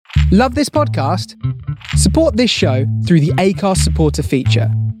Love this podcast? Support this show through the Acast supporter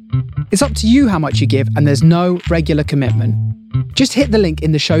feature. It's up to you how much you give, and there's no regular commitment. Just hit the link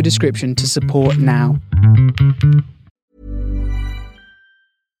in the show description to support now.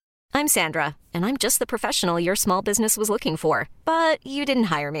 I'm Sandra, and I'm just the professional your small business was looking for. But you didn't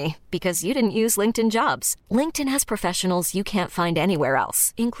hire me because you didn't use LinkedIn Jobs. LinkedIn has professionals you can't find anywhere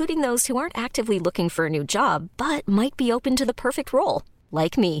else, including those who aren't actively looking for a new job, but might be open to the perfect role,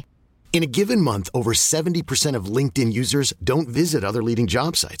 like me. In a given month, over 70% of LinkedIn users don't visit other leading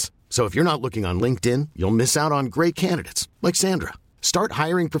job sites. So if you're not looking on LinkedIn, you'll miss out on great candidates like Sandra. Start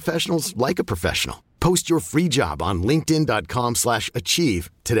hiring professionals like a professional. Post your free job on linkedin.com/achieve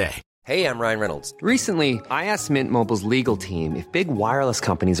today. Hey, I'm Ryan Reynolds. Recently, I asked Mint Mobile's legal team if big wireless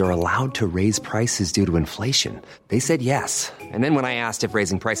companies are allowed to raise prices due to inflation. They said yes. And then when I asked if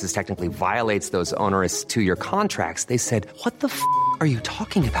raising prices technically violates those onerous two-year contracts, they said, "What the f*** are you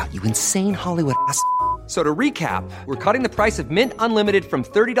talking about, you insane Hollywood ass?" So to recap, we're cutting the price of Mint Unlimited from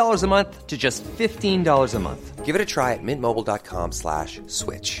 $30 a month to just $15 a month. Give it a try at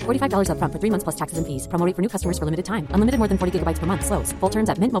mintmobile.com/switch. $45 up front for 3 months plus taxes and fees. Promo rate for new customers for limited time. Unlimited more than 40 gigabytes per month. Slows full terms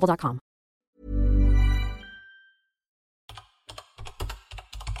at mintmobile.com.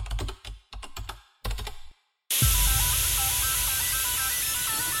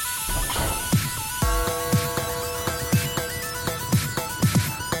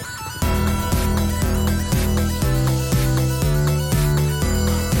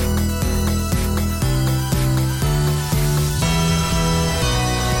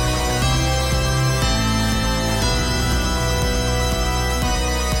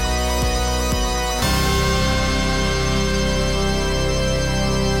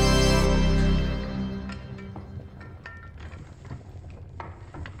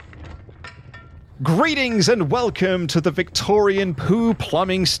 Greetings and welcome to the Victorian Poo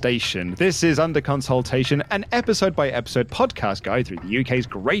Plumbing Station. This is Under Consultation, an episode-by-episode podcast guide through the UK's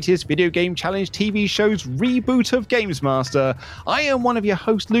greatest video game challenge TV show's reboot of Games Master. I am one of your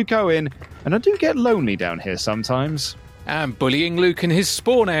hosts, Luke Owen, and I do get lonely down here sometimes. And bullying Luke in his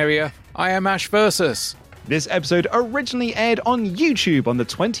spawn area, I am Ash Versus. This episode originally aired on YouTube on the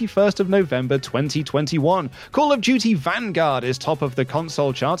 21st of November 2021. Call of Duty Vanguard is top of the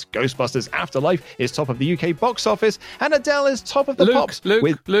console charts, Ghostbusters Afterlife is top of the UK box office, and Adele is top of the pops.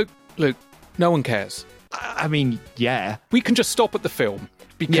 Luke, no one cares. I mean, yeah. We can just stop at the film,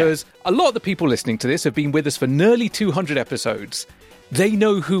 because a lot of the people listening to this have been with us for nearly 200 episodes. They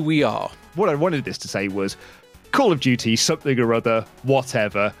know who we are. What I wanted this to say was, Call of Duty, something or other,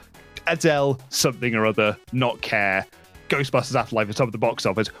 whatever. Adele, something or other, not care. Ghostbusters Afterlife is top of the box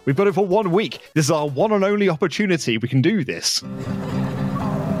office. We've got it for 1 week. This is our one and only opportunity. We can do this.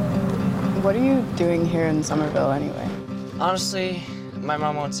 What are you doing here in Somerville anyway? Honestly, my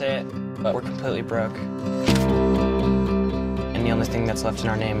mom won't say it, but we're completely broke. And the only thing that's left in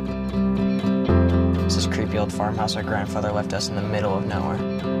our name is this creepy old farmhouse our grandfather left us in the middle of nowhere.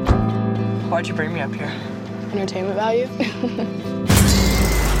 Why'd you bring me up here? Entertainment value?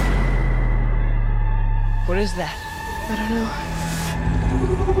 What is that? I don't know.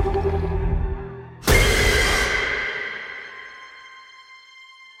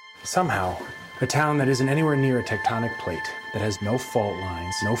 Somehow, a town that isn't anywhere near a tectonic plate, that has no fault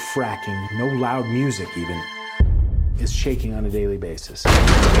lines, no fracking, no loud music even, is shaking on a daily basis. Under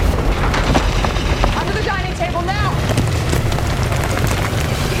the dining table now!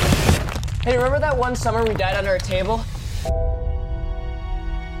 Hey, remember that one summer we died under a table?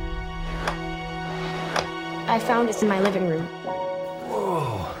 I found this in my living room.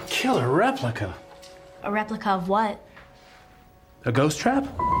 Whoa, killer replica. A replica of what? A ghost trap?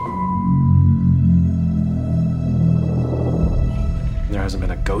 There hasn't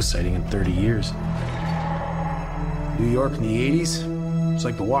been a ghost sighting in 30 years. New York in the 80s, it's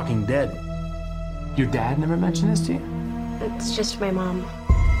like The Walking Dead. Your dad never mentioned this to you? It's just my mom.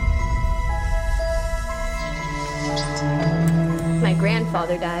 My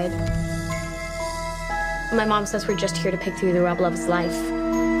grandfather died. My mom says we're just here to pick through the rubble of his life. Wait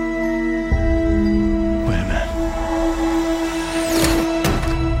a minute.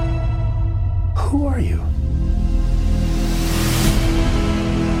 Who are you?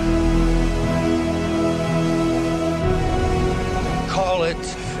 Call it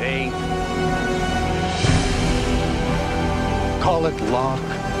fate. Call it luck.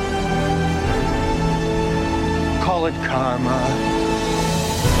 Call it karma.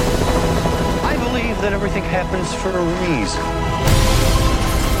 I believe that everything happens for a reason.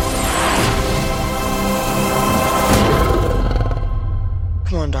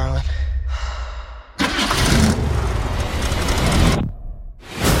 Come on, darling.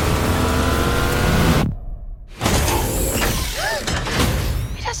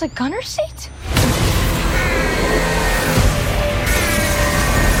 this a gunner seat?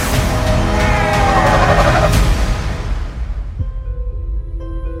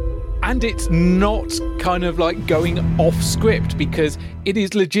 And it's not kind of like going off script, because it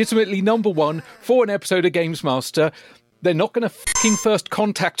is legitimately number one for an episode of Games Master. They're not going to fucking first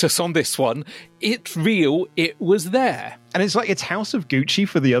contact us on this one. It's real. It was there. And it's like it's House of Gucci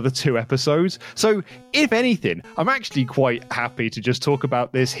for the other two episodes. So, if anything, I'm actually quite happy to just talk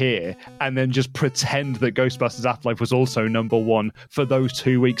about this here and then just pretend that Ghostbusters Afterlife was also number one for those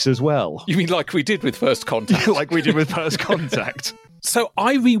 2 weeks as well. You mean like we did with First Contact? Like we did with First Contact. So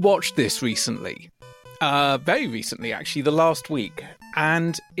I rewatched this recently. Very recently, actually, the last week.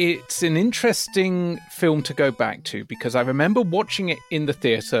 And it's an interesting film to go back to, because I remember watching it in the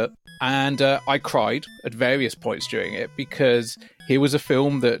theatre, and I cried at various points during it, because here was a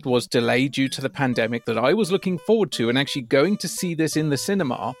film that was delayed due to the pandemic that I was looking forward to, and actually going to see this in the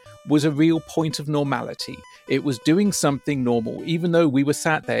cinema was a real point of normality. It was doing something normal, even though we were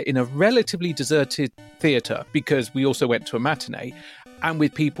sat there in a relatively deserted theatre, because we also went to a matinee, and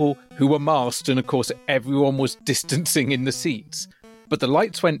with people who were masked, and of course everyone was distancing in the seats. But the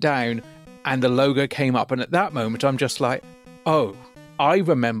lights went down and the logo came up, and at that moment I'm just like, oh, I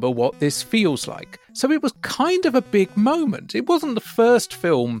remember what this feels like. So it was kind of a big moment. It wasn't the first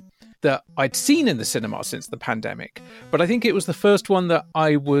film that I'd seen in the cinema since the pandemic, but I think it was the first one that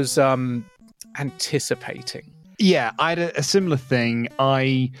I was anticipating. Yeah, I had a similar thing.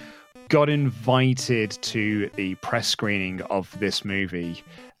 I got invited to the press screening of this movie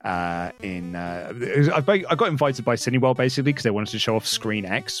I got invited by Cineworld, basically, because they wanted to show off Screen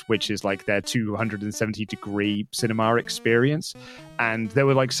X, which is like their 270-degree cinema experience. And there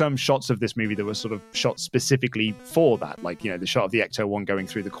were like some shots of this movie that were sort of shot specifically for that, like, you know, the shot of the Ecto-1 going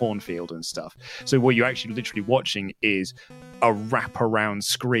through the cornfield and stuff. So what you're actually literally watching is a wraparound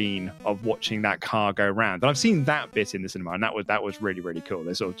screen of watching that car go around. And I've seen that bit in the cinema, and that was really, really cool.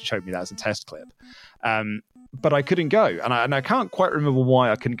 They sort of showed me that as a test clip. But I couldn't go, and I can't quite remember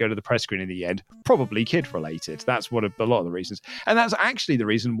why I couldn't go to the press screen in the end. Probably kid-related. That's what a lot of the reasons. And that's actually the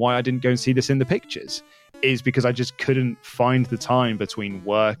reason why I didn't go and see this in the pictures, is because I just couldn't find the time between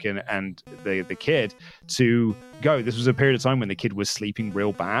work and the kid to go. This was a period of time when the kid was sleeping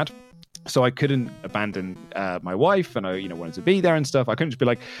real bad. So I couldn't abandon my wife, and I wanted to be there and stuff. I couldn't just be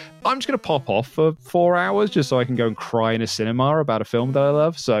like, I'm just going to pop off for 4 hours just so I can go and cry in a cinema about a film that I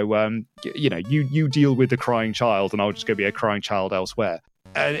love. So, you deal with the crying child, and I'll just go be a crying child elsewhere.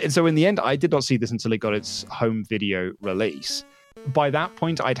 And so in the end, I did not see this until it got its home video release. By that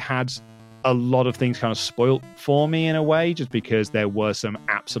point, I'd had a lot of things kind of spoilt for me in a way, just because there were some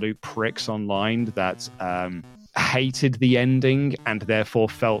absolute pricks online that hated the ending and therefore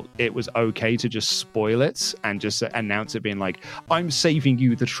felt it was okay to just spoil it and just announce it being like, I'm saving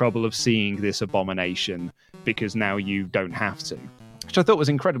you the trouble of seeing this abomination because now you don't have to, which I thought was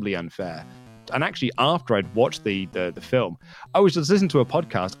incredibly unfair. And actually, after I'd watched the film, I was just listening to a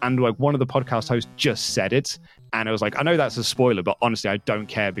podcast, and like one of the podcast hosts just said it, and I was like, I know that's a spoiler, but honestly, I don't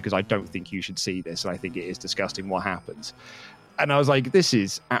care, because I don't think you should see this, and I think it is disgusting what happens. And I was like, this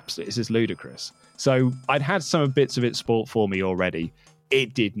is ludicrous. So I'd had some bits of it spoilt for me already.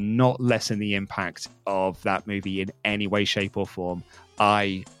 It did not lessen the impact of that movie in any way, shape, or form.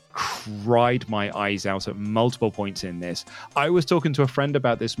 I cried my eyes out at multiple points in this. I was talking to a friend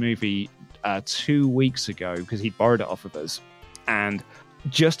about this movie 2 weeks ago because he'd borrowed it off of us. And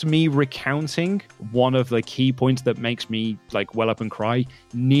just me recounting one of the key points that makes me like well up and cry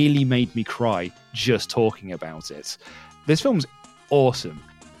nearly made me cry just talking about it. This film's awesome.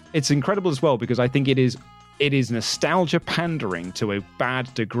 It's incredible as well because I think it is nostalgia pandering to a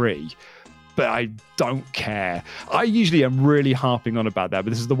bad degree, but I don't care. I usually am really harping on about that, but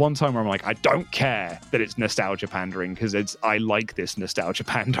this is the one time where I'm like, I don't care that it's nostalgia pandering, because I like this nostalgia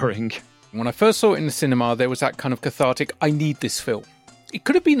pandering. When I first saw it in the cinema, there was that kind of cathartic, I need this film. It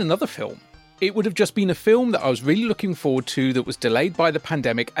could have been another film. It would have just been a film that I was really looking forward to that was delayed by the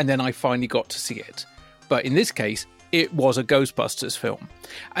pandemic, and then I finally got to see it. But in this case, it was a Ghostbusters film.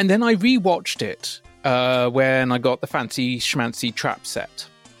 And then I rewatched it when I got the fancy schmancy trap set.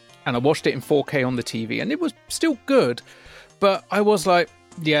 And I watched it in 4K on the TV, and it was still good. But I was like,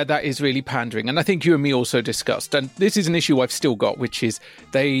 yeah, that is really pandering. And I think you and me also discussed, and this is an issue I've still got, which is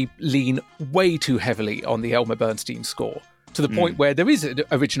they lean way too heavily on the Elmer Bernstein score, to the point where there is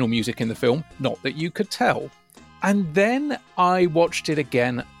original music in the film, not that you could tell. And then I watched it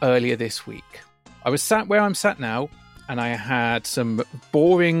again earlier this week. I was sat where I'm sat now, and I had some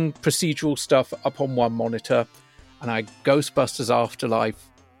boring procedural stuff up on one monitor, and I had Ghostbusters Afterlife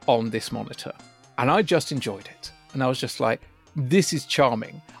on this monitor. And I just enjoyed it. And I was just like, this is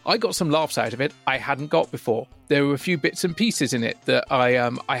charming. I got some laughs out of it I hadn't got before. There were a few bits and pieces in it that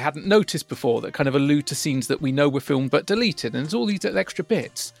I hadn't noticed before that kind of allude to scenes that we know were filmed but deleted, and there's all these extra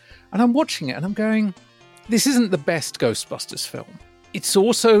bits. And I'm watching it and I'm going, this isn't the best Ghostbusters film. It's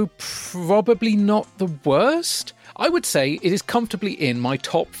also probably not the worst. I would say it is comfortably in my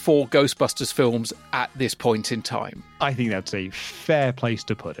top 4 Ghostbusters films at this point in time. I think that's a fair place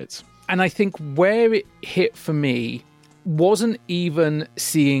to put it. And I think where it hit for me wasn't even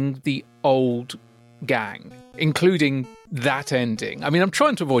seeing the old gang, including that ending. I mean, I'm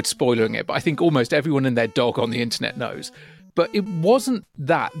trying to avoid spoiling it, but I think almost everyone and their dog on the internet knows. But it wasn't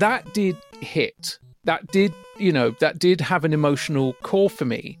that. That did hit. That did have an emotional core for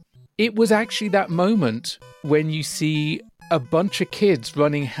me. It was actually that moment when you see a bunch of kids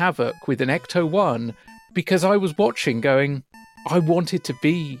running havoc with an Ecto-1, because I was watching going, I wanted to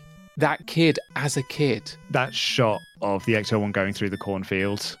be that kid as a kid. That shot of the Ecto-1 going through the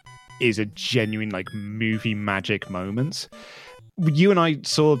cornfield is a genuine movie magic moment. You and I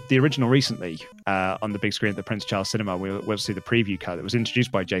saw the original recently on the big screen at the Prince Charles Cinema. We'll see the preview cut that was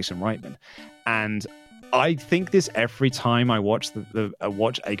introduced by Jason Reitman. And I think this every time I watch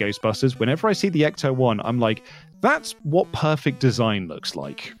watch a Ghostbusters. Whenever I see the Ecto-1, I'm like, that's what perfect design looks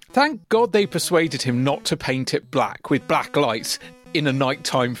like. Thank God they persuaded him not to paint it black with black lights in a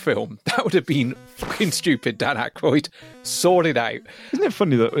nighttime film. That would have been fucking stupid, Dan Aykroyd. Sort it out. Isn't it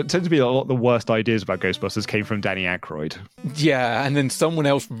funny that it tends to be a lot of the worst ideas about Ghostbusters came from Danny Aykroyd? Yeah, and then someone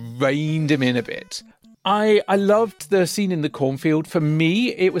else reined him in a bit. I loved the scene in the cornfield. For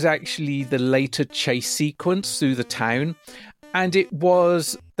me, it was actually the later chase sequence through the town. And it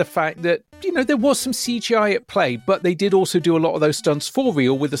was the fact that, there was some CGI at play, but they did also do a lot of those stunts for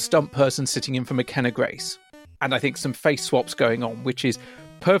real with a stunt person sitting in for McKenna Grace. And I think some face swaps going on, which is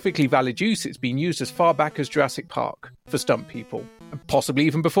perfectly valid use. It's been used as far back as Jurassic Park for stunt people. And possibly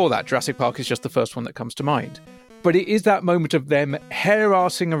even before that. Jurassic Park is just the first one that comes to mind. But it is that moment of them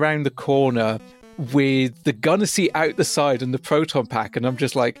hair-arsing around the corner with the gunner seat out the side and the proton pack. And I'm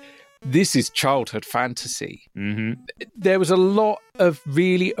just like, this is childhood fantasy. Mm-hmm. There was a lot of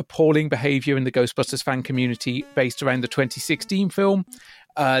really appalling behaviour in the Ghostbusters fan community based around the 2016 film.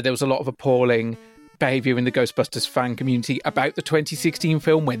 There was a lot of appalling behaviour in the Ghostbusters fan community about the 2016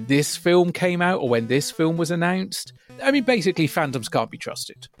 film when this film came out or when this film was announced. I mean, basically, fandoms can't be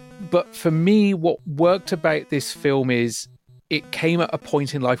trusted. But for me, what worked about this film is it came at a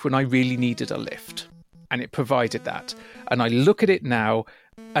point in life when I really needed a lift. And it provided that. And I look at it now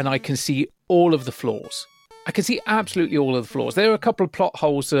and I can see all of the flaws. I can see absolutely all of the flaws. There are a couple of plot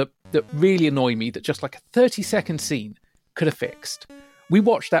holes that really annoy me that just like a 30-second scene could have fixed. We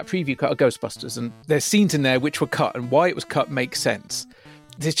watched that preview cut of Ghostbusters and there's scenes in there which were cut, and why it was cut makes sense.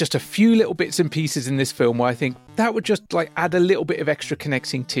 There's just a few little bits and pieces in this film where I think that would just add a little bit of extra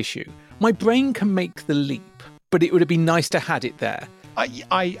connecting tissue. My brain can make the leap, but it would have been nice to had it there.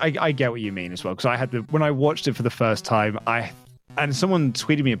 I get what you mean as well, because when I watched it for the first time, and someone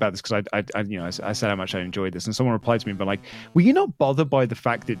tweeted me about this because I said how much I enjoyed this, and someone replied to me, but were you not bothered by the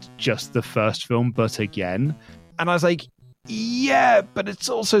fact that it's just the first film, but again? And I was like, yeah, but it's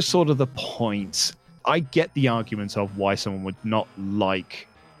also sort of the point. I get the argument of why someone would not like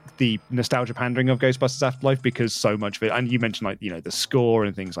the nostalgia pandering of Ghostbusters Afterlife, because so much of it, and you mentioned the score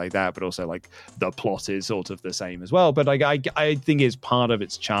and things like that, but also the plot is sort of the same as well. But I think it's part of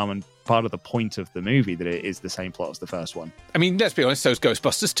its charm and part of the point of the movie that it is the same plot as the first one. I mean, let's be honest, so is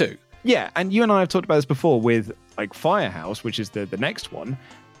Ghostbusters 2. Yeah, and you and I have talked about this before with Firehouse, which is the next one.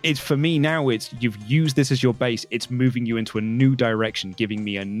 It's for me now, you've used this as your base. It's moving you into a new direction, giving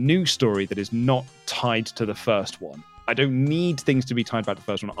me a new story that is not tied to the first one. I don't need things to be tied back to the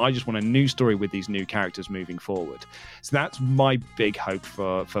first one. I just want a new story with these new characters moving forward. So that's my big hope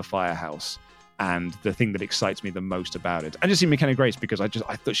for Firehouse, and the thing that excites me the most about it. I just see McKenna Grace because I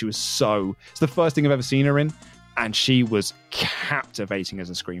thought she was it's the first thing I've ever seen her in, and she was captivating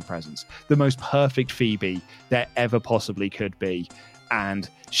as a screen presence. The most perfect Phoebe there ever possibly could be. And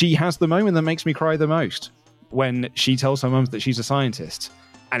she has the moment that makes me cry the most when she tells her mum that she's a scientist.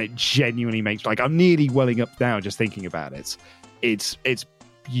 And it genuinely makes, I'm nearly welling up now just thinking about it. It's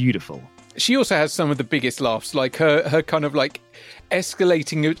beautiful. She also has some of the biggest laughs, her kind of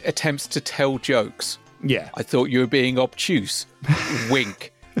escalating attempts to tell jokes. Yeah. I thought you were being obtuse.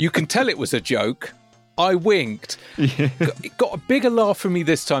 Wink. You can tell it was a joke. I winked. Yeah. It got a bigger laugh from me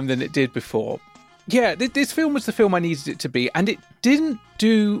this time than it did before. Yeah, this film was the film I needed it to be, and it didn't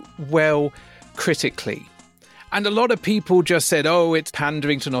do well critically. And a lot of people just said, oh, it's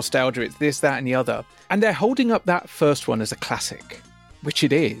pandering to nostalgia, it's this, that, and the other. And they're holding up that first one as a classic, which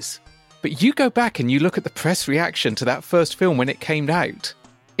it is. But you go back and you look at the press reaction to that first film when it came out.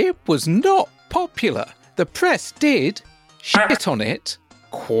 It was not popular. The press did shit on it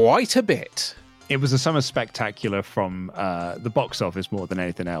quite a bit. It was a summer spectacular from the box office more than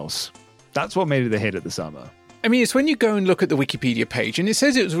anything else. That's what made it a hit at the summer. I mean, it's when you go and look at the Wikipedia page, and it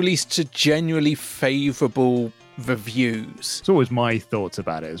says it was released to generally favourable reviews. It's always my thoughts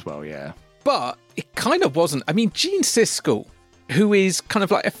about it as well, yeah. But it kind of wasn't. I mean, Gene Siskel, who is kind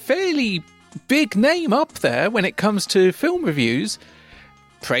of like a fairly big name up there when it comes to film reviews,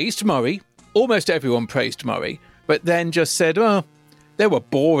 praised Murray. Almost everyone praised Murray, but then just said, oh, there were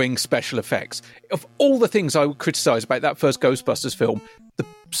boring special effects. Of all the things I would criticise about that first Ghostbusters film, the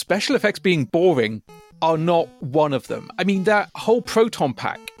special effects being boring are not one of them. I mean, that whole proton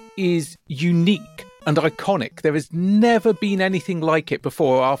pack is unique and iconic. There has never been anything like it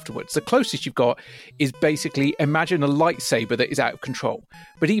before or afterwards. The closest you've got is basically imagine a lightsaber that is out of control.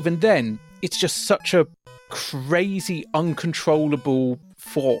 But even then, it's just such a crazy, uncontrollable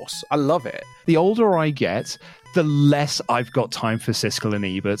force. I love it. The older I get, the less I've got time for Siskel and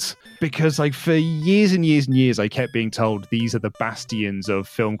Ebert, because like for years and years and years I kept being told these are the bastions of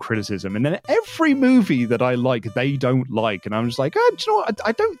film criticism, and then every movie that I like they don't like, and I'm just like, oh, do you know what?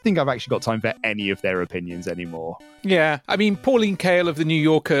 I don't think I've actually got time for any of their opinions anymore. Yeah, I mean, Pauline Kael of The New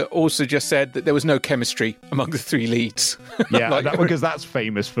Yorker also just said that there was no chemistry among the three leads. Yeah, because that's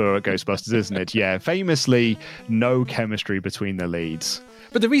famous for Ghostbusters, isn't it? Yeah, famously no chemistry between the leads.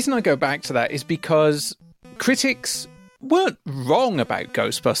 But the reason I go back to that is because critics weren't wrong about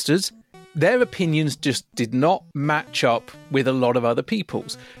Ghostbusters. Their opinions just did not match up with a lot of other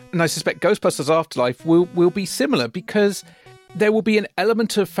people's. And I suspect Ghostbusters Afterlife will be similar, because there will be an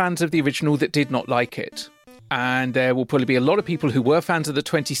element of fans of the original that did not like it. And there will probably be a lot of people who were fans of the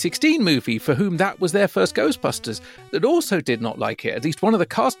 2016 movie for whom that was their first Ghostbusters that also did not like it. At least one of the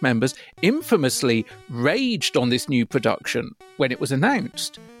cast members infamously raged on this new production when it was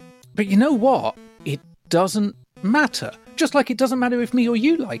announced. But you know what? It doesn't matter. Just like it doesn't matter if me or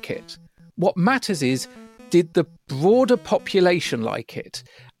you like it. What matters is, did the broader population like it?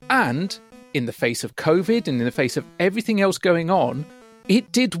 And in the face of COVID and in the face of everything else going on,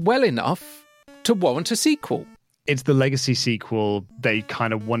 it did well enough to warrant a sequel. It's the legacy sequel they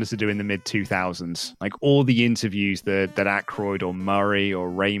kind of wanted to do in the mid-2000s. Like all the interviews that Aykroyd or Murray or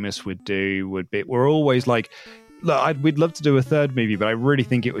Ramis would do were always like, look, we'd love to do a third movie, but I really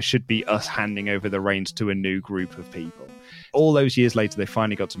think it should be us handing over the reins to a new group of people. All those years later, they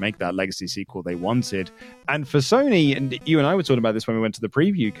finally got to make that legacy sequel they wanted. And for Sony, and you and I were talking about this when we went to the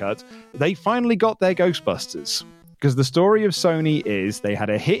preview cut, they finally got their Ghostbusters. Because the story of Sony is they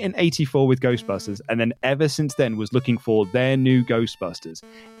had a hit in 84 with Ghostbusters, and then ever since then was looking for their new Ghostbusters.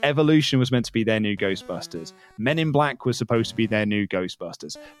 Evolution was meant to be their new Ghostbusters. Men in Black was supposed to be their new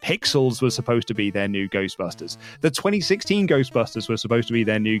Ghostbusters. Pixels was supposed to be their new Ghostbusters. The 2016 Ghostbusters were supposed to be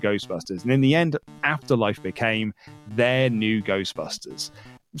their new Ghostbusters. And in the end, Afterlife became their new Ghostbusters.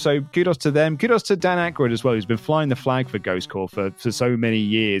 So kudos to them. Kudos to Dan Aykroyd as well, who's been flying the flag for Ghost Corps for so many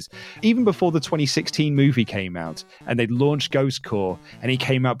years. Even before the 2016 movie came out and they'd launched Ghost Corps, and he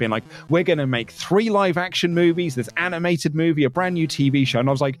came out being like, we're going to make 3 live-action movies, this animated movie, a brand new TV show. And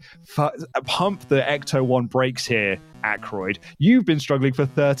I was like, pump the Ecto-1 brakes here, Aykroyd. You've been struggling for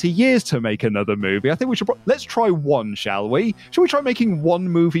 30 years to make another movie. I think we should let's try one, shall we? Should we try making one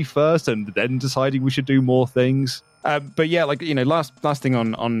movie first and then deciding we should do more things? But yeah, like, you know, last thing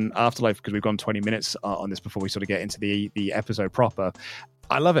on Afterlife, because we've gone 20 minutes on this before we sort of get into the episode proper.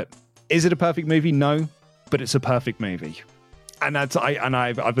 I love it. Is it a perfect movie? No, but it's a perfect movie. And I've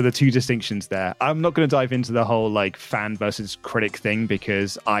the two distinctions there. I'm not going to dive into the whole like fan versus critic thing,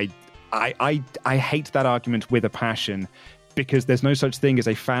 because I hate that argument with a passion, because there's no such thing as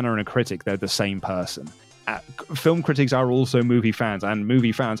a fan or a critic. They're the same person. Film critics are also movie fans, and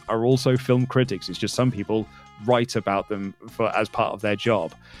movie fans are also film critics. It's just some people write about them as part of their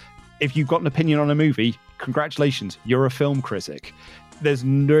job. If you've got an opinion on a movie, congratulations, you're a film critic. There's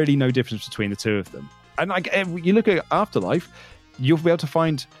really no difference between the two of them. And like, you look at Afterlife, you'll be able to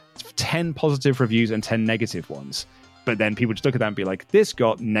find 10 positive reviews and 10 negative ones. But then people just look at that and be like, this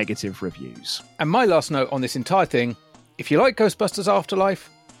got negative reviews. And my last note on this entire thing, if you like Ghostbusters Afterlife,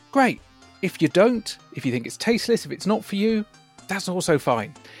 great. If you don't, if you think it's tasteless, if it's not for you, that's also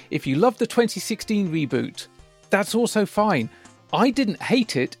fine. If you love the 2016 reboot, that's also fine. I didn't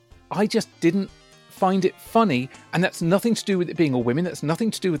hate it, I just didn't find it funny, and that's nothing to do with it being all women, that's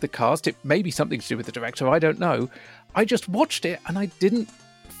nothing to do with the cast, it may be something to do with the director, I don't know. I just watched it and I didn't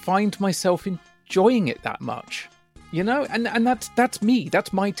find myself enjoying it that much. You know, and that's me,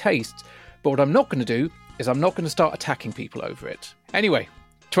 that's my taste. But what I'm not going to do is I'm not going to start attacking people over it. Anyway,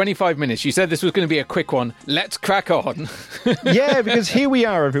 25 minutes. You said this was going to be a quick one. Let's crack on. Yeah, because here we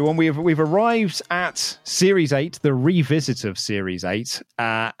are, everyone. We've arrived at Series 8, the revisit of Series 8.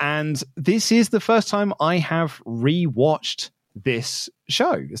 And this is the first time I have rewatched this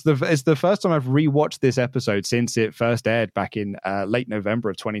show. It's the first time I've rewatched this episode since it first aired back in late November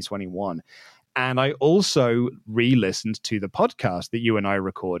of 2021. And I also re-listened to the podcast that you and I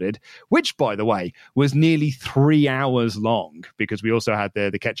recorded, which, by the way, was nearly 3 hours long because we also had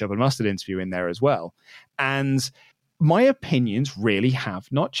the ketchup and mustard interview in there as well. And my opinions really have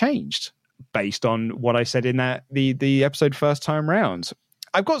not changed based on what I said in the episode first time round.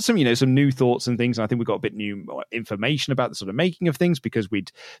 I've got some new thoughts and things, and I think we've got a bit new information about the sort of making of things because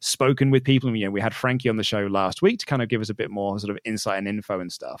we'd spoken with people. And, we had Frankie on the show last week to kind of give us a bit more sort of insight and info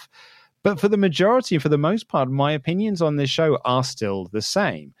and stuff. But for the majority, for the most part, my opinions on this show are still the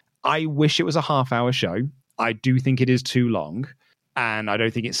same. I wish it was a half-hour show. I do think it is too long, and I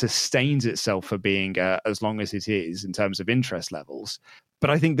don't think it sustains itself for being as long as it is in terms of interest levels. But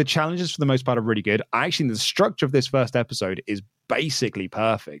I think the challenges, for the most part, are really good. I actually think the structure of this first episode is basically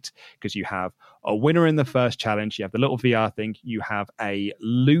perfect because you have a winner in the first challenge, you have the little VR thing, you have a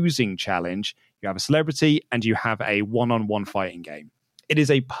losing challenge, you have a celebrity, and you have a one-on-one fighting game. It is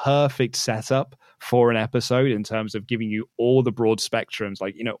a perfect setup for an episode in terms of giving you all the broad spectrums,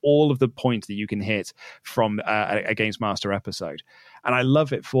 all of the points that you can hit from a Games Master episode. And I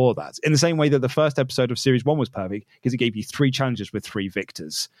love it for that. In the same way that the first episode of Series 1 was perfect because it gave you 3 challenges with 3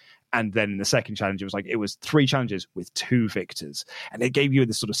 victors. And then in the second challenge, it was 3 challenges with 2 victors. And it gave you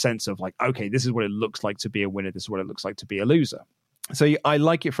this sort of sense of okay, this is what it looks like to be a winner. This is what it looks like to be a loser. So I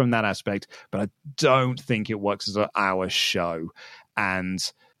like it from that aspect, but I don't think it works as an hour show.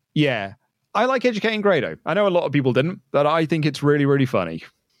 And yeah, I like Educating Grado. I know a lot of people didn't, but I think it's really, really funny.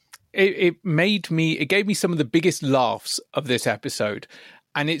 It gave me some of the biggest laughs of this episode.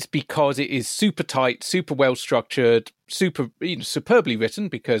 And it's because it is super tight, super well structured, superbly written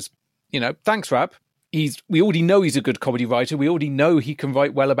because, thanks, Rap. We already know he's a good comedy writer. We already know he can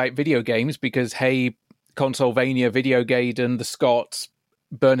write well about video games because, hey, Consolvania, Videogaiden, The Scots,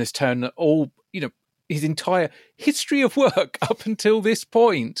 Berners Turner, all, his entire history of work up until this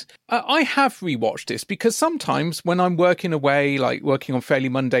point. I have rewatched this because sometimes when I'm working away, like working on fairly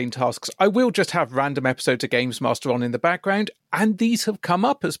mundane tasks, I will just have random episodes of Games Master on in the background, and these have come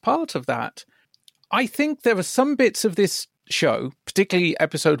up as part of that. I think there are some bits of this show, particularly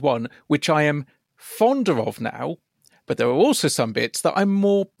episode 1, which I am fonder of now, but there are also some bits that I'm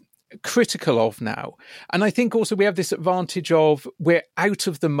more critical of now. And I think also we have this advantage of we're out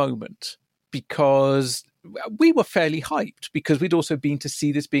of the moment because we were fairly hyped because we'd also been to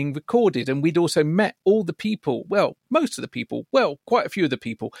see this being recorded and we'd also met all the people, most of the people, quite a few of the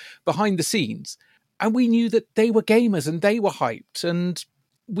people behind the scenes. And we knew that they were gamers and they were hyped. And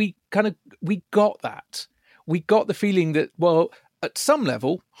we got that. We got the feeling that, at some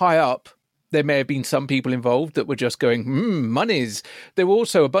level, high up, there may have been some people involved that were just going, monies. There were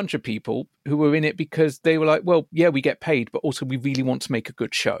also a bunch of people who were in it because they were like, we get paid, but also we really want to make a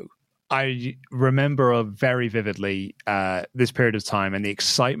good show. I remember very vividly this period of time and the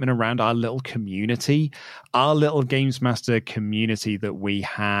excitement around our little community, our little Games Master community that we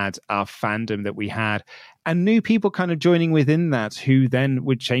had, our fandom that we had, and new people kind of joining within that who then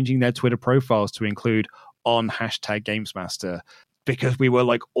were changing their Twitter profiles to include on #GamesMaster because we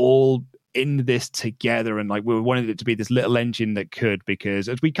were all in this together and we wanted it to be this little engine that could, because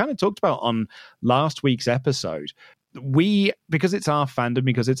as we kind of talked about on last week's episode, because it's our fandom,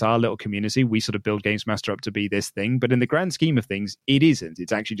 because it's our little community, we sort of build Games Master up to be this thing. But in the grand scheme of things, it isn't.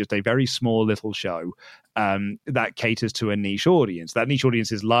 It's actually just a very small little show that caters to a niche audience. That niche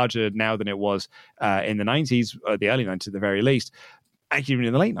audience is larger now than it was in the 90s, or the early 90s at the very least, actually even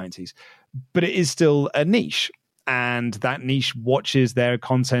in the late 90s. But it is still a niche. And that niche watches their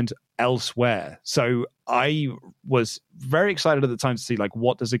content elsewhere. So I was very excited at the time to see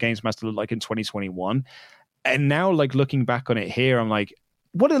what does a Games Master look like in 2021. And now, looking back on it here, I'm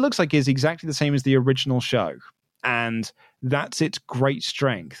what it looks like is exactly the same as the original show. And that's its great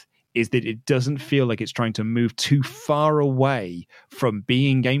strength, is that it doesn't feel like it's trying to move too far away from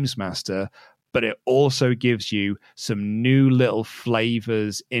being Games Master, but it also gives you some new little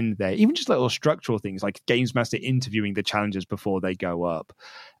flavors in there, even just little structural things like Games Master interviewing the challengers before they go up.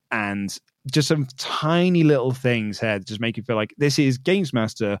 And just some tiny little things here that just make you feel like this is Games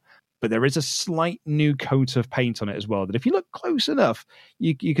Master, but there is a slight new coat of paint on it as well, that if you look close enough,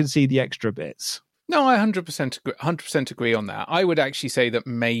 you can see the extra bits. No, I 100% agree on that. I would actually say that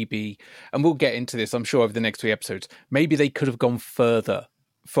maybe, and we'll get into this, I'm sure, over the next 3 episodes, maybe they could have gone further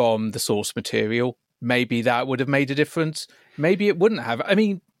from the source material maybe that would have made a difference. Maybe it wouldn't have. I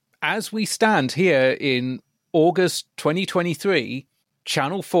mean, as we stand here in August 2023,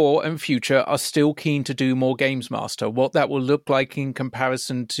 Channel 4 and Future are still keen to do more Games Master. What that will look like in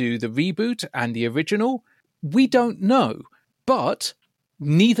comparison to the reboot and the original, we don't know. But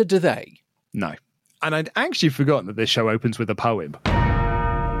neither do they. No. And I'd actually forgotten that this show opens with a poem.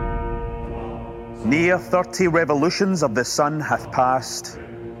 Near 30 revolutions of the sun hath passed,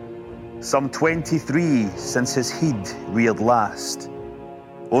 some 23 since his heed reared last.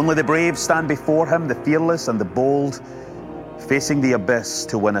 Only the brave stand before him, the fearless and the bold, facing the abyss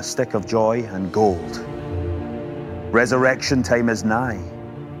to win a stick of joy and gold. Resurrection time is nigh.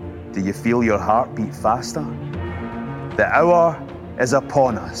 Do you feel your heart beat faster? The hour is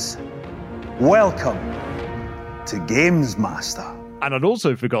upon us. Welcome to Games Master. And I'd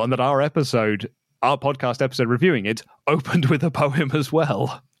also forgotten that our podcast episode reviewing it opened with a poem as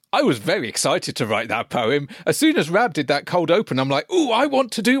well. I was very excited to write that poem. As soon as Rab did that cold open, I'm like, ooh, I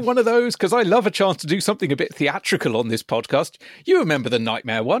want to do one of those because I love a chance to do something a bit theatrical on this podcast. You remember the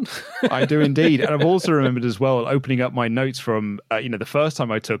Nightmare one? I do indeed. And I've also remembered as well, opening up my notes from, the first time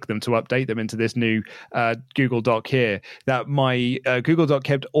I took them to update them into this new Google Doc here, that my Google Doc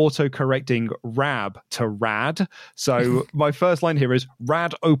kept auto-correcting Rab to Rad. So my first line here is,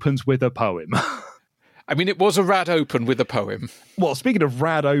 Rad opens with a poem. I mean, it was a rad open with a poem. Well, speaking of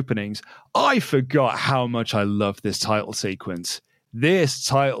rad openings, I forgot how much I love this title sequence. This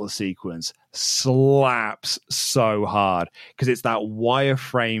title sequence slaps so hard because it's that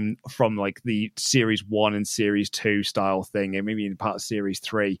wireframe from like the Series 1 and Series 2 style thing, and maybe in part of Series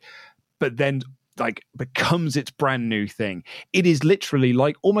 3, but then like becomes its brand new thing. It is literally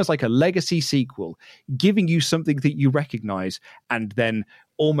like almost like a legacy sequel, giving you something that you recognize and then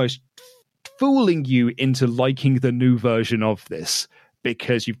almost fooling you into liking the new version of this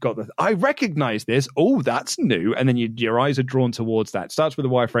because you've got I recognize this. Oh, that's new. And then your eyes are drawn towards that. Starts with a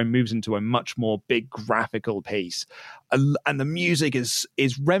wireframe, moves into a much more big graphical piece. And the music is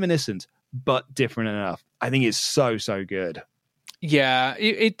reminiscent, but different enough. I think it's so good. Yeah,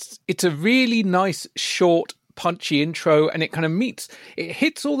 it's a really nice, short, punchy intro, and it kind of it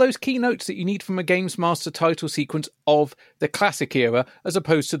hits all those key notes that you need from a Games Master title sequence of the classic era as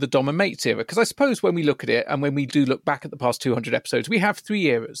opposed to the Dom and Mates era. Because I suppose when we look at it, and when we do look back at the past 200 episodes, we have 3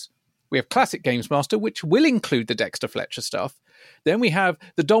 eras. We have classic Games Master, which will include the Dexter Fletcher stuff. Then we have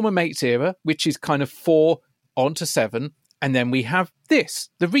the Dom and Mates era, which is kind of 4 on to 7. And then we have this,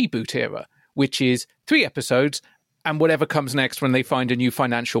 the reboot era, which is 3 episodes and whatever comes next when they find a new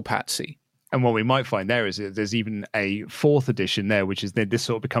financial patsy. And what we might find there is that there's even a 4th edition there, which is that this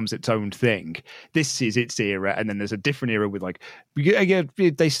sort of becomes its own thing. This is its era, and then there's a different era with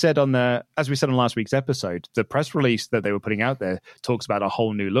they said as we said on last week's episode, the press release that they were putting out there talks about a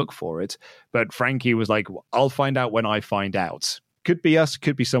whole new look for it. But Frankie was like, I'll find out when I find out. Could be us,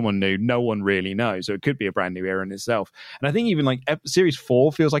 could be someone new. No one really knows. So it could be a brand new era in itself. And I think even like Series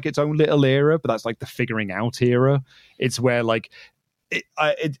 4 feels like its own little era, but that's like the figuring out era. It's where like, okay,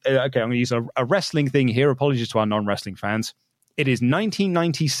 I'm going to use a wrestling thing here. Apologies to our non-wrestling fans. It is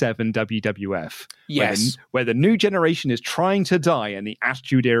 1997 WWF. Yes. Where the new generation is trying to die and the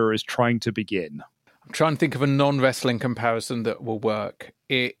Attitude Era is trying to begin. I'm trying to think of a non-wrestling comparison that will work.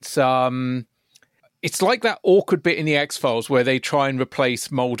 It's like that awkward bit in the X-Files where they try and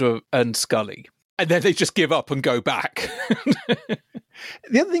replace Mulder and Scully. And then they just give up and go back.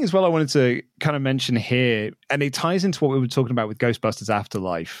 The other thing as well I wanted to kind of mention here, and it ties into what we were talking about with Ghostbusters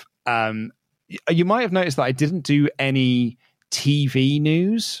Afterlife. You might have noticed that I didn't do any TV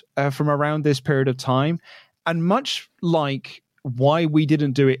news from around this period of time. And much like why we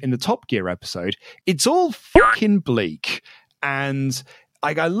didn't do it in the Top Gear episode, it's all fucking bleak. And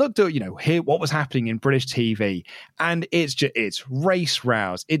I looked at, here what was happening in British TV, and it's race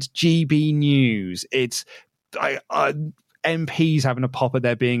rouse, it's GB News, it's MPs having a pop at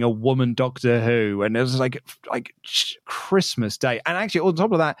there being a woman Doctor Who, and it was like Christmas Day, and actually on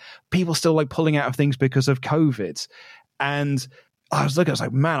top of that, people still like pulling out of things because of COVID. And I was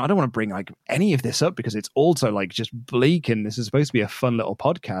like, man, I don't want to bring like any of this up because it's also like just bleak, and this is supposed to be a fun little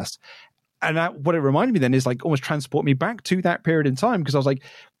podcast. And what it reminded me then is like almost transport me back to that period in time, because I was like,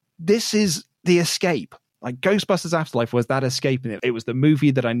 this is the escape. Like Ghostbusters Afterlife was that escape, and it was the movie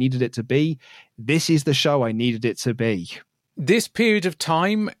that I needed it to be. This is the show I needed it to be. This period of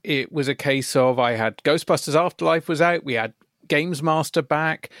time, it was a case of I had Ghostbusters Afterlife was out. We had Games Master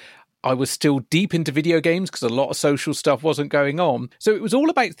back. I was still deep into video games because a lot of social stuff wasn't going on. So it was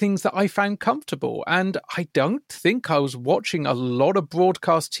all about things that I found comfortable. And I don't think I was watching a lot of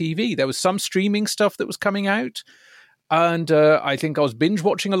broadcast TV. There was some streaming stuff that was coming out. And I think I was binge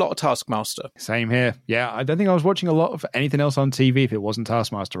watching a lot of Taskmaster. Same here. Yeah, I don't think I was watching a lot of anything else on TV if it wasn't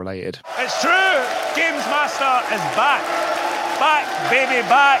Taskmaster related. It's true! Games Master is back. Back, baby,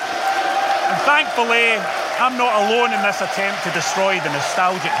 back. And thankfully, I'm not alone in this attempt to destroy the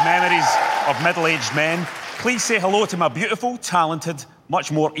nostalgic memories of middle-aged men. Please say hello to my beautiful, talented,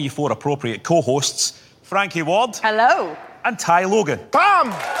 much more E4 appropriate co-hosts, Frankie Ward. Hello. And Ty Logan.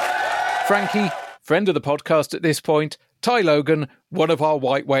 Bam! Frankie, friend of the podcast at this point. Ty Logan, one of our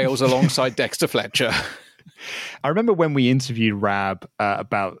white whales alongside Dexter Fletcher. I remember when we interviewed Rab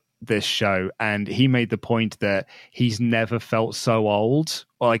about this show, and he made the point that he's never felt so old,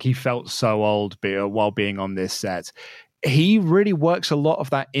 or like he felt so old while being on this set. He really works a lot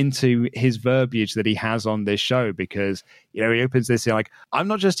of that into his verbiage that he has on this show, because, you know, he opens this like, I'm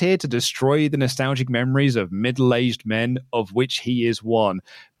not just here to destroy the nostalgic memories of middle-aged men, of which he is one.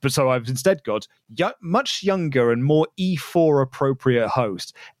 But so I've instead got much younger and more E4 appropriate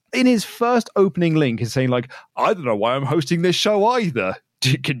host. In his first opening link, he's saying like, I don't know why I'm hosting this show either.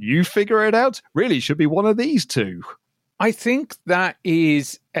 Can you figure it out? Really should be one of these two. I think that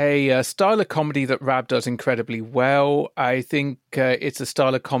is a style of comedy that Rab does incredibly well. I think it's a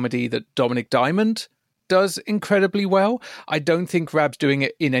style of comedy that Dominic Diamond does incredibly well. I don't think Rab's doing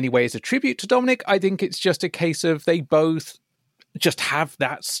it in any way as a tribute to Dominic. I think it's just a case of they both just have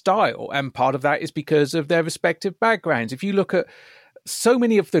that style. And part of that is because of their respective backgrounds. If you look at so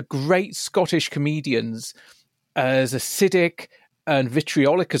many of the great Scottish comedians, as acidic and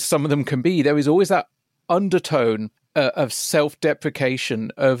vitriolic as some of them can be, there is always that undertone of self-deprecation,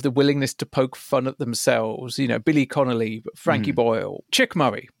 of the willingness to poke fun at themselves. You know, Billy Connolly, Frankie Boyle, Chick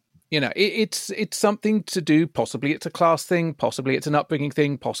Murray. You know, it's something to do. Possibly it's a class thing. Possibly it's an upbringing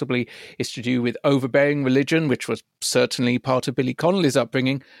thing. Possibly it's to do with overbearing religion, which was certainly part of Billy Connolly's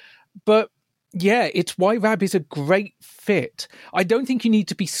upbringing. But yeah, it's why Rab is a great fit. I don't think you need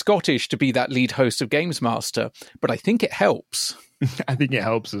to be Scottish to be that lead host of Games Master, but I think it helps. I think it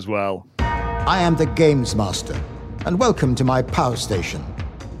helps as well. I am the Games Master, and welcome to my power station.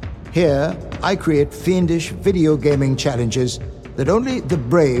 Here, I create fiendish video gaming challenges that only the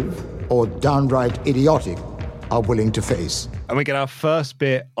brave, or downright idiotic, are willing to face. And we get our first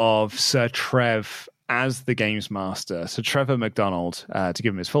bit of Sir Trev as the Games Master, Sir Trevor MacDonald, to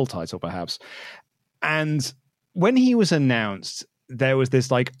give him his full title, perhaps. And when he was announced, there was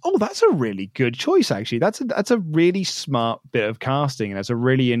this like, oh, that's a really good choice, actually. That's a really smart bit of casting, and that's a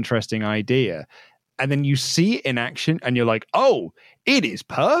really interesting idea. And then you see it in action, and you're like, oh, it is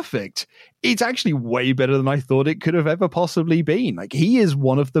perfect. It's actually way better than I thought it could have ever possibly been. Like, he is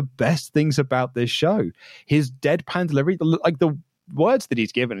one of the best things about this show. His deadpan delivery, like the words that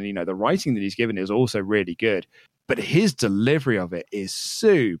he's given, and, you know, the writing that he's given is also really good. But his delivery of it is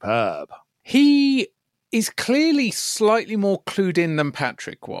superb. He is clearly slightly more clued in than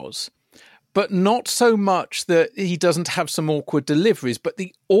Patrick was, but not so much that he doesn't have some awkward deliveries, but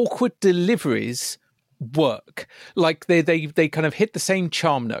the awkward deliveries work. Like they kind of hit the same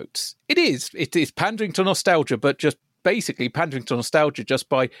charm notes. It is pandering to nostalgia, but just basically pandering to nostalgia just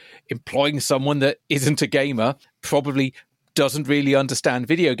by employing someone that isn't a gamer, probably doesn't really understand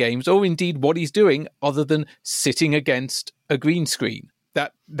video games, or indeed what he's doing other than sitting against a green screen.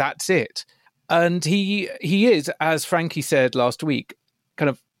 That's it. And he is, as Frankie said last week, kind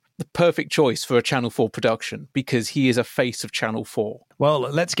of the perfect choice for a Channel 4 production, because he is a face of Channel 4. Well,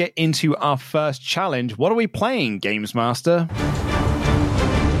 let's get into our first challenge. What are we playing, Games Master?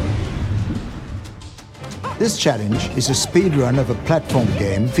 This challenge is a speedrun of a platform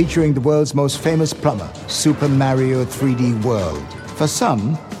game featuring the world's most famous plumber, Super Mario 3D World. For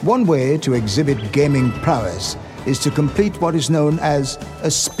some, one way to exhibit gaming prowess is to complete what is known as a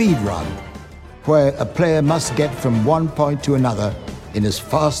speedrun, where a player must get from one point to another in as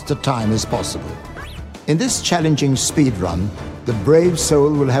fast a time as possible. In this challenging speedrun, the brave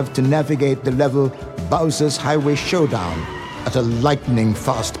soul will have to navigate the level Bowser's Highway Showdown at a lightning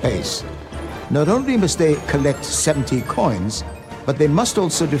fast pace. Not only must they collect 70 coins, but they must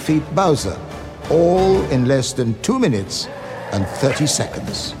also defeat Bowser, all in less than 2 minutes and 30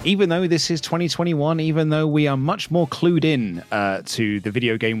 seconds. Even though this is 2021, even though we are much more clued in to the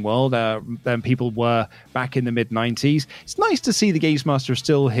video game world than people were back in the mid-90s, it's nice to see the Games Master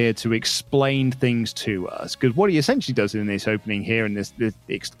still here to explain things to us. Because what he essentially does in this opening here, and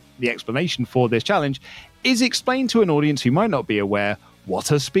the explanation for this challenge, is explain to an audience who might not be aware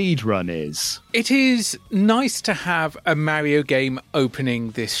what a speedrun is. It is nice to have a Mario game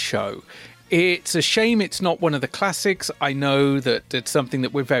opening this show. It's a shame it's not one of the classics. I know that it's something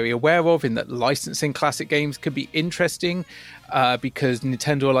that we're very aware of, in that licensing classic games could be interesting, because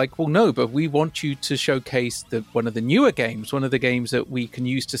Nintendo are like, well, no, but we want you to showcase one of the newer games, one of the games that we can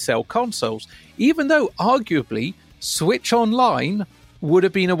use to sell consoles, even though arguably Switch Online would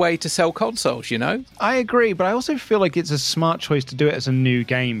have been a way to sell consoles, you know? I agree, but I also feel like it's a smart choice to do it as a new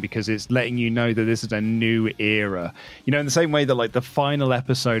game, because it's letting you know that this is a new era. You know, in the same way that like the final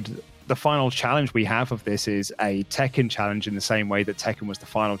episode, the final challenge we have of this is a Tekken challenge, in the same way that Tekken was the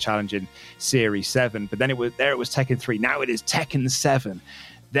final challenge in Series 7, but then it was Tekken 3, now it is Tekken 7.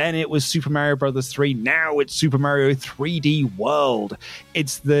 Then it was Super Mario Bros. 3, now it's Super Mario 3D World.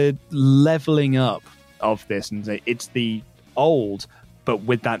 It's the leveling up of this, and it's the old but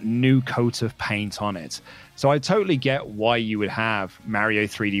with that new coat of paint on it. So I totally get why you would have Mario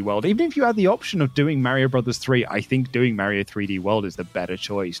 3D World. Even if you had the option of doing Mario Bros. 3, I think doing Mario 3D World is the better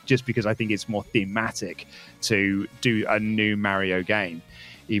choice, just because I think it's more thematic to do a new Mario game,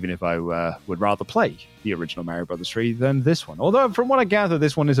 even if I would rather play the original Mario Bros. 3 than this one. Although, from what I gather,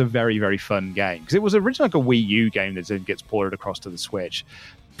 this one is a very, very fun game, because it was originally like a Wii U game that then gets ported across to the Switch.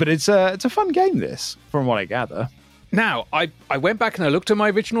 But it's a fun game, this, from what I gather. Now, I went back and I looked at my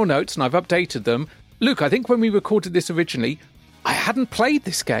original notes and I've updated them. Luke, I think when we recorded this originally, I hadn't played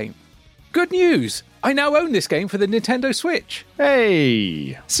this game. Good news! I now own this game for the Nintendo Switch.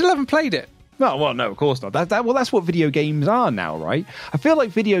 Hey! Still haven't played it. Well, no, of course not. That's what video games are now, right? I feel like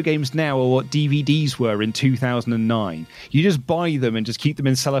video games now are what DVDs were in 2009. You just buy them and just keep them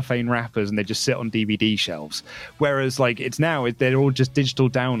in cellophane wrappers, and they just sit on DVD shelves. Whereas, like, they're all just digital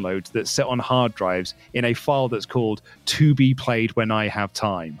downloads that sit on hard drives in a file that's called "To Be Played When I Have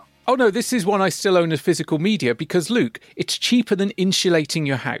Time." Oh no, this is one I still own as physical media, because, Luke, it's cheaper than insulating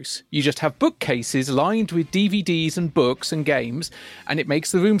your house. You just have bookcases lined with DVDs and books and games, and it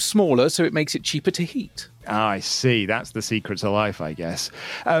makes the room smaller, so it makes it cheaper to heat. Ah, I see. That's the secret to life, I guess.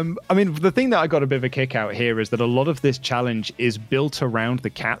 I mean, the thing that I got a bit of a kick out here is that a lot of this challenge is built around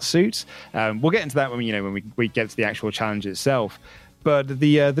the cat suit. We'll get into that when we get to the actual challenge itself. But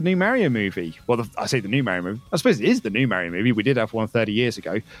the new Mario movie, I say the new Mario movie, I suppose it is the new Mario movie. We did have one 30 years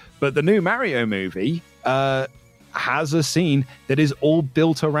ago. But the new Mario movie has a scene that is all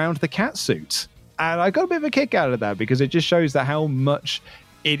built around the cat suit. And I got a bit of a kick out of that, because it just shows that how much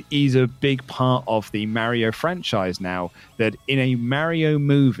it is a big part of the Mario franchise now, that in a Mario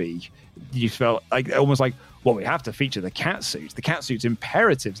movie, you felt like almost like, well, we have to feature the cat suit. The cat suit's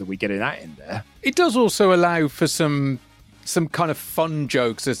imperatives that we get that in there. It does also allow for some kind of fun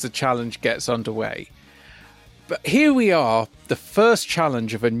jokes as the challenge gets underway. But here we are, the first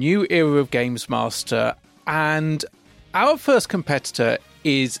challenge of a new era of Games Master, and our first competitor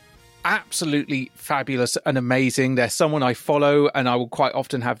is absolutely fabulous and amazing. They're someone I follow, and I will quite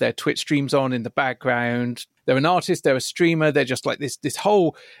often have their Twitch streams on in the background. They're an artist, they're a streamer, they're just like this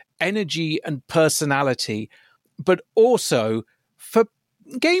whole energy and personality. But also, for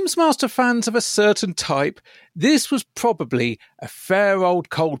Games Master fans of a certain type, this was probably a fair old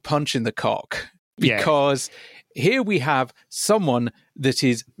cold punch in the cock, because here we have someone that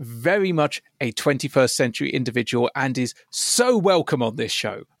is very much a 21st century individual and is so welcome on this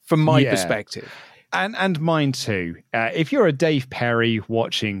show, from my perspective. And mine too. If you're a Dave Perry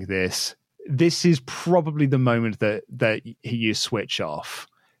watching this is probably the moment that you switch off,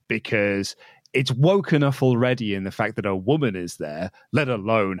 because it's woke enough already in the fact that a woman is there, let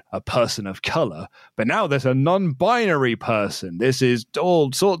alone a person of color. But now there's a non-binary person. This is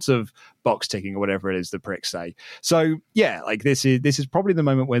all sorts of box ticking or whatever it is the pricks say. So yeah, like this is probably the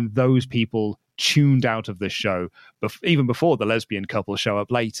moment when those people tuned out of the show, even before the lesbian couple show up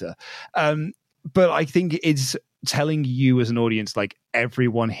later. But I think it's telling you as an audience, like,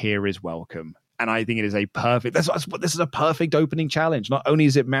 everyone here is welcome. And I think it is this is a perfect opening challenge. Not only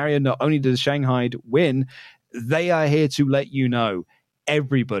is it Mario, not only does Shanghai win, they are here to let you know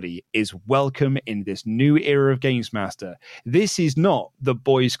everybody is welcome in this new era of Games Master. This is not the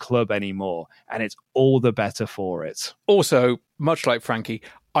boys' club anymore, and it's all the better for it. Also, much like Frankie,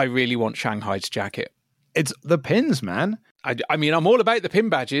 I really want Shanghai's jacket. It's the pins, man. I mean, I'm all about the pin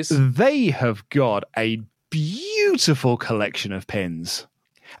badges. They have got a beautiful collection of pins.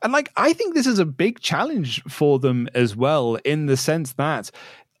 And like, I think this is a big challenge for them as well, in the sense that,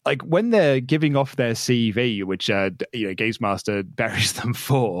 like, when they're giving off their CV, which Games Master buries them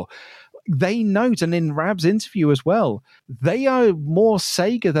for, they note, and in Rab's interview as well, they are more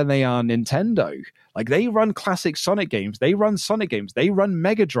Sega than they are Nintendo. Like, they run classic Sonic games, they run Sonic games, they run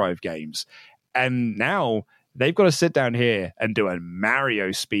Mega Drive games, and now they've got to sit down here and do a Mario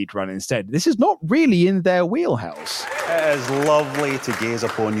speedrun instead. This is not really in their wheelhouse. It is lovely to gaze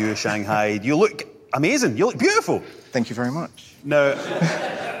upon you, Shanghai. You look amazing. You look beautiful. Thank you very much. Now,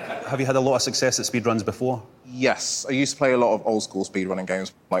 have you had a lot of success at speedruns before? Yes, I used to play a lot of old school speedrunning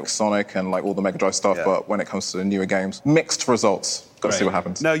games, like Sonic and like all the Mega Drive stuff, but when it comes to the newer games, mixed results. Got to see what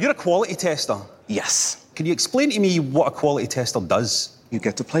happens. Now, you're a quality tester. Yes. Can you explain to me what a quality tester does? You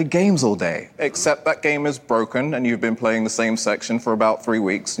get to play games all day, except that game is broken and you've been playing the same section for about 3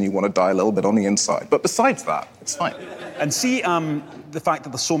 weeks and you want to die a little bit on the inside. But besides that, it's fine. And see, the fact that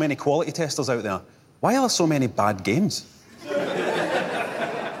there's so many quality testers out there, why are there so many bad games?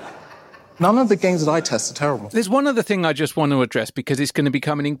 None of the games that I test are terrible. There's one other thing I just want to address because it's going to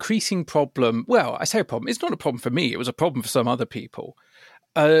become an increasing problem. Well, I say a problem. It's not a problem for me. It was a problem for some other people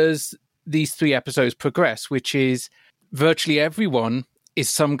as these 3 episodes progress, which is virtually everyone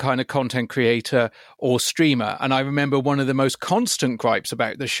is some kind of content creator or streamer. And I remember one of the most constant gripes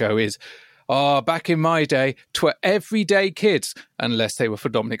about the show is, back in my day, 'twere everyday kids, unless they were for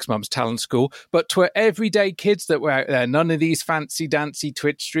Dominic's mum's talent school, but 'twere everyday kids that were out there. None of these fancy-dancy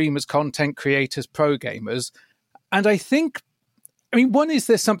Twitch streamers, content creators, pro gamers. And I think, one is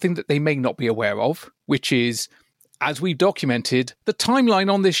there's something that they may not be aware of, which is, as we've documented, the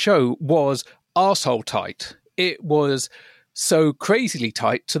timeline on this show was arsehole tight. It was so crazily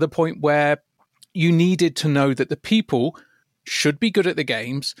tight to the point where you needed to know that the people should be good at the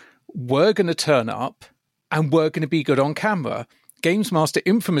games, were going to turn up, and were going to be good on camera. Games Master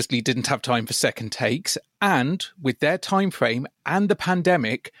infamously didn't have time for second takes, and with their time frame and the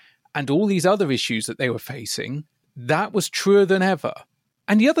pandemic and all these other issues that they were facing, that was truer than ever.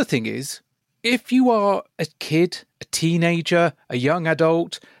 And the other thing is, if you are a kid, a teenager, a young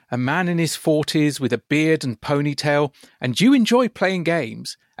adult, a man in his 40s with a beard and ponytail, and you enjoy playing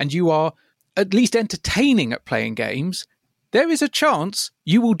games, and you are at least entertaining at playing games, there is a chance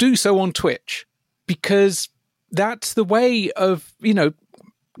you will do so on Twitch, because that's the way of,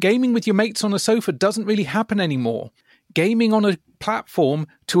 gaming with your mates on a sofa doesn't really happen anymore. Gaming on a platform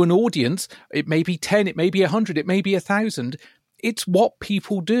to an audience, it may be 10, it may be 100, it may be 1,000. It's what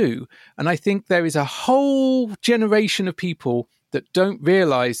people do. And I think there is a whole generation of people that don't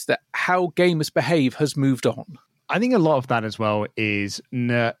realise that how gamers behave has moved on. I think a lot of that as well is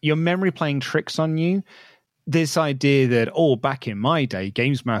your memory playing tricks on you. This idea that, back in my day,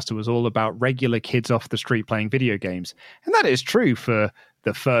 Games Master was all about regular kids off the street playing video games. And that is true for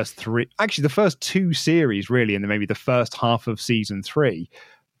the first 2 series, really, and then maybe the first half of season 3.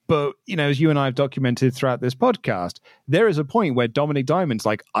 But, as you and I have documented throughout this podcast, there is a point where Dominic Diamond's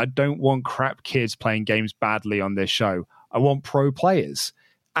like, I don't want crap kids playing games badly on this show. I want pro players.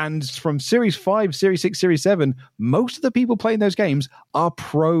 And from Series 5, Series 6, Series 7, most of the people playing those games are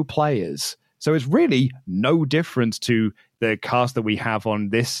pro players. So it's really no difference to the cast that we have on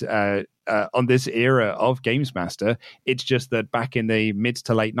this era of Games Master. It's just that back in the mid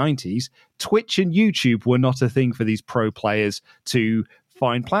to late 90s, Twitch and YouTube were not a thing for these pro players to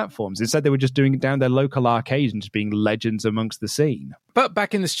find platforms. Instead, they were just doing it down their local arcades and just being legends amongst the scene. But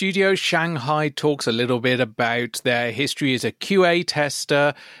back in the studio, Shanghai talks a little bit about their history as a QA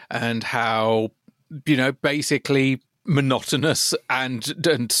tester and how, basically monotonous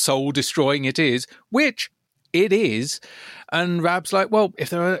and soul destroying it is, which it is. And Rab's like, well, if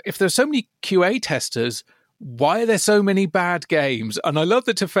there are so many QA testers, why are there so many bad games? And I love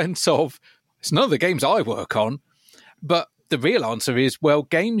the defense of, it's none of the games I work on. But the real answer is, well,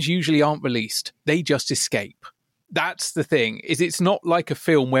 games usually aren't released. They just escape. That's the thing, is it's not like a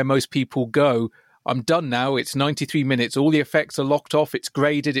film where most people go, I'm done now, it's 93 minutes, all the effects are locked off, it's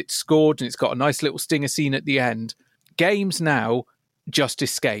graded, it's scored, and it's got a nice little stinger scene at the end. Games now just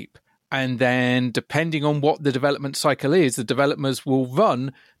escape. And then, depending on what the development cycle is, the developers will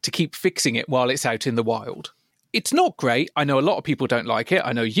run to keep fixing it while it's out in the wild. It's not great. I know a lot of people don't like it.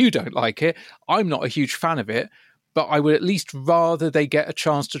 I know you don't like it. I'm not a huge fan of it. But I would at least rather they get a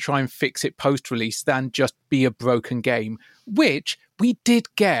chance to try and fix it post-release than just be a broken game, which we did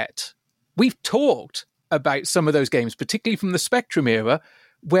get. We've talked about some of those games, particularly from the Spectrum era,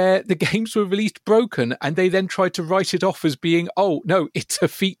 where the games were released broken and they then tried to write it off as being, oh, no, it's a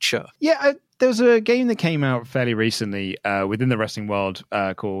feature. Yeah, there was a game that came out fairly recently within the wrestling world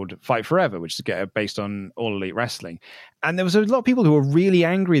called Fight Forever, which is based on All Elite Wrestling. And there was a lot of people who were really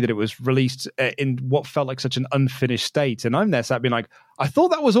angry that it was released in what felt like such an unfinished state. And I'm there sat being like, I thought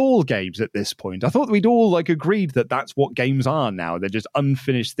that was all games at this point. I thought we'd all agreed that that's what games are now. They're just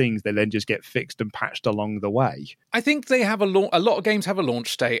unfinished things. They then just get fixed and patched along the way. I think they have a lot of games have a launch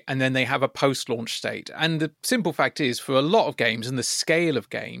state and then they have a post-launch state. And the simple fact is, for a lot of games and the scale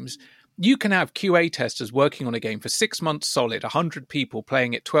of games, You can have QA testers working on a game for 6 months solid, 100 people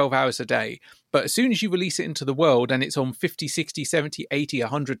playing it 12 hours a day. But as soon as you release it into the world and it's on 50, 60, 70, 80,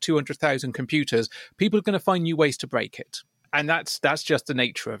 100, 200,000 computers, people are going to find new ways to break it. And that's just the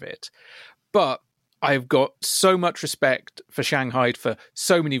nature of it. But I've got so much respect for Shanghai for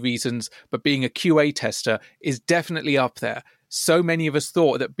so many reasons, but being a QA tester is definitely up there. So many of us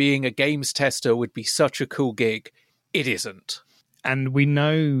thought that being a games tester would be such a cool gig. It isn't. And we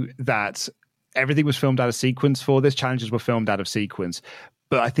know that everything was filmed out of sequence for this. Challenges were filmed out of sequence.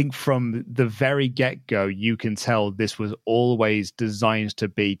 But I think from the very get-go, you can tell this was always designed to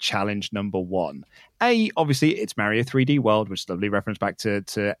be challenge number one. Obviously, it's Mario 3D World, which is a lovely reference back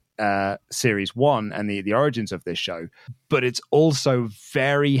to Series 1 and the origins of this show. But it's also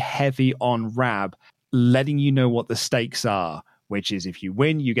very heavy on Rab, letting you know what the stakes are, which is if you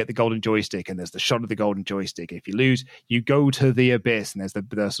win, you get the golden joystick, and there's the shot of the golden joystick. If you lose, you go to the abyss, and there's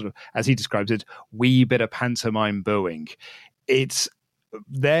the sort of, as he describes it, wee bit of pantomime booing. It's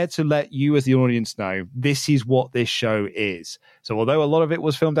there to let you as the audience know this is what this show is. So although a lot of it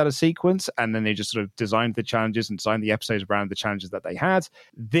was filmed out of sequence, and then they just sort of designed the challenges and designed the episodes around the challenges that they had,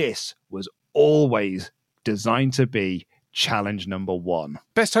 this was always designed to be challenge number one.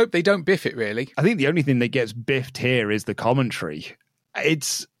 Best hope they don't biff it, really. I think the only thing that gets biffed here is the commentary.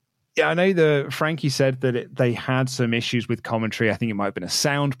 I know Frankie said that they had some issues with commentary. I think it might have been a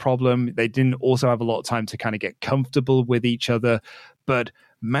sound problem. They didn't also have a lot of time to kind of get comfortable with each other. But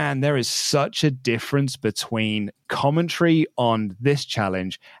man, there is such a difference between commentary on this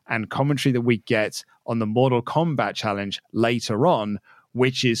challenge and commentary that we get on the Mortal Kombat challenge later on,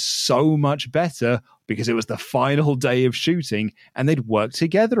 which is so much better because it was the final day of shooting and they'd worked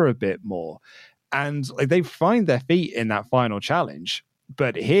together a bit more. And they find their feet in that final challenge.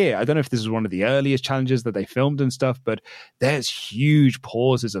 But here, I don't know if this is one of the earliest challenges that they filmed and stuff, but there's huge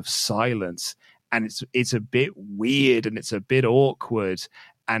pauses of silence. And it's a bit weird and it's a bit awkward.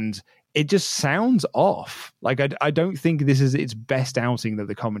 And it just sounds off. Like, I don't think this is its best outing that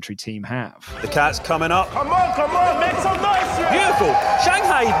the commentary team have. The cat's coming up. Come on, make some noise. Beautiful.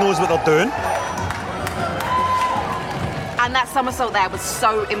 Shanghai knows what they're doing. And that somersault there was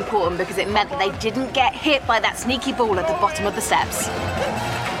so important because it meant that they didn't get hit by that sneaky ball at the bottom of the steps.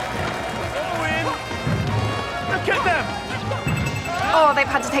 Look at them. Oh, they've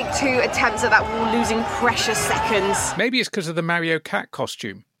had to take 2 attempts at that wall, losing precious seconds. Maybe it's because of the Mario cat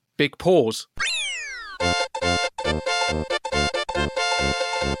costume. Big paws.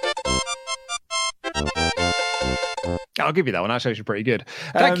 I'll give you that one. That's actually pretty good.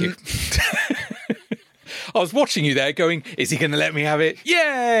 Thank you. I was watching you there going, is he going to let me have it?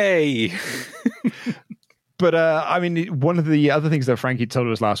 Yay! But, I mean, one of the other things that Frankie told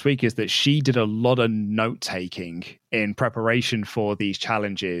us last week is that she did a lot of note-taking in preparation for these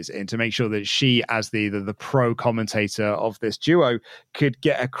challenges and to make sure that she, as the pro commentator of this duo, could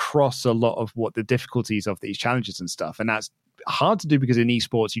get across a lot of what the difficulties of these challenges and stuff. And that's hard to do because in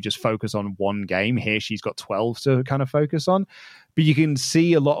esports, you just focus on one game. Here, she's got 12 to kind of focus on. But you can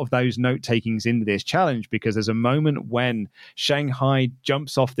see a lot of those note-takings in this challenge because there's a moment when Shanghai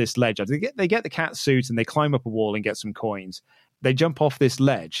jumps off this ledge. They get the cat suit and they climb up a wall and get some coins. They jump off this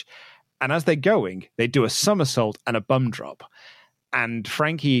ledge. And as they're going, they do a somersault and a bum drop. And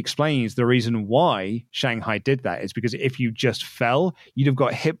Frankie explains the reason why Shanghai did that is because if you just fell, you'd have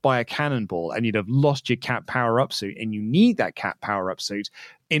got hit by a cannonball and you'd have lost your cat power-up suit. And you need that cat power-up suit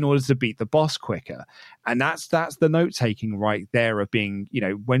in order to beat the boss quicker. And that's the note-taking right there of being,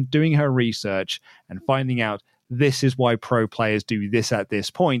 when doing her research and finding out this is why pro players do this at this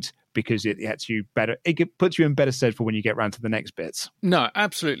point, because it gets you better. It puts you in better stead for when you get around to the next bits. No,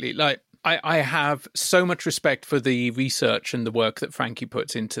 absolutely. I have so much respect for the research and the work that Frankie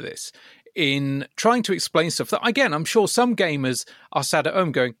puts into this in trying to explain stuff that, again, I'm sure some gamers are sat at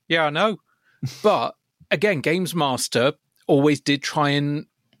home going, yeah, I know. But again, Games Master always did try and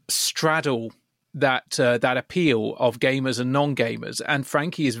straddle that appeal of gamers and non-gamers. And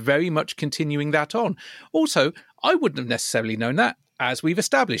Frankie is very much continuing that on. Also, I wouldn't have necessarily known that, as we've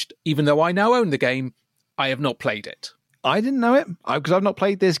established. Even though I now own the game, I have not played it. I didn't know it because I've not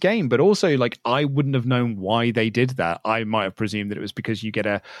played this game, but also I wouldn't have known why they did that. I might have presumed that it was because you get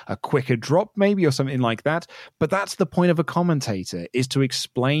a quicker drop maybe or something like that. But that's the point of a commentator, is to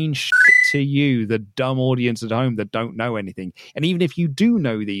explain shit to you, the dumb audience at home that don't know anything. And even if you do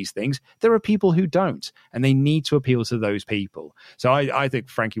know these things, there are people who don't, and they need to appeal to those people. So I think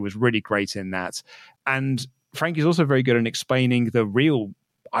Frankie was really great in that. And Frankie's also very good in explaining the real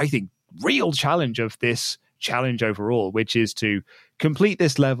challenge of this challenge overall, which is to complete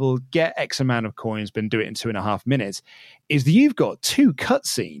this level, get X amount of coins, but do it in 2.5 minutes, is that you've got 2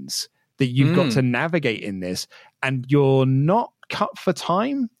 cutscenes that you've got to navigate in this, and you're not cut for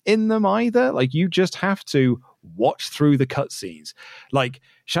time in them either. Like, you just have to watch through the cutscenes. Like,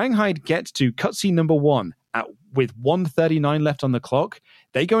 Shanghai gets to cutscene number 1 with 1:39 left on the clock.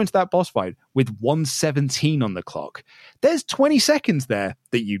 They go into that boss fight with 1:17 on the clock. There's 20 seconds there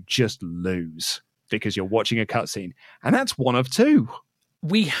that you just lose because you're watching a cutscene, and that's one of 2.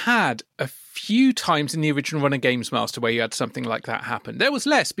 We had a few times in the original run of Games Master where you had something like that happen. There was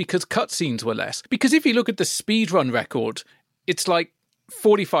less because cutscenes were less. Because if you look at the speedrun record, it's like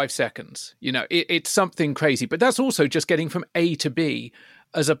 45 seconds. You know, it's something crazy. But that's also just getting from A to B,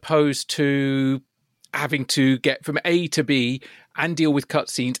 as opposed to having to get from A to B and deal with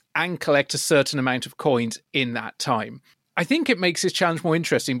cutscenes and collect a certain amount of coins in that time. I think it makes this challenge more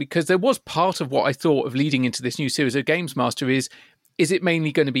interesting because there was part of what I thought of leading into this new series of Games Master is it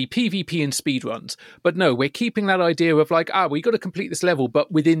mainly going to be PvP and speedruns? But no, we're keeping that idea of like, we got to complete this level,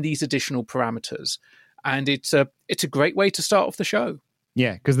 but within these additional parameters. And it's a great way to start off the show.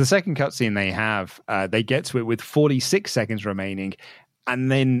 Yeah, because the second cutscene they have, they get to it with 46 seconds remaining.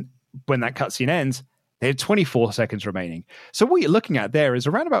 And then when that cutscene ends, they have 24 seconds remaining. So what you're looking at there is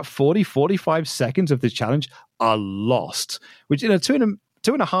around about 45 seconds of this challenge are lost, which in a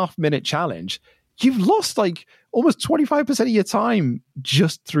 2.5 minute challenge, you've lost like almost 25% of your time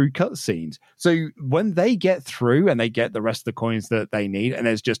just through cutscenes. So when they get through and they get the rest of the coins that they need, and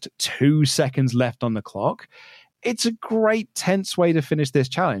there's just 2 seconds left on the clock, it's a great tense way to finish this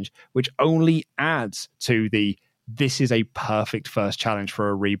challenge, which only adds to this is a perfect first challenge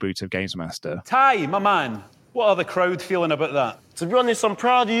for a reboot of Games Master. Ty, my man, what are the crowd feeling about that? To be honest, I'm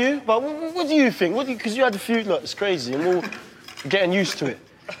proud of you, but what do you think? Because you had a few, look, it's crazy, and we're all getting used to it.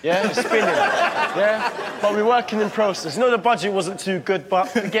 Yeah, it's spinning. Yeah, but we're working in process. No, the budget wasn't too good,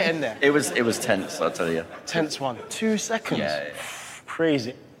 but we're getting there. It was tense, I'll tell you. Tense one. 2 seconds. Yeah.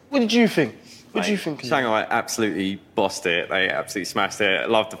 Crazy. What did you think? What do you think? Shanghai absolutely bossed it. They absolutely smashed it. I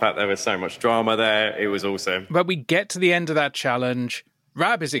loved the fact there was so much drama there. It was awesome. But we get to the end of that challenge.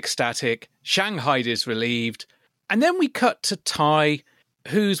 Rab is ecstatic. Shanghai is relieved. And then we cut to Ty,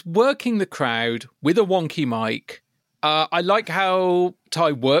 who's working the crowd with a wonky mic. I like how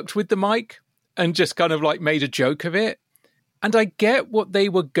Ty worked with the mic and just kind of like made a joke of it. And I get what they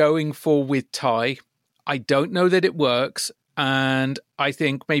were going for with Ty. I don't know that it works. And I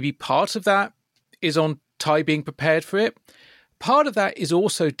think maybe part of that is on Ty being prepared for it. Part of that is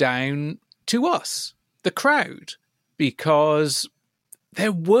also down to us, the crowd, because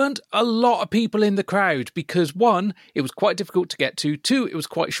there weren't a lot of people in the crowd because 1, it was quite difficult to get to. 2, it was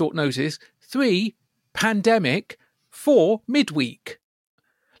quite short notice. 3, pandemic. 4, midweek.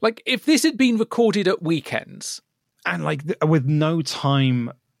 Like, if this had been recorded at weekends. And like with no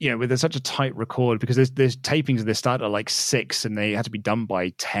time, with such a tight record, because there's tapings that start at like 6 and they had to be done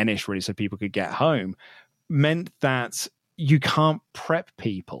by 10ish really so people could get home, meant that you can't prep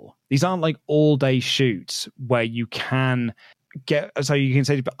people. These aren't like all day shoots where you can so you can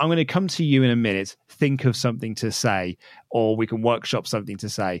say, I'm going to come to you in a minute, think of something to say, or we can workshop something to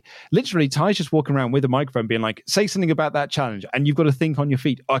say. Literally, Ty's just walking around with a microphone being like, say something about that challenge, and you've got to think on your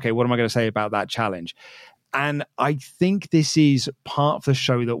feet, okay, what am I going to say about that challenge? And I think this is part of the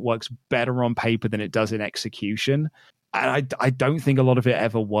show that works better on paper than it does in execution. And I don't think a lot of it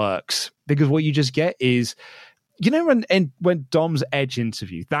ever works, because what you just get is, when Dom's Edge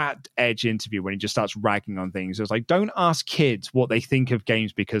interview, when he just starts ragging on things, it was like, don't ask kids what they think of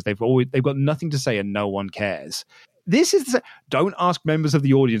games because they've got nothing to say and no one cares. This is don't ask members of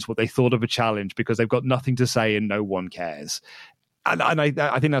the audience what they thought of a challenge because they've got nothing to say and no one cares. And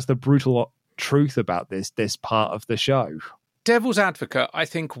I think that's the brutal truth about this part of the show. Devil's advocate, I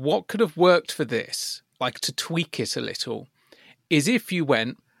think what could have worked for this, like to tweak it a little, is if you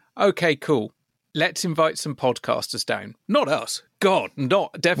went, okay, cool, let's invite some podcasters down. Not us. God,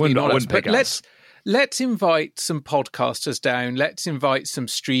 definitely not us. But let's invite some podcasters down. Let's invite some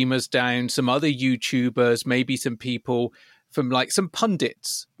streamers down, some other YouTubers, maybe some people from like some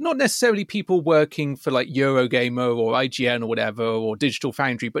pundits. Not necessarily people working for like Eurogamer or IGN or whatever, or Digital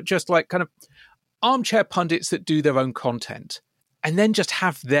Foundry, but just like kind of armchair pundits that do their own content. And then just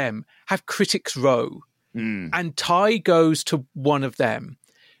have Critics Row. And Ty goes to one of them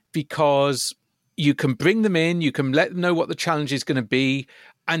because you can bring them in, you can let them know what the challenge is going to be,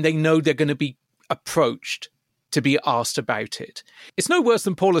 and they know they're going to be approached to be asked about it. It's no worse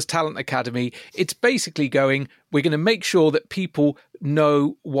than Paula's Talent Academy. It's basically going, we're going to make sure that people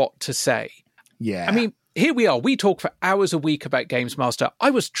know what to say. Yeah. I mean, here we are. We talk for hours a week about Games Master.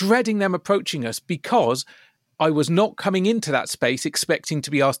 I was dreading them approaching us because I was not coming into that space expecting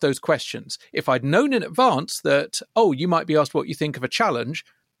to be asked those questions. If I'd known in advance that, you might be asked what you think of a challenge,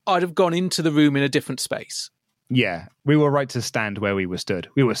 I'd have gone into the room in a different space. Yeah, we were right to stand where we were stood.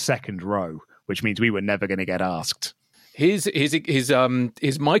 We were second row, which means we were never going to get asked. His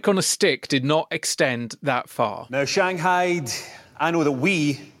mic on a stick did not extend that far. Now, Shanghai, I know that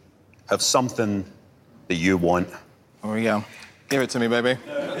we have something that you want. Oh, yeah. Give it to me, baby.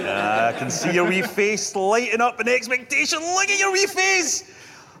 I can see your wee face lighting up in expectation. Look at your wee face.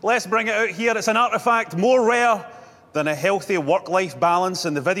 Let's bring it out here. It's an artifact more rare than a healthy work-life balance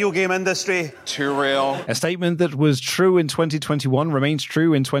in the video game industry. Too real. A statement that was true in 2021 remains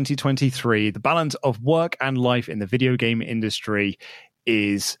true in 2023. The balance of work and life in the video game industry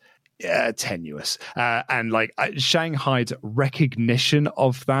is tenuous. And Shanghai's recognition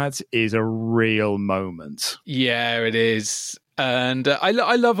of that is a real moment. Yeah, it is. And I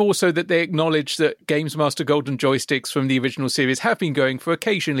love also that they acknowledge that Games Master Golden joysticks from the original series have been going for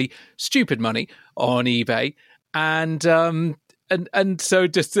occasionally stupid money on eBay. And so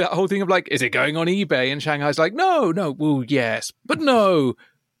just that whole thing of is it going on eBay? And Shanghai's like, no, well, yes, but no,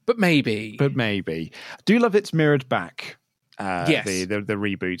 but maybe. I do love it's mirrored back. Yes. The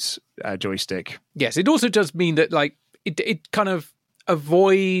reboots joystick. Yes, it also does mean that it kind of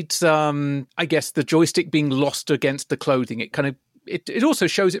avoids, I guess, the joystick being lost against the clothing. It also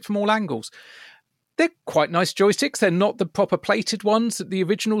shows it from all angles. They're quite nice joysticks. They're not the proper plated ones that the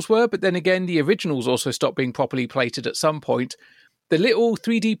originals were, but then again, the originals also stopped being properly plated at some point. The little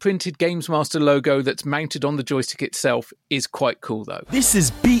 3D printed Games Master logo that's mounted on the joystick itself is quite cool, though. This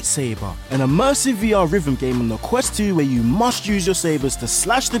is Beat Saber, an immersive VR rhythm game on the Quest 2 where you must use your sabers to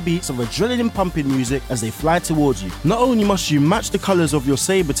slash the beats of adrenaline-pumping music as they fly towards you. Not only must you match the colours of your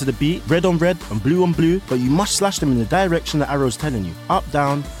saber to the beat, red on red and blue on blue, but you must slash them in the direction the arrow's telling you, up,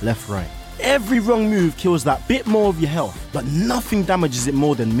 down, left, right. Every wrong move kills that bit more of your health, but nothing damages it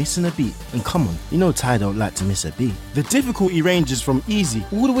more than missing a beat. And come on, you know Ty don't like to miss a beat. The difficulty ranges from easy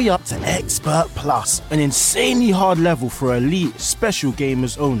all the way up to Expert Plus, an insanely hard level for elite special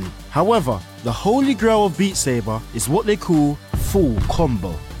gamers only. However, the holy grail of Beat Saber is what they call full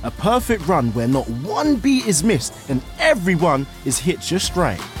combo. A perfect run where not one beat is missed and everyone is hit just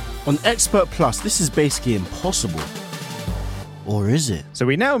right. On Expert Plus, this is basically impossible. Or is it? So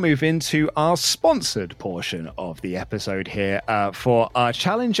we now move into our sponsored portion of the episode here for our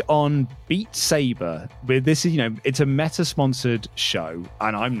challenge on Beat Saber. This is, it's a meta-sponsored show,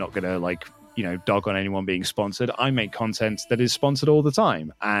 and I'm not going to dog on anyone being sponsored. I make content that is sponsored all the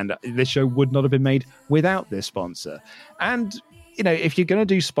time, and this show would not have been made without this sponsor. And if you're going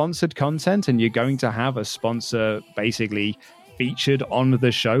to do sponsored content and you're going to have a sponsor basically featured on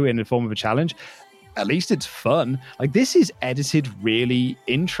the show in the form of a challenge, at least it's fun. This is edited really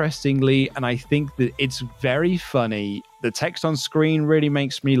interestingly, and I think that it's very funny. The text on screen really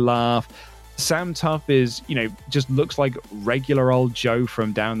makes me laugh. Sam Tuff is, just looks like regular old Joe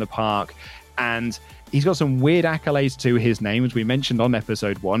from down the park, and he's got some weird accolades to his name, as we mentioned on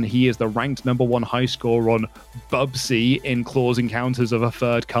episode 1. He is the ranked #1 high scorer on Bubsy in Claws Encounters of a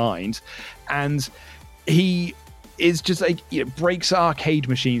Third Kind, and he is just breaks arcade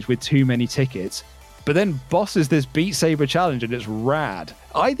machines with too many tickets, but then bosses this Beat Saber challenge, and it's rad.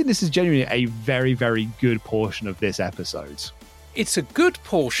 I think this is genuinely a very, very good portion of this episode. It's a good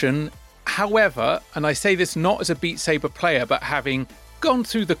portion, however, and I say this not as a Beat Saber player, but having gone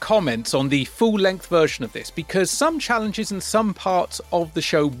through the comments on the full-length version of this, because some challenges and some parts of the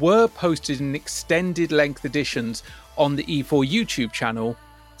show were posted in extended-length editions on the E4 YouTube channel.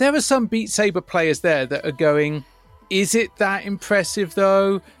 There are some Beat Saber players there that are going, is it that impressive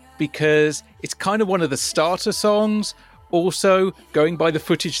though? Because it's kind of one of the starter songs. Also, going by the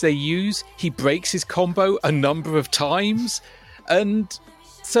footage they use, he breaks his combo a number of times. And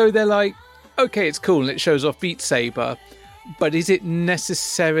so they're like, okay, it's cool and it shows off Beat Saber, but is it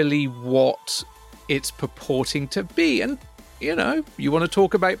necessarily what it's purporting to be? And, you want to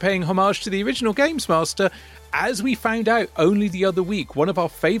talk about paying homage to the original Games Master. As we found out only the other week, one of our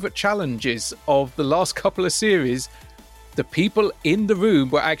favourite challenges of the last couple of series, the people in the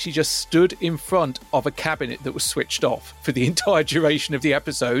room were actually just stood in front of a cabinet that was switched off for the entire duration of the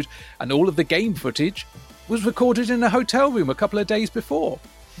episode, and all of the game footage was recorded in a hotel room a couple of days before.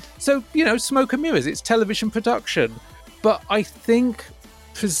 So, smoke and mirrors, it's television production. But I think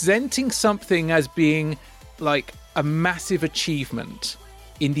presenting something as being a massive achievement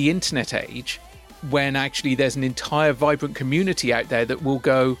in the internet age, when actually there's an entire vibrant community out there that will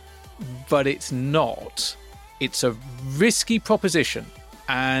go, but it's not. It's a risky proposition.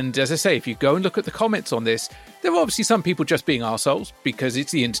 And as I say, if you go and look at the comments on this, there are obviously some people just being arseholes because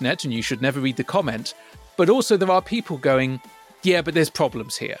it's the internet and you should never read the comment. But also there are people going, yeah, but there's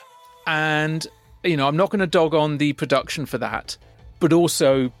problems here. And, I'm not going to dog on the production for that. but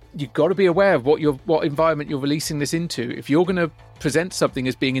also you've got to be aware of what environment you're releasing this into. If you're going to present something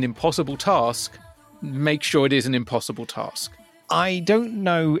as being an impossible task, make sure it is an impossible task. I don't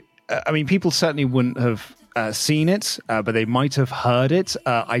know. I mean, people certainly wouldn't have seen it, but they might have heard it.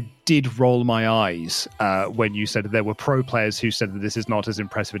 I did roll my eyes when you said that there were pro players who said that this is not as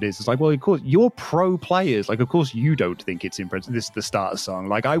impressive as it is. It's like, well, of course, you're pro players. Like, of course, you don't think it's impressive. This is the starter song.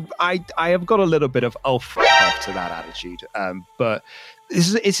 Like, I have got a little bit of off to that attitude. But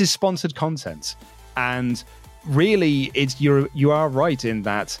this is sponsored content, and really, you are right in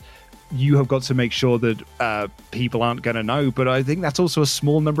that you have got to make sure that people aren't going to know, but I think that's also a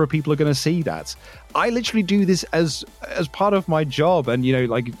small number of people are going to see that. I literally do this as part of my job, and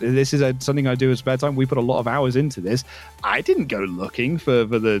like this is something I do in spare time. We put a lot of hours into this. I didn't go looking for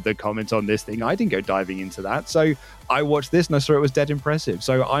the comments on this thing. I didn't go diving into that. So I watched this and I saw it was dead impressive.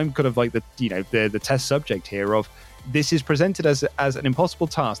 So I'm kind of like the test subject here of, this is presented as an impossible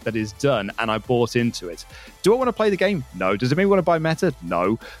task that is done, and I bought into it. Do I want to play the game? No. Does it make me want to buy Meta?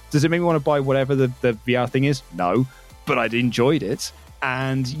 No. Does it make me want to buy whatever the VR thing is? No. But I enjoyed it.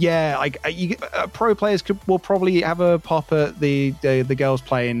 And yeah, pro players will probably have a pop at the girls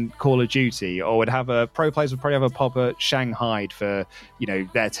playing Call of Duty, or pro players would probably have a pop at Shanghai for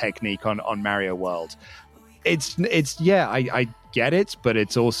their technique on Mario World. It's I get it, but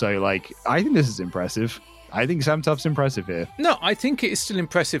it's also like, I think this is impressive. I think Sam Tuff's impressive here. No, I think it is still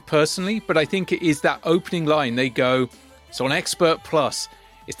impressive personally, but I think it is that opening line. They go, it's on Expert Plus.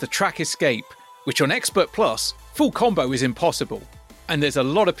 It's the track escape, which on Expert Plus, full combo is impossible. And there's a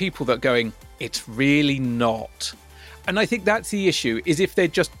lot of people that are going, it's really not. And I think that's the issue, is if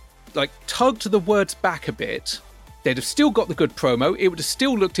they'd just tugged the words back a bit, they'd have still got the good promo. It would have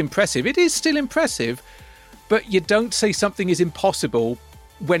still looked impressive. It is still impressive, but you don't say something is impossible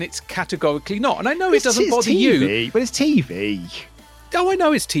when it's categorically not. And I know it doesn't bother TV, you. But it's TV. Oh, I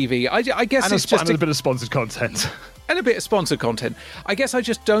know it's TV. I guess and it's just a bit of sponsored content. And a bit of sponsored content. I guess I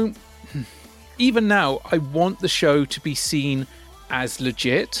just don't... Even now, I want the show to be seen as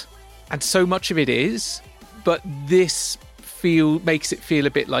legit, and so much of it is, but this makes it feel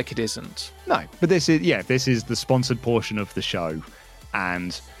a bit like it isn't. No, but this is the sponsored portion of the show,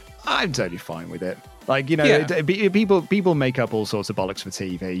 and I'm totally fine with it. People make up all sorts of bollocks for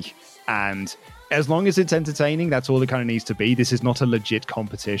TV, and as long as it's entertaining, that's all it kind of needs to be. This is not a legit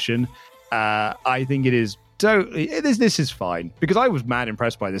competition. I think it is. This is fine, because I was mad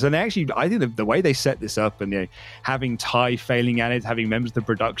impressed by this, and actually, I think the way they set this up, and having Ty failing at it, having members of the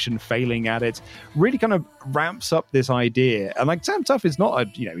production failing at it, really kind of ramps up this idea. And Sam Tuff is not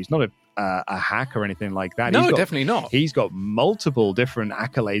he's not a hack or anything like that. No, definitely not. He's got multiple different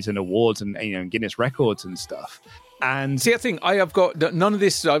accolades and awards and Guinness records and stuff. And see, I think I have got none of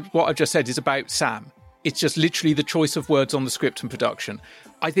this. What I've just said is about Sam. It's just literally the choice of words on the script and production.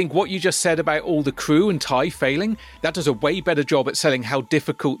 I think what you just said about all the crew and Ty failing, that does a way better job at selling how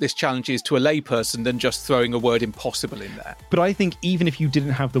difficult this challenge is to a layperson than just throwing a word impossible in there. But I think even if you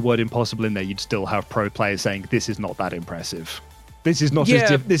didn't have the word impossible in there, you'd still have pro players saying, this is not that impressive. This is not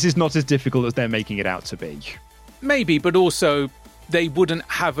as difficult as they're making it out to be. Maybe, but also they wouldn't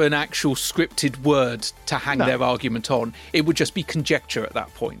have an actual scripted word to hang their argument on. It would just be conjecture at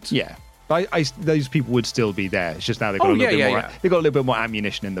that point. Yeah. Those people would still be there. It's just now they've got they've got a little bit more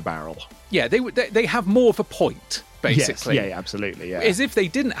ammunition in the barrel. Yeah, they have more of a point, basically. Yes, yeah, absolutely. Yeah. As if they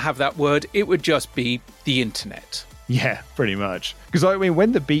didn't have that word, it would just be the internet. Yeah, pretty much. Because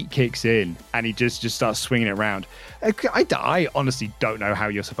when the beat kicks in and he just starts swinging it around, I honestly don't know how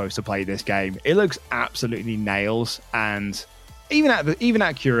you're supposed to play this game. It looks absolutely nails, and even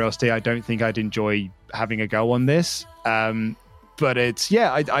at curiosity, I don't think I'd enjoy having a go on this. But I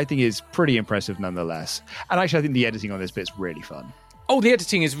think it's pretty impressive nonetheless. And actually, I think the editing on this bit's really fun. Oh, the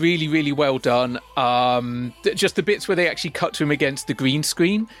editing is really, really well done. Just the bits where they actually cut to him against the green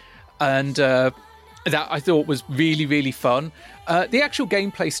screen, and that I thought was really, really fun. The actual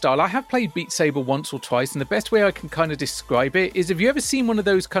gameplay style, I have played Beat Saber once or twice, and the best way I can kind of describe it is, have you ever seen one of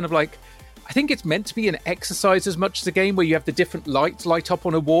those kind of I think it's meant to be an exercise as much as a game, where you have the different lights light up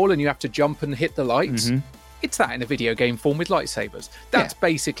on a wall and you have to jump and hit the lights? Mm-hmm. It's that in a video game form with lightsabers. That's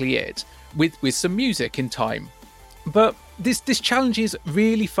basically it, with some music in time. But this challenge is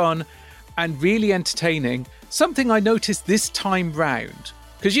really fun and really entertaining. Something I noticed this time round,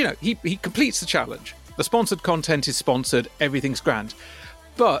 because, he completes the challenge. The sponsored content is sponsored, everything's grand.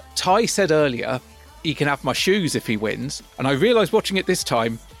 But Ty said earlier, he can have my shoes if he wins. And I realised watching it this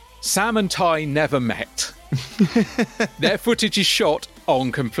time, Sam and Ty never met. Their footage is shot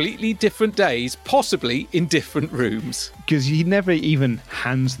on completely different days, possibly in different rooms. Because he never even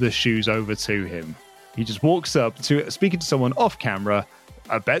hands the shoes over to him. He just walks up to speaking to someone off camera.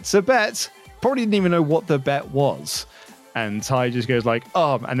 A bet's a bet. Probably didn't even know what the bet was. And Ty just goes like,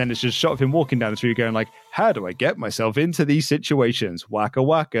 oh, and then it's just a shot of him walking down the street going like, how do I get myself into these situations? Waka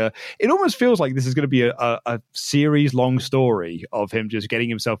waka. It almost feels like this is going to be a series long story of him just getting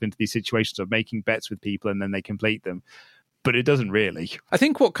himself into these situations of making bets with people and then they complete them. But it doesn't really. I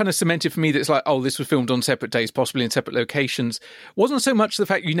think what kind of cemented for me that it's like, oh, this was filmed on separate days, possibly in separate locations, wasn't so much the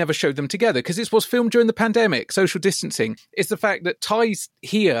fact you never showed them together, because this was filmed during the pandemic, social distancing. It's the fact that Ty's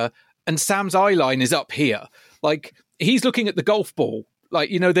here and Sam's eye line is up here. Like, he's looking at the golf ball,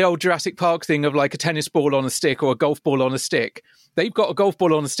 like, you know, the old Jurassic Park thing of like a tennis ball on a stick or a golf ball on a stick. They've got a golf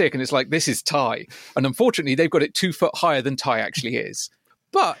ball on a stick and it's like, this is Ty. And unfortunately, they've got it 2 foot higher than Ty actually is.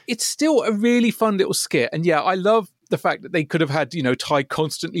 But it's still a really fun little skit. And yeah, I love the fact that they could have had, you know, Ty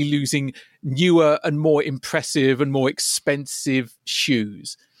constantly losing newer and more impressive and more expensive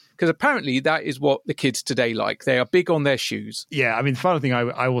shoes. Because apparently that is what the kids today like. They are big on their shoes. Yeah, I mean, the final thing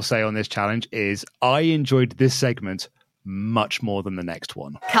I will say on this challenge is I enjoyed this segment much more than the next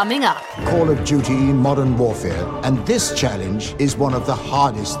one. Coming up. Call of Duty Modern Warfare, and this challenge is one of the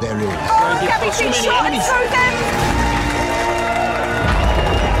hardest there is. Can we shoot shot and throw them?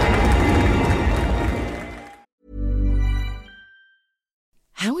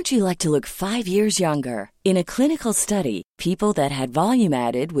 How would you like to look 5 years younger? In a clinical study, people that had volume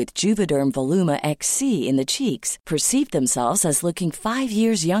added with Juvederm Voluma XC in the cheeks perceived themselves as looking 5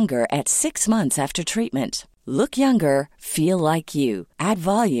 years younger at 6 months after treatment. Look younger, feel like you. Add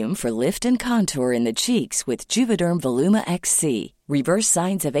volume for lift and contour in the cheeks with Juvederm Voluma XC. Reverse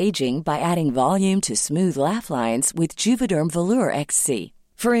signs of aging by adding volume to smooth laugh lines with Juvederm Volure XC.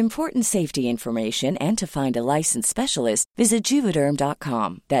 For important safety information and to find a licensed specialist, visit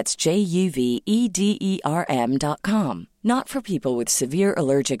Juvederm.com. That's JUVEDERM.com. Not for people with severe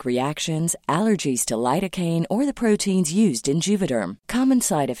allergic reactions, allergies to lidocaine, or the proteins used in Juvederm. Common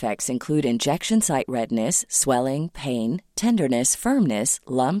side effects include injection site redness, swelling, pain, tenderness, firmness,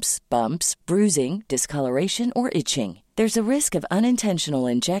 lumps, bumps, bruising, discoloration, or itching. There's a risk of unintentional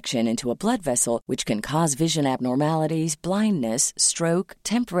injection into a blood vessel, which can cause vision abnormalities, blindness, stroke,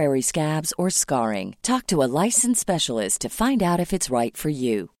 temporary scabs, or scarring. Talk to a licensed specialist to find out if it's right for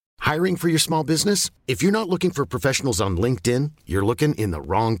you. Hiring for your small business? If you're not looking for professionals on LinkedIn, you're looking in the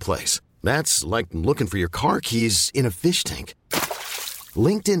wrong place. That's like looking for your car keys in a fish tank.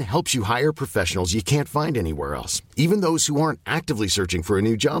 LinkedIn helps you hire professionals you can't find anywhere else, even those who aren't actively searching for a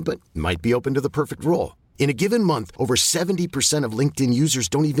new job but might be open to the perfect role. In a given month, over 70% of LinkedIn users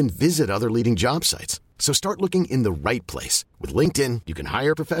don't even visit other leading job sites. So start looking in the right place. With LinkedIn, you can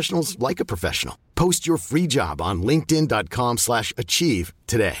hire professionals like a professional. Post your free job on linkedin.com/achieve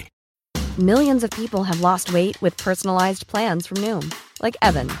today. Millions of people have lost weight with personalized plans from Noom. Like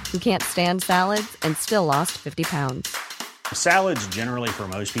Evan, who can't stand salads and still lost 50 pounds. Salads generally for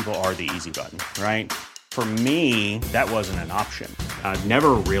most people are the easy button, right? For me, that wasn't an option. I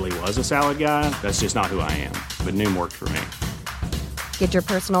never really was a salad guy. That's just not who I am. But Noom worked for me. Get your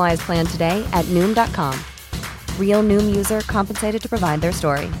personalized plan today at Noom.com. Real Noom user compensated to provide their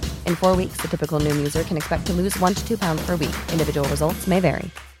story. In 4 weeks, the typical Noom user can expect to lose 1 to 2 pounds per week. Individual results may vary.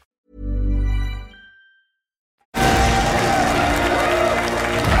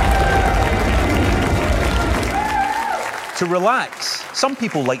 To relax, some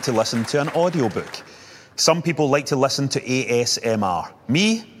people like to listen to an audiobook. Some people like to listen to ASMR.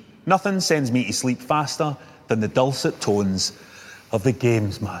 Me, nothing sends me to sleep faster than the dulcet tones of the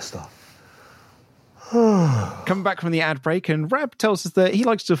Games Master. Coming back from the ad break, and Rab tells us that he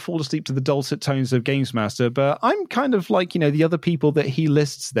likes to fall asleep to the dulcet tones of Games Master, but I'm kind of like, you know, the other people that he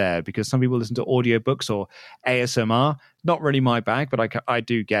lists there, because some people listen to audiobooks or ASMR. Not really my bag, but I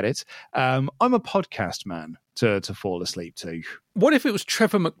do get it. I'm a podcast man to fall asleep to. What if it was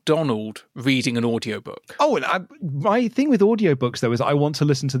Trevor McDonald reading an audiobook? Oh, and my thing with audiobooks, though, is I want to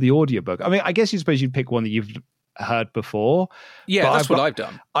listen to the audiobook. I mean, I guess you suppose you'd pick one that you've heard before. Yeah, that's what I've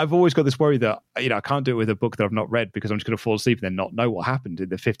done. I've always got this worry that, you know, I can't do it with a book that I've not read because I'm just going to fall asleep and then not know what happened in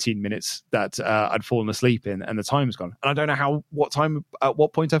the 15 minutes that I'd fallen asleep in and the time's gone. And I don't know at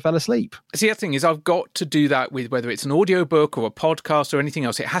what point I fell asleep. See, the thing is, I've got to do that with whether it's an audiobook or a podcast or anything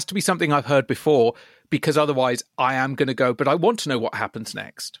else. It has to be something I've heard before, because otherwise I am going to go, but I want to know what happens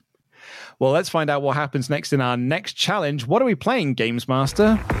next. Well, let's find out what happens next in our next challenge. What are we playing, Games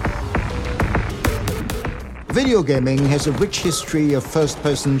Master? Video gaming has a rich history of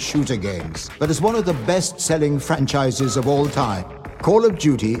first-person shooter games, but is one of the best-selling franchises of all time. Call of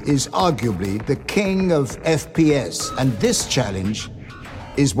Duty is arguably the king of FPS, and this challenge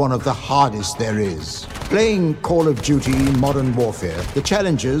is one of the hardest there is. Playing Call of Duty Modern Warfare, the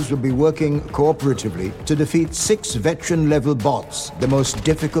challengers will be working cooperatively to defeat 6 veteran-level bots, the most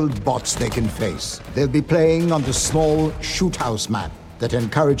difficult bots they can face. They'll be playing on the small shoot-house map that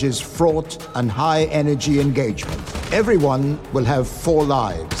encourages fraught and high-energy engagement. Everyone will have 4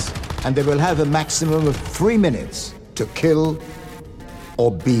 lives, and they will have a maximum of 3 minutes to kill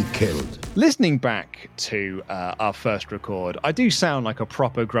or be killed. Listening back to our first record, I do sound like a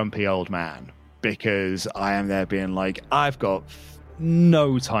proper grumpy old man, because I am there being like, I've got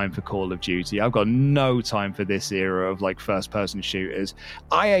no time for Call of Duty. I've got no time for this era of like first-person shooters.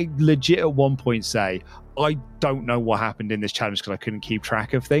 I legit at one point say, I don't know what happened in this challenge because I couldn't keep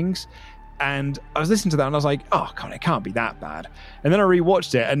track of things. And I was listening to that and I was like, oh, God, it can't be that bad. And then I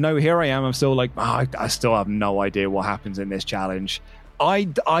rewatched it and no, here I am. I'm still like, I still have no idea what happens in this challenge. I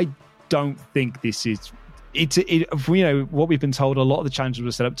don't think this is... what we've been told, a lot of the challenges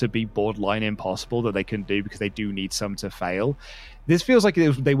were set up to be borderline impossible that they couldn't do because they do need some to fail. This feels like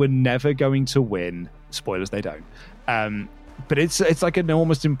they were never going to win. Spoilers, they don't. But it's like an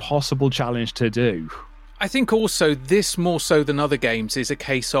almost impossible challenge to do. I think also this, more so than other games, is a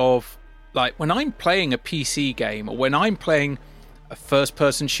case of, like, when I'm playing a PC game or when I'm playing a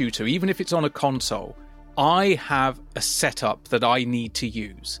first-person shooter, even if it's on a console, I have a setup that I need to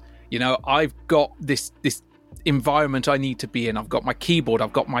use. You know, I've got this environment I need to be in. I've got my keyboard.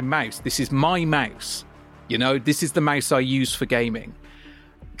 I've got my mouse. This is my mouse. You know, this is the mouse I use for gaming.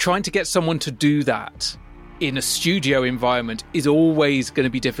 Trying to get someone to do that in a studio environment is always going to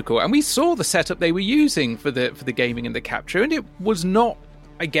be difficult. And we saw the setup they were using for the gaming and the capture, and it was not,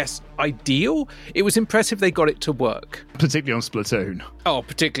 I guess, ideal. It was impressive they got it to work. Particularly on Splatoon. Oh,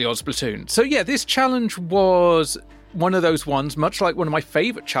 particularly on Splatoon. So yeah, this challenge was one of those ones, much like one of my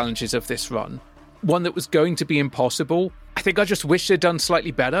favourite challenges of this run, one that was going to be impossible. I think I just wish they'd done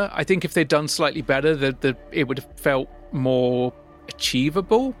slightly better. I think if they'd done slightly better, it would have felt more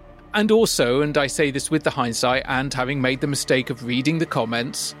achievable. And also, and I say this with the hindsight and having made the mistake of reading the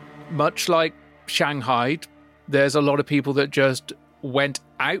comments, much like Shanghai, there's a lot of people that just went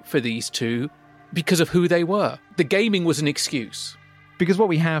out for these two because of who they were. The gaming was an excuse. Because what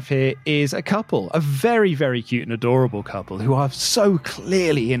we have here is a couple, a very, very cute and adorable couple who are so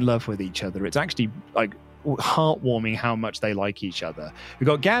clearly in love with each other. It's actually like heartwarming how much they like each other. We've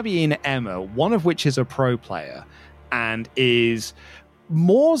got Gabby and Emma, one of which is a pro player and is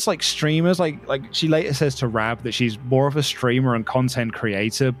more like streamers. Like she later says to Rab that she's more of a streamer and content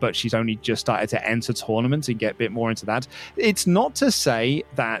creator, but she's only just started to enter tournaments and get a bit more into that. It's not to say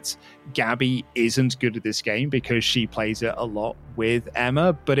that Gabby isn't good at this game because she plays it a lot with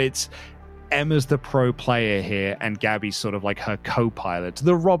Emma, but it's Emma's the pro player here and Gabby's sort of like her co-pilot,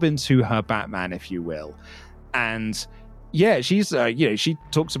 the Robin to her Batman, if you will. And yeah, she's she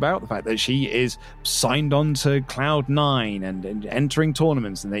talks about the fact that she is signed on to Cloud9 and entering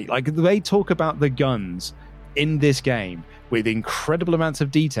tournaments, and they talk about the guns in this game with incredible amounts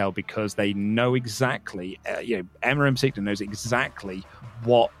of detail because they know exactly, Emma in particular knows exactly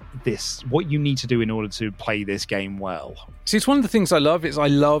what you need to do in order to play this game well. See, it's one of the things I love is I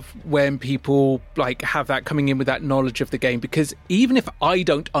love when people like have that coming in with that knowledge of the game, because even if I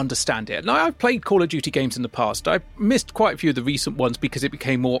don't understand it, now I've played Call of Duty games in the past, I've missed quite a few of the recent ones because it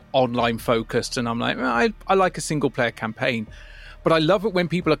became more online focused, and I'm like, I like a single player campaign. But I love it when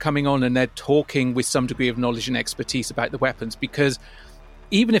people are coming on and they're talking with some degree of knowledge and expertise about the weapons, because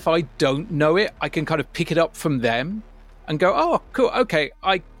even if I don't know it, I can kind of pick it up from them and go, oh, cool, okay,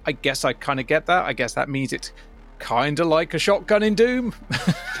 I guess I kind of get that. I guess that means it's kind of like a shotgun in Doom.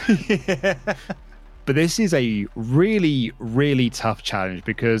 Yeah. But this is a really, really tough challenge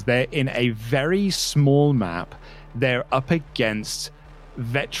because they're in a very small map. They're up against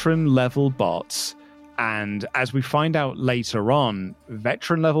veteran-level bots. And as we find out later on,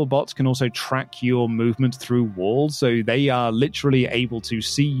 veteran-level bots can also track your movement through walls. So they are literally able to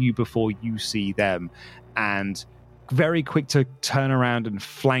see you before you see them. And very quick to turn around and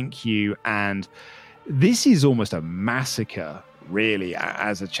flank you. And this is almost a massacre, really,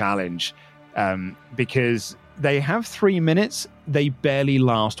 as a challenge. Because they have 3 minutes. They barely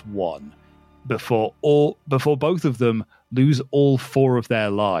last one before both of them lose all 4 of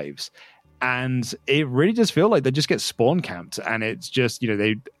their lives. And it really does feel like they just get spawn camped, and it's just,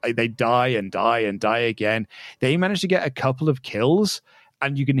 they die and die and die again. They manage to get a couple of kills,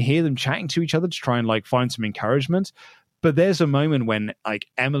 and you can hear them chatting to each other to try and like find some encouragement. But there's a moment when like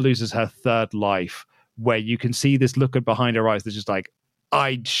Emma loses her 3rd life where you can see this look behind her eyes that's just like,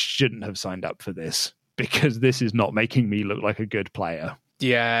 I shouldn't have signed up for this because this is not making me look like a good player.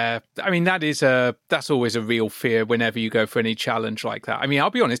 Yeah, I mean, that's always a real fear whenever you go for any challenge like that. I mean,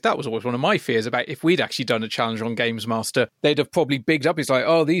 I'll be honest, that was always one of my fears about if we'd actually done a challenge on Games Master, they'd have probably bigged up. It's like,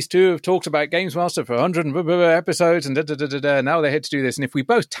 oh, these two have talked about Games Master for 100 episodes and now they're here to do this. And if we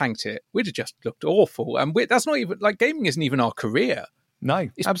both tanked it, we'd have just looked awful. And that's not even, like, gaming isn't even our career. No,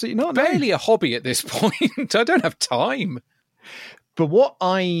 it's absolutely not. Barely a hobby at this point. I don't have time. But what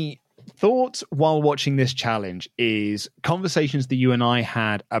I thought while watching this challenge is conversations that you and I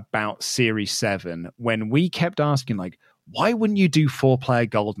had about Series 7 when we kept asking, like, why wouldn't you do 4-player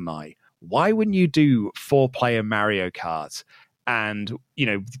GoldenEye? Why wouldn't you do 4-player Mario Kart? And, you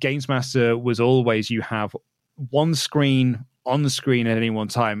know, Games Master was always you have one screen on the screen at any one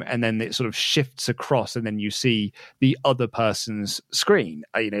time, and then it sort of shifts across, and then you see the other person's screen,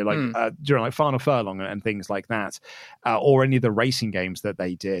 during like Final Furlong and things like that, or any of the racing games that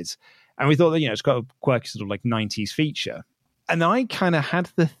they did. And we thought that, it's got a quirky sort of like 90s feature. And I kind of had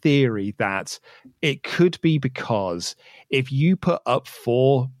the theory that it could be because if you put up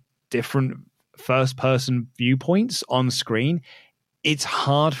 4 different first-person viewpoints on screen, it's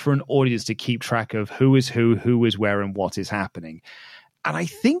hard for an audience to keep track of who is where, and what is happening. And I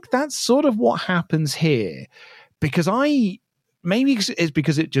think that's sort of what happens here, because maybe it's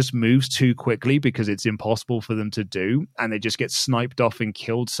because it just moves too quickly, because it's impossible for them to do, and they just get sniped off and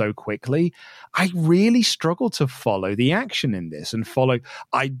killed so quickly. I really struggle to follow the action in this,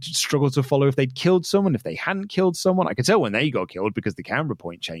 I struggle to follow if they'd killed someone, if they hadn't killed someone. I could tell when they got killed because the camera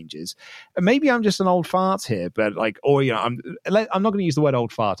point changes. And maybe I'm just an old fart here, but I'm not going to use the word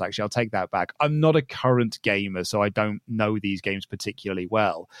old fart, actually. I'll take that back. I'm not a current gamer, so I don't know these games particularly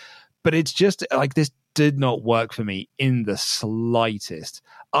well. But it's just like this did not work for me in the slightest.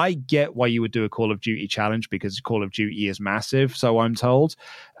 I get why you would do a Call of Duty challenge because Call of Duty is massive, so I'm told.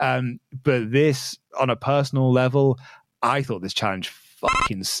 But this, on a personal level, I thought this challenge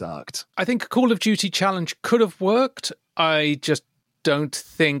fucking sucked. I think a Call of Duty challenge could have worked. I just don't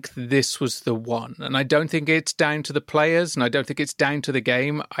think this was the one. And I don't think it's down to the players, and I don't think it's down to the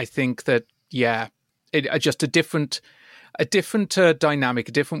game. I think that, just a different dynamic,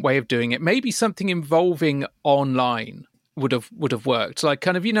 a different way of doing it. Maybe something involving online would have worked. Like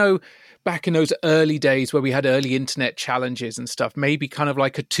kind of, back in those early days where we had early internet challenges and stuff, maybe kind of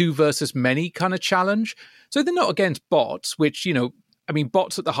like a 2 versus many kind of challenge. So they're not against bots, which,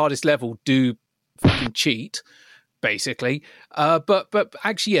 bots at the hardest level do fucking cheat, basically. But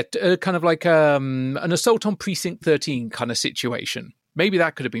actually, kind of like an assault on Precinct 13 kind of situation. Maybe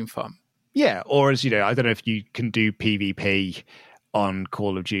that could have been fun. Yeah, or as I don't know if you can do PvP on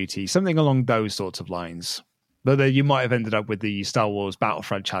Call of Duty, something along those sorts of lines. But you might have ended up with the Star Wars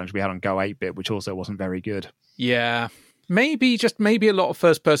Battlefront challenge we had on Go 8-Bit, which also wasn't very good. Yeah, maybe a lot of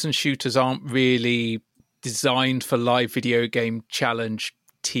first-person shooters aren't really designed for live video game challenge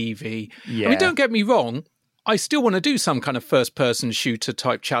TV. Yeah. I mean, don't get me wrong, I still want to do some kind of first-person shooter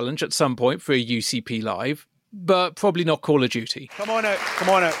type challenge at some point for a UCP Live, but probably not Call of Duty. Come on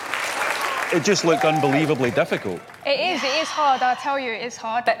out. It just looked unbelievably difficult. It is hard, I tell you, it is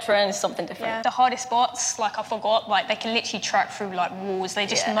hard. Veteran is something different. Yeah. The hardest spots, I forgot, they can literally track through, walls. They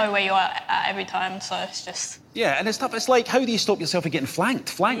just know where you are at every time, so it's just... Yeah, and it's tough. It's like, how do you stop yourself from getting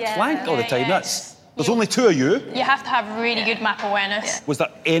flanked all the time? Yeah, There's only 2 of you. You have to have really good map awareness. Was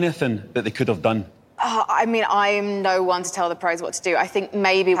there anything that they could have done? I'm no one to tell the pros what to do. I think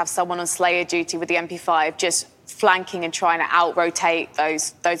maybe have someone on Slayer duty with the MP5 just flanking and trying to out-rotate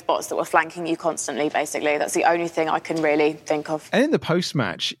those bots that were flanking you constantly, basically. That's the only thing I can really think of. And in the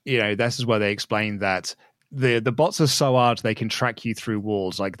post-match, this is where they explained that the bots are so hard they can track you through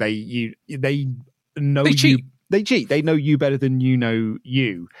walls. Like, they know they cheat. They cheat. They know you better than you know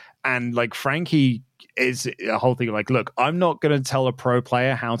you. And, Frankie is a whole thing like, look, I'm not going to tell a pro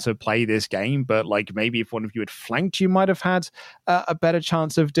player how to play this game, but, maybe if one of you had flanked, you might have had a better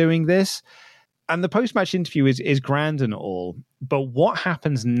chance of doing this. And the post-match interview is grand and all, but what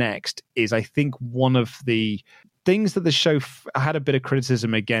happens next is, I think, one of the things that the show had a bit of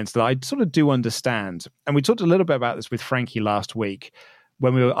criticism against that I sort of do understand. And we talked a little bit about this with Frankie last week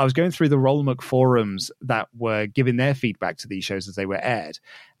when I was going through the Rollmuck forums that were giving their feedback to these shows as they were aired.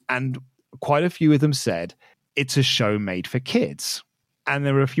 And quite a few of them said, it's a show made for kids. And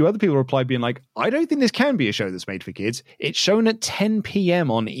there were a few other people who replied being like, I don't think this can be a show that's made for kids. It's shown at 10 p.m.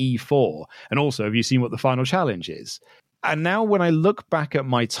 on E4. And also, have you seen what the final challenge is? And now when I look back at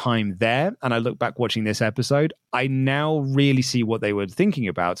my time there and I look back watching this episode, I now really see what they were thinking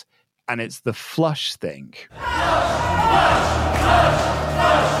about. And it's the flush thing.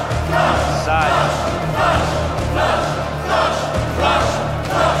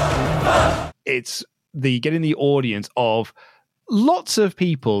 It's the getting the audience of, lots of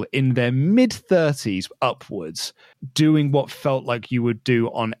people in their mid-30s upwards doing what felt like you would do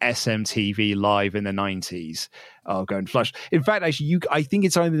on SMTV Live in the 90s. Oh, going flush. In fact, actually, I think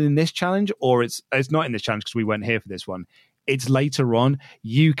it's either in this challenge or it's not in this challenge because we weren't here for this one. It's later on.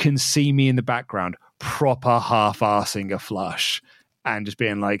 You can see me in the background proper half-arsing a flush and just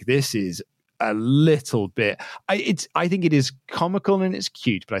being like, this is a little bit... I think it is comical and it's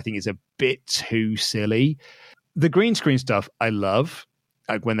cute, but I think it's a bit too silly. The green screen stuff I love,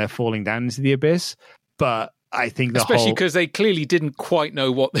 like when they're falling down into the abyss, but I think especially because they clearly didn't quite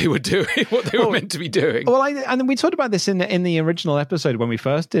know what they were doing, what they were meant to be doing. Well, and we talked about this in the original episode when we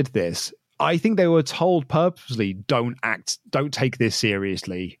first did this. I think they were told purposely, don't take this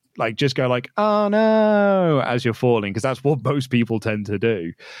seriously. Like, just go like, oh no, as you're falling, because that's what most people tend to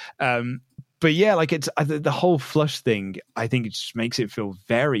do. But yeah, like it's the whole flush thing. I think it just makes it feel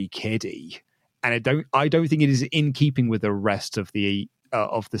very kiddie. And I don't think it is in keeping with the rest of the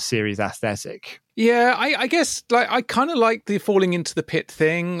series aesthetic. Yeah, I guess like I kind of like the falling into the pit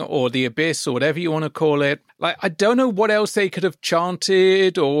thing or the abyss or whatever you want to call it. Like I don't know what else they could have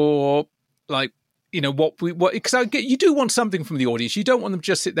chanted or like what because you do want something from the audience. You don't want them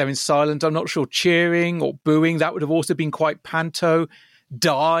just sit there in silence. I'm not sure cheering or booing, that would have also been quite panto.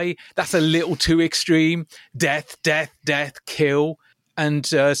 Die, that's a little too extreme. Death, kill. And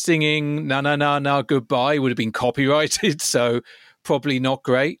singing na na na na goodbye would have been copyrighted, so probably not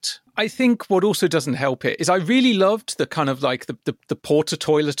great. I think what also doesn't help it is I really loved the kind of like the porta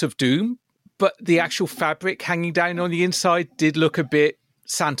toilet of doom, but the actual fabric hanging down on the inside did look a bit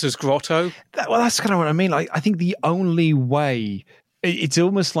Santa's grotto. That's kind of what I mean. Like, I think the only way, it's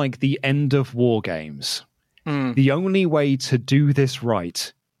almost like the end of war games. The only way to do this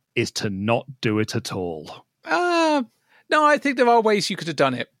right is to not do it at all. No, I think there are ways you could have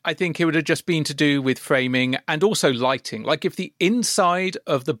done it. I think it would have just been to do with framing and also lighting. Like if the inside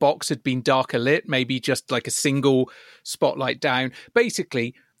of the box had been darker lit, maybe just like a single spotlight down.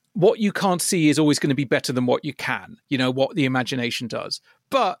 Basically, what you can't see is always going to be better than what you can, what the imagination does.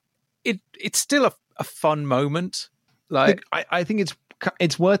 But it's still a fun moment. Like I think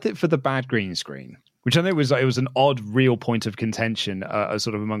it's worth it for the bad green screen. Which I know it was an odd real point of contention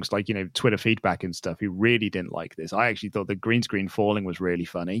sort of amongst Twitter feedback and stuff who really didn't like this. I actually thought the green screen falling was really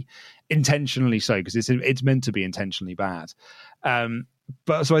funny, intentionally so, because it's meant to be intentionally bad.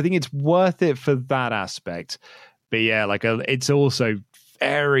 But so I think it's worth it for that aspect. But yeah, it's also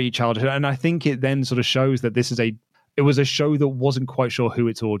very childish, and I think it then sort of shows that it was a show that wasn't quite sure who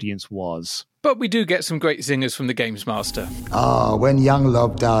its audience was. But we do get some great singers from the Games Master. When young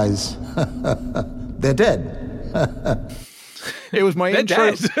love dies, they're dead. It was my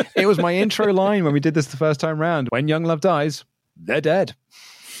intro. It was my intro line when we did this the first time round. When young love dies, they're dead.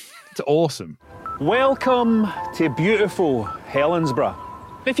 It's awesome. Welcome to beautiful Helensburgh.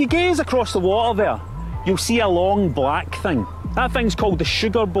 If you gaze across the water there, you'll see a long black thing. That thing's called the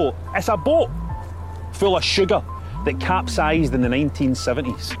sugar boat. It's a boat full of sugar that capsized in the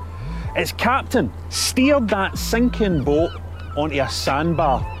 1970s. Its captain steered that sinking boat onto a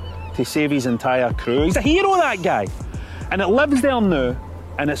sandbar to save his entire crew. He's a hero, that guy. And it lives there now,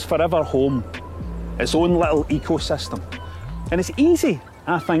 and it's forever home. Its own little ecosystem. And it's easy,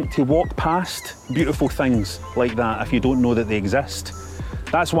 I think, to walk past beautiful things like that if you don't know that they exist.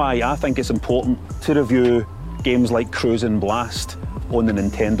 That's why I think it's important to review games like Cruisin' Blast on the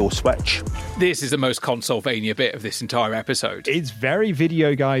Nintendo Switch. This is the most Consolevania bit of this entire episode. It's very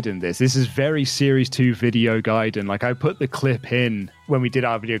Video Gaiden, this. This is very Series 2 Video Gaiden. Like, I put the clip in when we did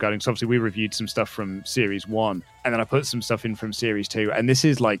our Video Gaiden, because obviously we reviewed some stuff from Series 1, and then I put some stuff in from Series 2, and this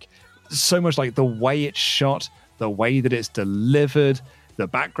is like so much like the way it's shot, the way that it's delivered, the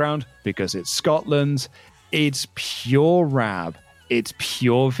background, because it's Scotland. It's pure Rab. It's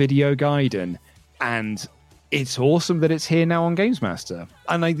pure Video Gaiden. And it's awesome that it's here now on Games Master.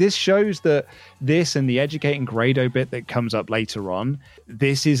 And like, this shows that this and the Educating Grado bit that comes up later on,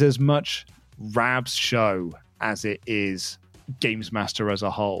 this is as much Rab's show as it is Games Master as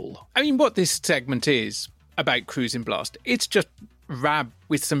a whole. I mean, what this segment is about Cruisin' Blast, it's just Rab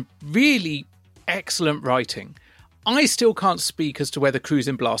with some really excellent writing. I still can't speak as to whether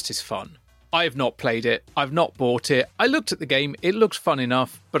Cruisin' Blast is fun. I have not played it. I've not bought it. I looked at the game. It looks fun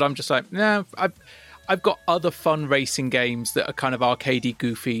enough, but I'm just like, no, I've got other fun racing games that are kind of arcadey,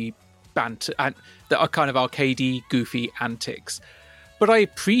 goofy banter, and that are kind of arcadey, goofy antics. But I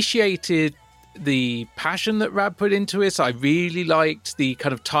appreciated the passion that Rab put into it. I really liked the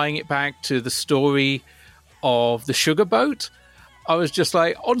kind of tying it back to the story of the sugar boat. I was just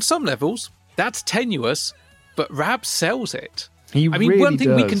like, on some levels, that's tenuous, but Rab sells it. One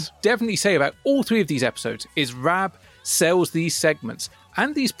thing we can definitely say about all three of these episodes is Rab sells these segments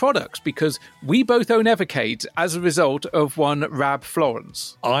and these products, because we both own Evercades as a result of one Rab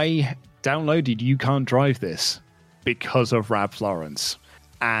Florence. I downloaded You Can't Drive This because of Rab Florence.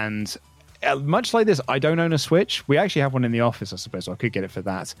 And much like this, I don't own a Switch. We actually have one in the office, I suppose, so I could get it for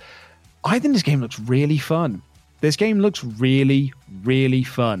that. I think this game looks really fun. This game looks really, really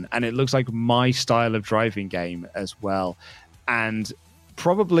fun. And it looks like my style of driving game as well. And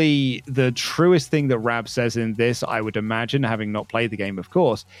probably the truest thing that Rab says in this, I would imagine, having not played the game, of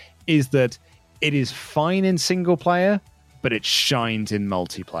course, is that it is fine in single player, but it shines in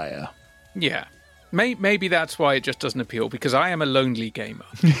multiplayer. Yeah. Maybe that's why it just doesn't appeal, because I am a lonely gamer.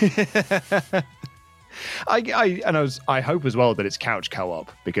 I hope as well that it's couch co-op,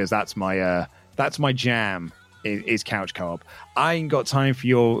 because that's my jam is couch co-op. I ain't got time for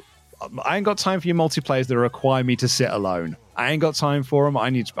your multiplayers that require me to sit alone. I ain't got time for them. I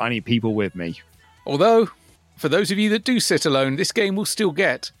need people with me. Although, for those of you that do sit alone, this game will still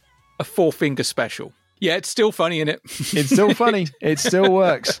get a 4-finger special. Yeah, it's still funny, isn't it? It's still funny. It still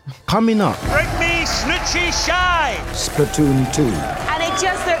works. Coming up, Bring me Snitchy Shy! Splatoon 2. And it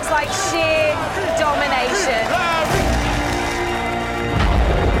just looks like sheer domination.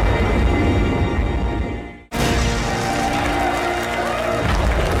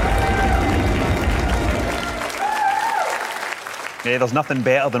 Yeah, there's nothing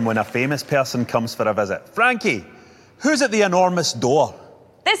better than when a famous person comes for a visit. Frankie, who's at the enormous door?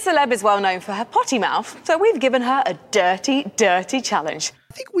 This celeb is well known for her potty mouth, so we've given her a dirty, dirty challenge.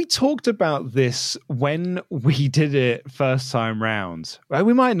 I think we talked about this when we did it first time round. Well,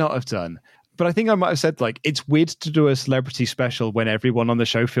 we might not have done, but I think I might have said, like, it's weird to do a celebrity special when everyone on the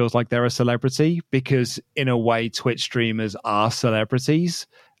show feels like they're a celebrity, because in a way, Twitch streamers are celebrities.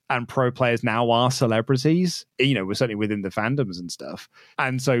 And pro players now are celebrities, we're certainly within the fandoms and stuff.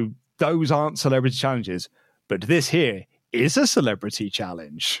 And so those aren't celebrity challenges, but this here is a celebrity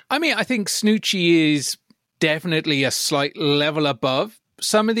challenge. I mean, I think Snoochie is definitely a slight level above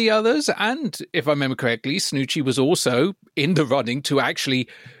some of the others. And if I remember correctly, Snoochie was also in the running to actually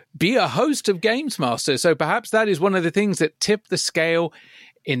be a host of Games Master. So perhaps that is one of the things that tipped the scale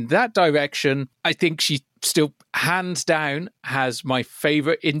in that direction. I think she still, hands down, has my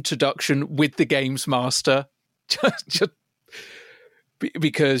favorite introduction with the Games Master. just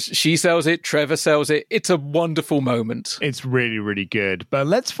because she sells it, Trevor sells it. It's a wonderful moment. It's really, really good. But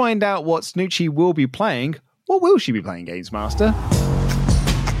let's find out what Snoochie will be playing. What will she be playing, Games Master?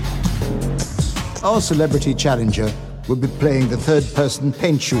 Our celebrity challenger will be playing the third-person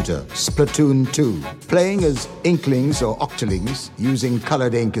paint shooter, Splatoon 2. Playing as Inklings or Octolings, using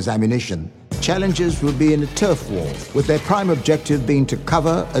colored ink as ammunition, challengers will be in a turf war, with their prime objective being to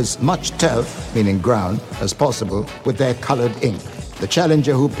cover as much turf, meaning ground, as possible with their colored ink. The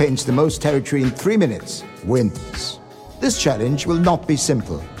challenger who paints the most territory in 3 minutes wins. This challenge will not be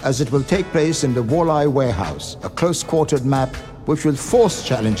simple, as it will take place in the Walleye Warehouse, a close-quartered map which will force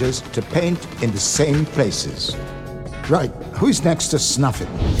challengers to paint in the same places. Right, who's next to snuff it?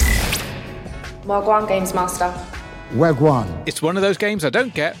 Wagwan, Games Master. Wagwan. It's one of those games I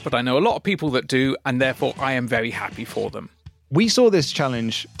don't get, but I know a lot of people that do, and therefore I am very happy for them. We saw this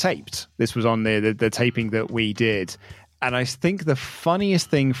challenge taped. This was on the taping that we did. And I think the funniest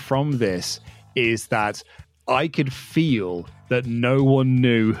thing from this is that I could feel that no one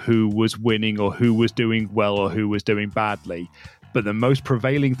knew who was winning or who was doing well or who was doing badly. But the most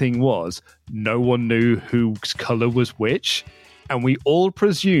prevailing thing was no one knew whose color was which. And we all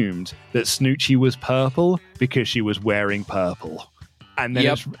presumed that Snoochie was purple because she was wearing purple. And then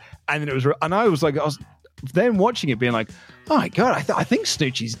I was then watching it being like, oh my God, I think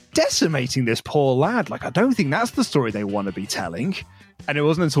Snoochie's decimating this poor lad. Like, I don't think that's the story they want to be telling. And it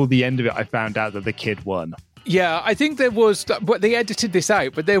wasn't until the end of it I found out that the kid won. Yeah, I think there was, they edited this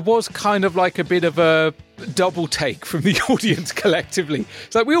out, but there was kind of like a bit of a double take from the audience collectively.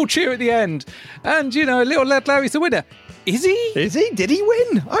 It's like we all cheer at the end, and, little lad Larry's the winner. Is he? Is he? Did he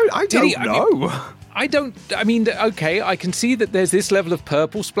win? I don't know. Okay, I can see that there's this level of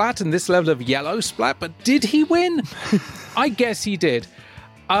purple splat and this level of yellow splat, but did he win? I guess he did.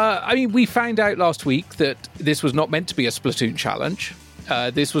 We found out last week that this was not meant to be a Splatoon challenge.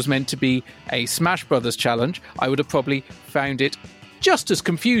 This was meant to be a Smash Brothers challenge. I would have probably found it just as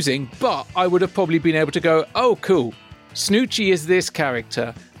confusing, but I would have probably been able to go, oh, cool. Snoochie is this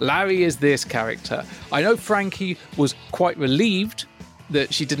character. Larry is this character. I know Frankie was quite relieved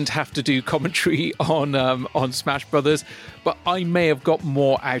that she didn't have to do commentary on Smash Brothers, but I may have got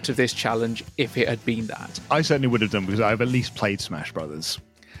more out of this challenge if it had been that. I certainly would have done, because I've at least played Smash Brothers.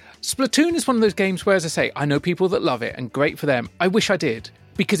 Splatoon is one of those games where, as I say, I know people that love it, and great for them. I wish I did,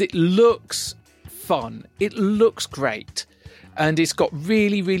 because it looks fun. It looks great. And it's got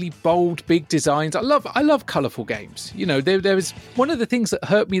really, really bold, big designs. I love colourful games. You know, there was one of the things that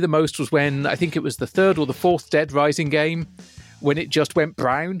hurt me the most was when I think it was the third or the fourth Dead Rising game, when it just went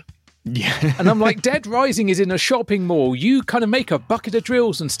brown. Yeah. And I'm like, Dead Rising is in a shopping mall. You kind of make a bucket of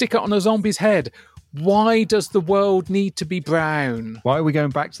drills and stick it on a zombie's head. Why does the world need to be brown? Why are we going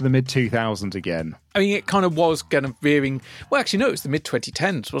back to the mid-2000s again? I mean, it kind of was kind of veering... Well, actually, no, it was the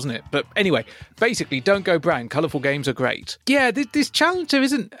mid-2010s, wasn't it? But anyway, basically, don't go brown. Colourful games are great. Yeah, this challenge, there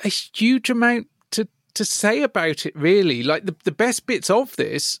isn't a huge amount to say about it, really. Like, the best bits of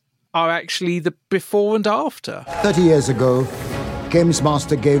this are actually the before and after. 30 years ago, Games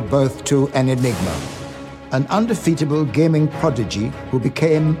Master gave birth to an enigma, an undefeatable gaming prodigy who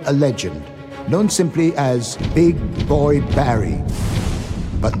became a legend, known simply as Big Boy Barry.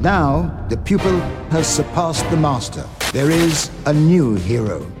 But now, the pupil has surpassed the master. There is a new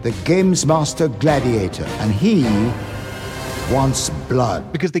hero, the Games Master Gladiator, and he wants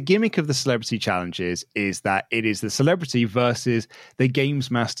blood. Because the gimmick of the celebrity challenges is that it is the celebrity versus the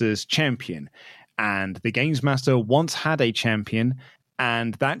Games Master's champion. And the Games Master once had a champion,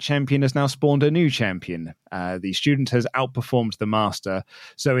 and that champion has now spawned a new champion. The student has outperformed the master.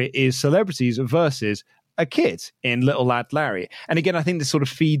 So it is celebrities versus a kid in Little Lad Larry. And again, I think this sort of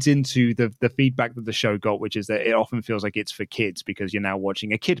feeds into the feedback that the show got, which is that it often feels like it's for kids because you're now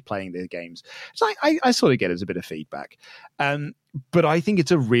watching a kid playing the games. So I sort of get it as a bit of feedback. But I think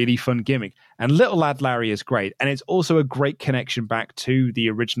it's a really fun gimmick. And Little Lad Larry is great. And it's also a great connection back to the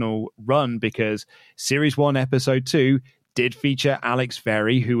original run because Series 1, Episode 2 did feature Alex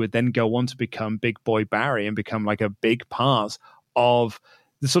Ferry, who would then go on to become Big Boy Barry and become like a big part of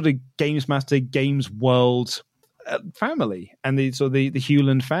the sort of Games Master, Games World family and the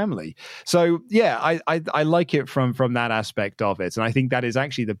Hewland family. So yeah, I like it from that aspect of it. And I think that is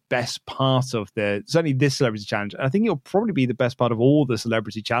actually the best part of certainly this celebrity challenge. And I think it'll probably be the best part of all the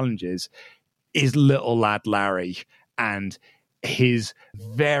celebrity challenges is Little Lad Larry and his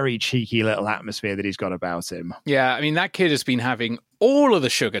very cheeky little atmosphere that he's got about him. Yeah, I mean, that kid has been having all of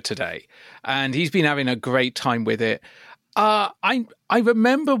the sugar today, and he's been having a great time with it. I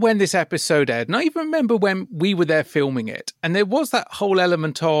remember when this episode aired, and I even remember when we were there filming it, and there was that whole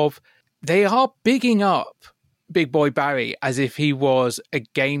element of they are bigging up Big Boy Barry as if he was a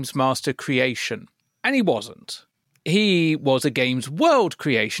Games Master creation, and he wasn't. He was a Games World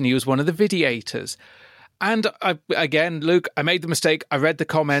creation. He was one of the videators. And again, Luke, I made the mistake. I read the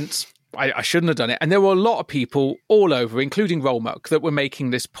comments. I shouldn't have done it. And there were a lot of people all over, including Rollmuck, that were making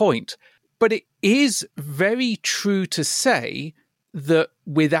this point. But it is very true to say that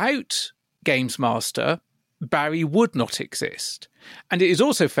without Games Master, Barry would not exist. And it is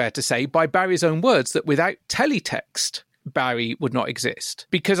also fair to say, by Barry's own words, that without teletext, Barry would not exist.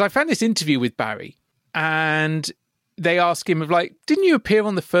 Because I found this interview with Barry, and they ask him, didn't you appear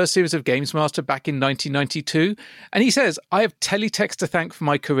on the first series of Games Master back in 1992? And he says, I have teletext to thank for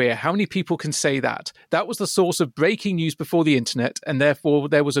my career. How many people can say that? That was the source of breaking news before the internet, and therefore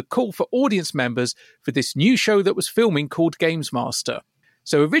there was a call for audience members for this new show that was filming called Games Master.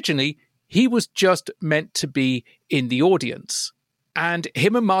 So originally, he was just meant to be in the audience. And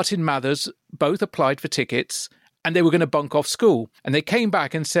him and Martin Mathers both applied for tickets, and they were going to bunk off school. And they came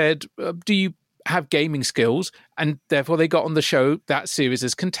back and said, do you have gaming skills? And therefore they got on the show that series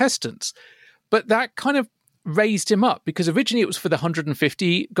as contestants. But that kind of raised him up because originally it was for the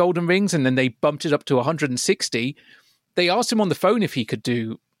 150 golden rings, and then they bumped it up to 160. They asked him on the phone if he could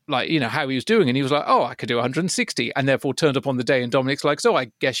do how he was doing, and he was like, oh, I could do 160, and therefore turned up on the day, and Dominic's like, so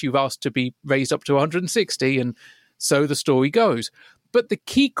I guess you've asked to be raised up to 160, and so the story goes. But the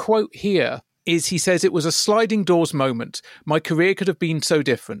key quote here is he says, it was a sliding doors moment. My career could have been so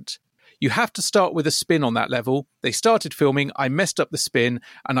different. You have to start with a spin on that level. They started filming, I messed up the spin,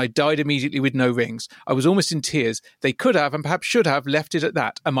 and I died immediately with no rings. I was almost in tears. They could have, and perhaps should have, left it at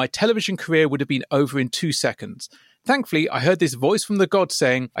that, and my television career would have been over in 2 seconds. Thankfully, I heard this voice from the gods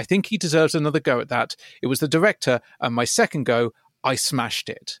saying, I think he deserves another go at that. It was the director, and my second go, I smashed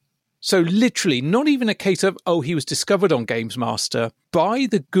it. So literally, not even a case of, he was discovered on Games Master. By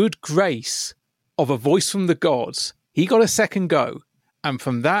the good grace of a voice from the gods, he got a second go. And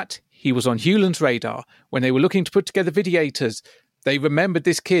from that, he was on Hewland's radar. When they were looking to put together videators, they remembered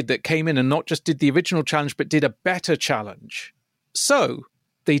this kid that came in and not just did the original challenge, but did a better challenge. So,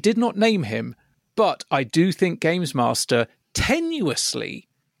 they did not name him, but I do think Games Master tenuously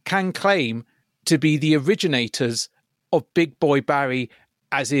can claim to be the originators of Big Boy Barry,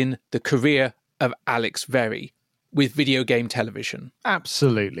 as in the career of Alex Ferry with video game television.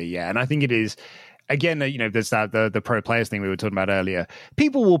 Absolutely, yeah. And I think it is again, there's that the pro players thing we were talking about earlier.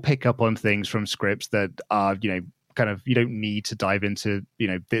 People will pick up on things from scripts that are, kind of, you don't need to dive into,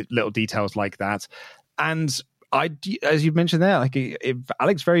 the little details like that. And as you mentioned there,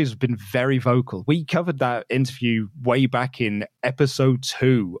 Alex Ferry has been very vocal. We covered that interview way back in episode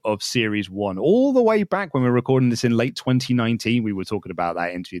 2 of series 1, all the way back when we were recording this in late 2019. We were talking about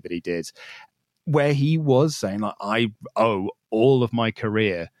that interview that he did, where he was saying, like, I owe all of my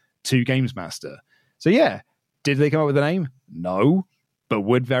career to Games Master. So yeah, did they come up with a name? No. But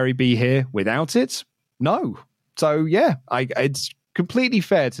would Very be here without it? No. So yeah, it's completely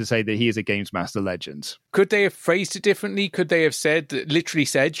fair to say that he is a Games Master legend. Could they have phrased it differently? Could they have literally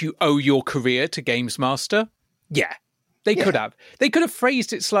said, you owe your career to Games Master? Yeah, they could have. They could have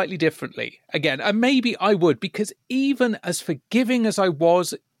phrased it slightly differently. Again, and maybe I would, because even as forgiving as I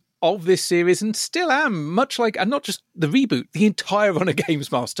was of this series, and still am, much like, and not just the reboot, the entire run of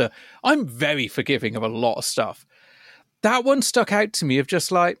Games Master, I'm very forgiving of a lot of stuff. That one stuck out to me of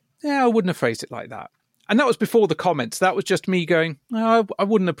just like, I wouldn't have phrased it like that. And that was before the comments. That was just me going, I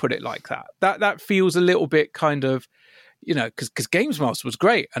wouldn't have put it like that. That feels a little bit kind of, because Games Master was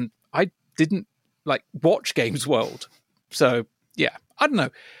great. And I didn't watch Games World. So, yeah, I don't know.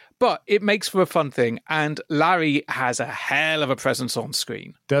 But it makes for a fun thing. And Larry has a hell of a presence on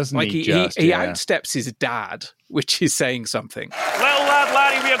screen. Doesn't he? He outsteps his dad, which is saying something. Little lad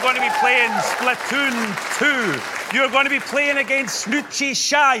Larry, we are going to be playing Splatoon 2. You're going to be playing against Snoochie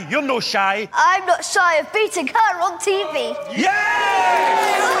Shy. You're no shy. I'm not shy of beating her on TV.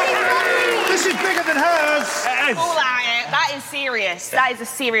 Yeah! This is bigger than hers. It is. All at it. That is serious. That is a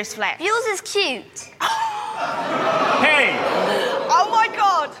serious flex. Yours is cute. Hey! Oh my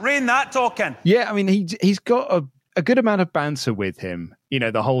God! Rain that talking. Yeah, I mean, he's got a good amount of banter with him.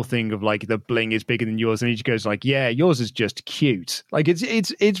 The whole thing of the bling is bigger than yours, and he just goes like, yeah, yours is just cute.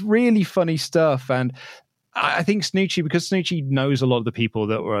 It's really funny stuff. And I think Snoochie, because Snoochie knows a lot of the people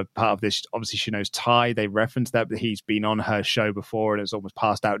that were a part of this, obviously she knows Ty, they referenced that he's been on her show before and has almost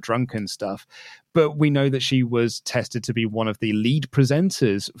passed out drunk and stuff. But we know that she was tested to be one of the lead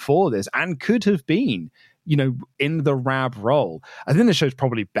presenters for this and could have been, in the Rab role. I think the show's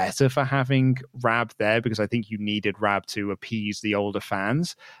probably better for having Rab there, because I think you needed Rab to appease the older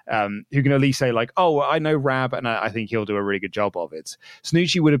fans, who can at least say I know Rab and I think he'll do a really good job of it.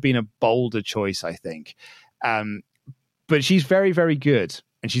 Snoochie would have been a bolder choice, I think. But she's very, very good,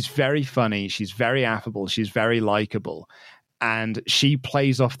 and she's very funny. She's very affable. She's very likable. And she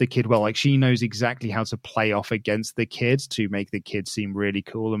plays off the kid well. She knows exactly how to play off against the kids to make the kids seem really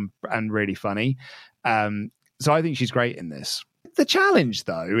cool and really funny. So I think she's great in this. The challenge,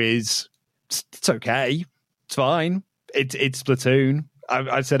 though, is it's okay. It's fine. It's Splatoon.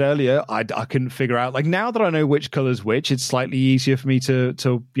 I said earlier, I couldn't figure out. Now that I know which color's which, it's slightly easier for me to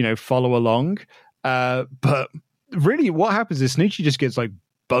follow along. But really, what happens is Snoochie just gets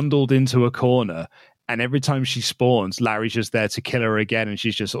bundled into a corner. And every time she spawns, Larry's just there to kill her again, and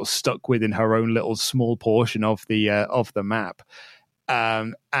she's just sort of stuck within her own little small portion of the map.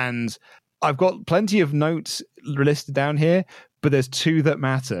 And I've got plenty of notes listed down here, but there's 2 that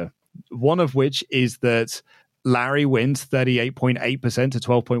matter. One of which is that Larry wins 38.8% to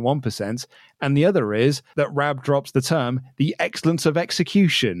 12.1%, and the other is that Rab drops the term "the excellence of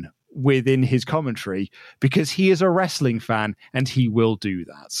execution" within his commentary, because he is a wrestling fan and he will do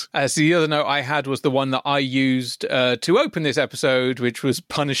that. So the other note I had was the one that I used to open this episode, which was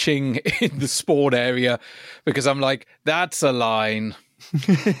punishing in the sport area, because I'm like, that's a line.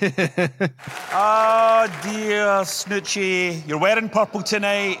 Oh dear, Snoochie, you're wearing purple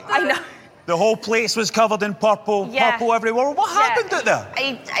tonight. I know. The whole place was covered in purple, purple everywhere. What happened out there?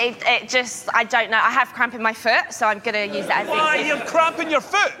 I don't know. I have cramp in my foot, so I'm going to use that as Why, you're cramping your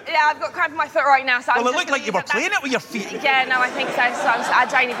foot? Yeah, I've got cramp in my foot right now. So well, it looked like you were playing it with your feet. Yeah, no, I think so. I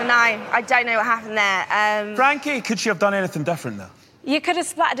don't even know. I don't know what happened there. Frankie, could she have done anything different there? You could have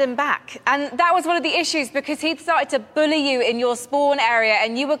splattered him back. And that was one of the issues, because he'd started to bully you in your spawn area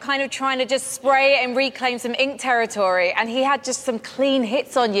and you were kind of trying to just spray and reclaim some ink territory, and he had just some clean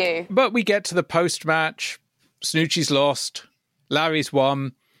hits on you. But we get to the post-match. Snoochie's lost. Larry's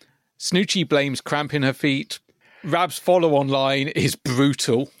won. Snoochie blames cramp in her feet. Rab's follow-on line is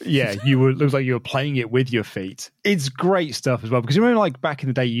brutal. Yeah, looks like you were playing it with your feet. It's great stuff as well, because you remember back in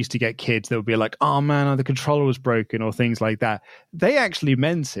the day you used to get kids that would be like, oh man, the controller was broken or things like that. They actually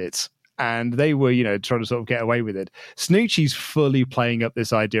meant it. and they were, trying to sort of get away with it. Snoochie's fully playing up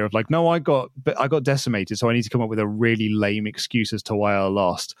this idea of like, no, I got decimated, so I need to come up with a really lame excuse as to why I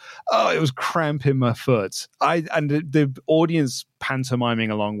lost. Oh, it was cramp in my foot. The audience pantomiming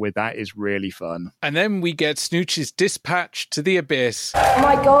along with that is really fun. And then we get Snoochie's dispatch to the abyss. Oh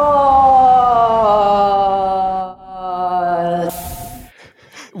my god!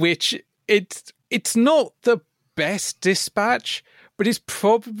 Which it's not the best dispatch, but it's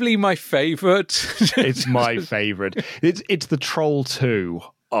probably my favourite. It's my favourite. It's the Troll 2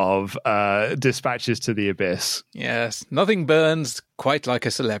 of dispatches to the abyss. Yes, nothing burns quite like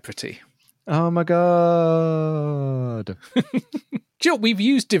a celebrity. Oh my god. Jill, we've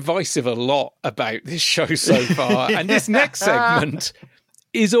used divisive a lot about this show so far, and this next segment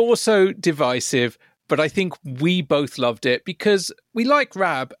is also divisive, but I think we both loved it because we like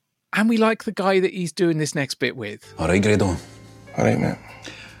Rab and we like the guy that he's doing this next bit with. All right, Grado. All right, mate.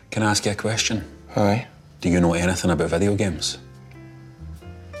 Can I ask you a question? Aye. Do you know anything about video games?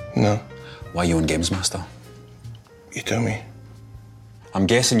 No. Why are you on Games Master? You tell me. I'm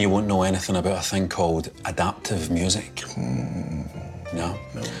guessing you won't know anything about a thing called adaptive music. No?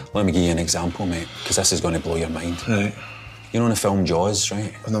 Let me give you an example, mate, because this is going to blow your mind. Right. You know in the film Jaws,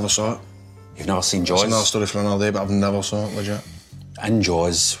 right? I never saw it. You've never seen Jaws? It's another story for another day, but I've never saw it, legit. In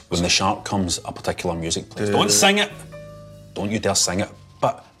Jaws, when the shark comes, a particular music plays. Don't sing it! Don't you dare sing it.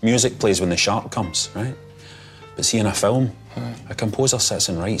 But music plays when the shark comes, right? But see, in a film, a composer sits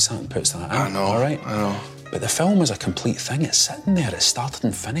and writes that and puts that in. I know, all right? I know. But the film is a complete thing. It's sitting there. It's started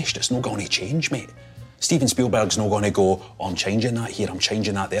and finished. It's not going to change, mate. Steven Spielberg's not going to go, oh, I'm changing that here, I'm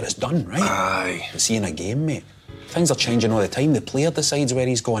changing that there. It's done, right? Aye. But see, in a game, mate, things are changing all the time. The player decides where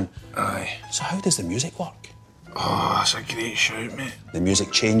he's going. Aye. So how does the music work? Oh, that's a great shout, mate. The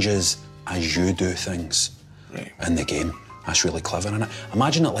music changes as you do things right. in the game. That's really clever, isn't it?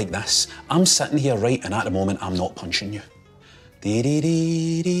 Imagine it like this. I'm sitting here, right, and at the moment, I'm not punching you.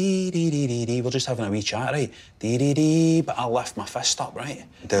 Dee-dee-dee-dee-dee-dee-dee-dee. We're just having a wee chat, right? Dee-dee-dee, but I'll lift my fist up, right?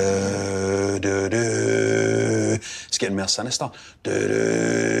 Do-do-do. It's getting more sinister.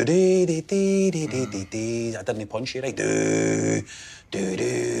 Do-do-dee-dee-dee-dee-dee-dee. I didn't punch you, right?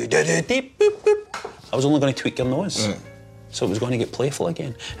 Do-do-do-do-dee, boop, boop. I was only going to tweak your nose. Right. So it was going to get playful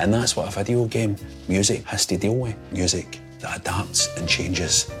again. And that's what a video game music has to deal with. Music that adapts and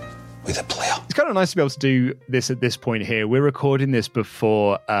changes with a player. It's kind of nice to be able to do this at this point here. We're recording this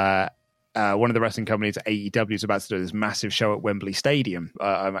before one of the wrestling companies, AEW, is about to do this massive show at Wembley Stadium.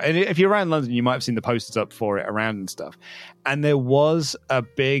 And if you're around London, you might have seen the posters up for it around and stuff. And there was a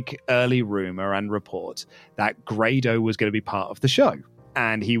big early rumor and report that Grado was going to be part of the show.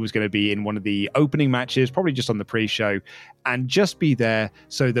 And he was going to be in one of the opening matches, probably just on the pre-show, and just be there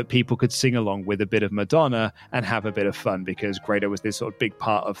so that people could sing along with a bit of Madonna and have a bit of fun, because Grado was this sort of big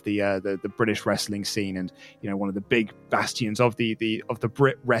part of the British wrestling scene, and one of the big bastions of the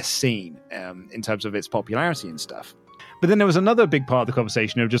Brit rest scene in terms of its popularity and stuff. But then there was another big part of the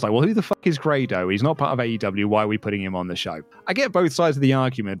conversation of just like, well, who the fuck is Grado? He's not part of AEW. Why are we putting him on the show? I get both sides of the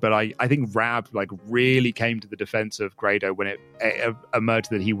argument, but I think Rab really came to the defense of Grado when it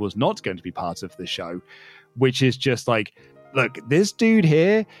emerged that he was not going to be part of the show, which is just like, look, this dude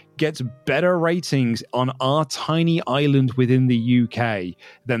here gets better ratings on our tiny island within the UK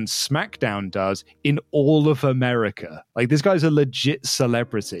than SmackDown does in all of America. Like, this guy's a legit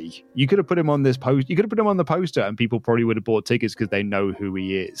celebrity. You could have put him on this post. You could have put him on the poster, and people probably would have bought tickets because they know who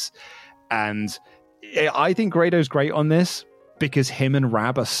he is. And I think Grado's great on this because him and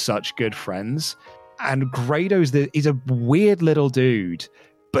Rab are such good friends. And Grado's he's a weird little dude,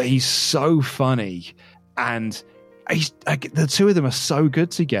 but he's so funny. And the two of them are so good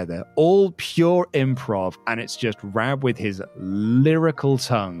together, all pure improv, and it's just Rab with his lyrical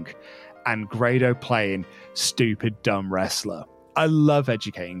tongue and Grado playing stupid dumb wrestler. I love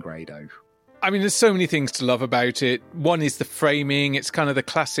educating Grado. I mean, there's so many things to love about it. One is the framing. It's kind of the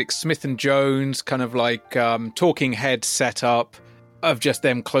classic Smith and Jones kind of like talking head setup of just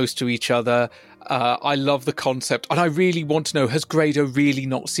them close to each other. I love the concept, and I really want to know, has Grado really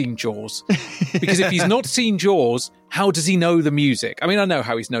not seen Jaws? Because if he's not seen Jaws, how does he know the music? I mean, I know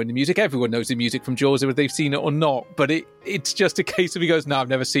how he's known the music. Everyone knows the music from Jaws, whether they've seen it or not. But it's just a case of he goes, no, I've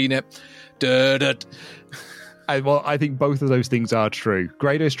never seen it. Well, I think both of those things are true.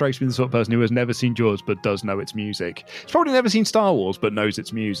 Grado strikes me as the sort of person who has never seen Jaws but does know its music. He's probably never seen Star Wars but knows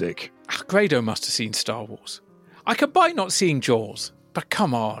its music. Grado must have seen Star Wars. I could buy not seeing Jaws, but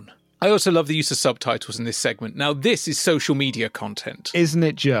come on. I also love the use of subtitles in this segment. Now, this is social media content. Isn't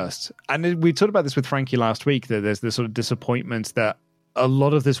it just? And we talked about this with Frankie last week, that there's this sort of disappointment that a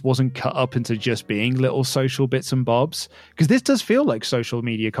lot of this wasn't cut up into just being little social bits and bobs, because this does feel like social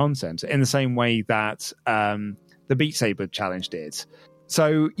media content in the same way that the Beat Saber challenge did.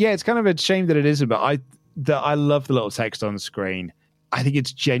 So yeah, it's kind of a shame that it isn't, but I love the little text on the screen. I think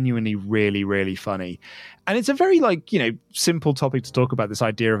it's genuinely really, really funny. And it's a very, like, you know, simple topic to talk about, this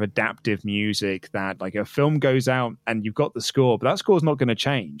idea of adaptive music, that like a film goes out and you've got the score, but that score is not going to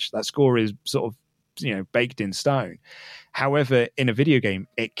change. That score is sort of, you know, baked in stone. However, in a video game,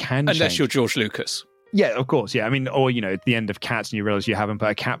 it can change. Unless you're George Lucas. Yeah, of course. Yeah. I mean, or, you know, at the end of Cats and you realize you haven't put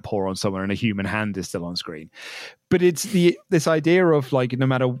a cat paw on someone and a human hand is still on screen. But it's this idea of, like, no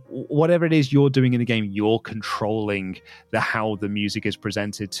matter whatever it is you're doing in the game, you're controlling how the music is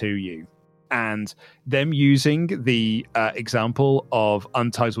presented to you. And them using the example of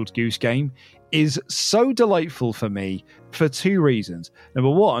Untitled Goose Game is so delightful for me for two reasons.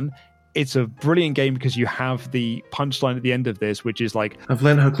 Number one, it's a brilliant game because you have the punchline at the end of this, which is like, I've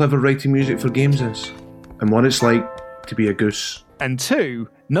learned how clever writing music for games is, and what it's like to be a goose. And two,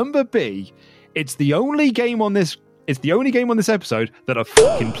 number B, it's the only game on this episode that I've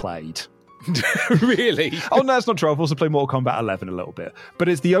fucking played. Really? Oh, no, that's not true. I've also played Mortal Kombat 11 a little bit, but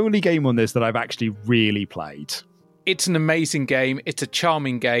it's the only game on this that I've actually really played. It's an amazing game. It's a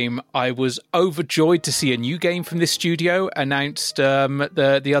charming game. I was overjoyed to see a new game from this studio announced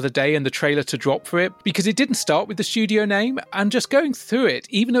the other day, and the trailer to drop for it, because it didn't start with the studio name. And just going through it,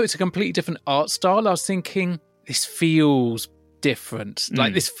 even though it's a completely different art style, I was thinking, this feels different.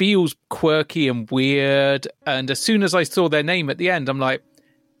 Like, this feels quirky and weird. And as soon as I saw their name at the end, I'm like,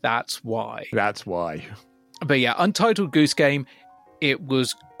 that's why. That's why. But yeah, Untitled Goose Game, it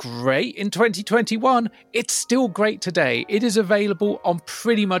was great in 2021. It's still great today. It is available on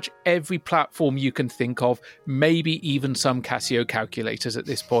pretty much every platform you can think of, maybe even some Casio calculators at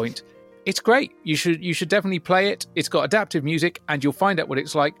this point. It's great. You should definitely play it. It's got adaptive music, and you'll find out what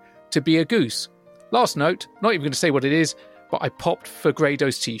it's like to be a goose. Last note, not even going to say what it is, but I popped for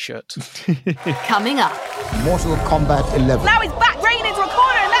Grado's t-shirt. Coming up. Mortal Kombat 11. Now he's back raining into a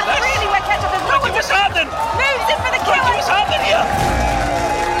corner, and that's really where ketchup is going. What's happening? Moves in for the kill. What's happening here?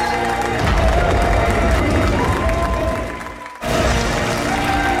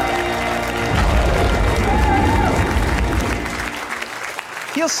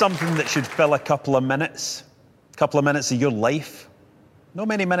 Here's something that should fill a couple of minutes of your life. Not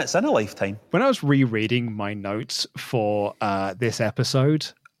many minutes in a lifetime. When I was rereading my notes for this episode,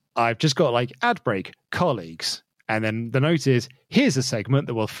 I've just got like ad break, colleagues. And then the note is, here's a segment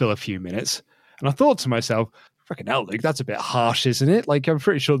that will fill a few minutes. And I thought to myself, freaking hell, Luke, that's a bit harsh, isn't it? Like, I'm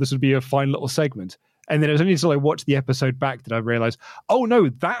pretty sure this would be a fine little segment. And then it was only until I watched the episode back that I realized, oh no,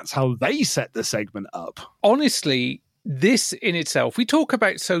 that's how they set the segment up. Honestly, this in itself, we talk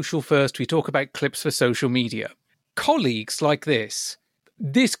about social first, we talk about clips for social media. Colleagues like this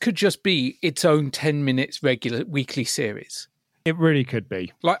could just be its own 10 minutes regular weekly series. It really could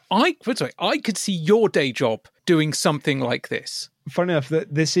be. Like, I could see your day job doing something like this. Funny enough,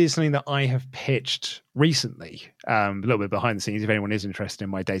 that this is something that I have pitched recently, a little bit behind the scenes, if anyone is interested in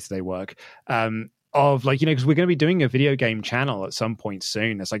my day-to-day work, of like, you know, because we're going to be doing a video game channel at some point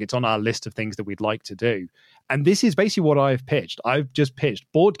soon. It's like, it's on our list of things that we'd like to do. And this is basically what I've pitched. I've just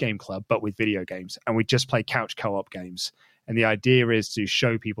pitched Board Game Club, but with video games. And we just play couch co-op games. And the idea is to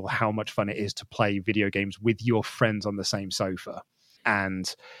show people how much fun it is to play video games with your friends on the same sofa.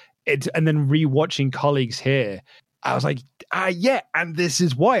 And then rewatching colleagues here, I was like, yeah, and this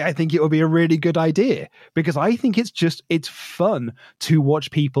is why I think it would be a really good idea, because I think it's fun to watch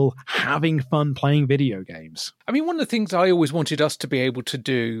people having fun playing video games. I mean, one of the things I always wanted us to be able to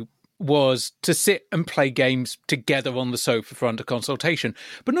do was to sit and play games together on the sofa for under consultation,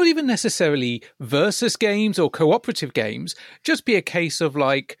 but not even necessarily versus games or cooperative games, just be a case of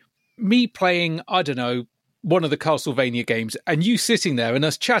like me playing, I don't know, one of the Castlevania games and you sitting there and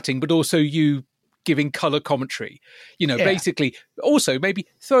us chatting, but also you giving colour commentary, you know, basically also maybe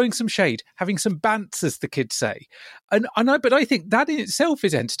throwing some shade, having some bants, as the kids say. But I think that in itself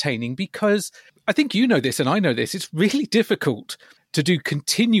is entertaining, because I think you know this and I know this, it's really difficult to do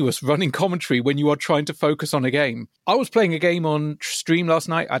continuous running commentary when you are trying to focus on a game. I was playing a game on stream last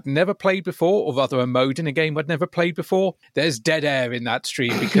night I'd never played before, or rather a mode in a game I'd never played before. There's dead air in that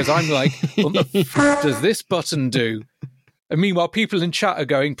stream because I'm like, what the f*** does this button do? And meanwhile, people in chat are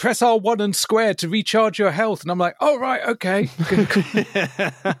going, press R1 and square to recharge your health. And I'm like, oh, right, okay.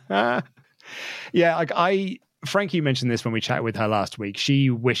 Yeah, like Frankie mentioned this when we chatted with her last week. She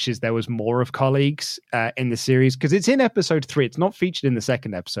wishes there was more of colleagues in the series, because it's in episode 3. It's not featured in the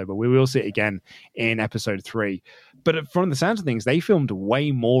second episode, but we will see it again in episode 3. But from the sounds of things, they filmed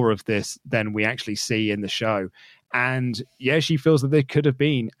way more of this than we actually see in the show. And yeah, she feels that there could have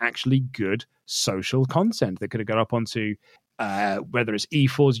been actually good social content that could have got up onto whether it's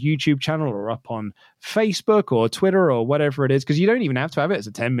E4's YouTube channel or up on Facebook or Twitter or whatever it is, because you don't even have to have it as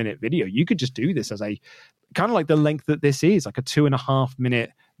a 10-minute video. You could just do this as a kind of like the length that this is, like a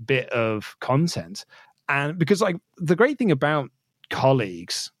 2.5-minute bit of content. And because like the great thing about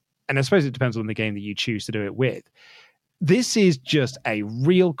colleagues, and I suppose it depends on the game that you choose to do it with, this is just a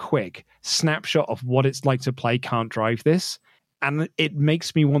real quick snapshot of what it's like to play Can't Drive This, and it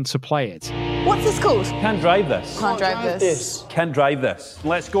makes me want to play it. What's this called? Can't drive this. Can't drive this. Can't drive this.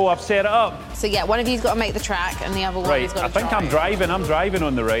 Let's go, I've set it up. So yeah, one of you's got to make the track and the other one Right, has got to I think drive. I'm driving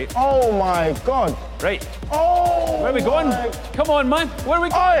on the right. Oh my God. Right. Oh. Where are we going? Come on, man. Where are we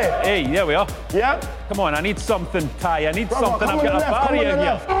going? Oi. Hey, there we are. Yeah. Come on, I need something, Ty. I need Brother, something. come I've on got the a left, come on barrier the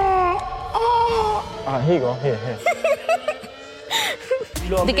here. left. Here you go. Here.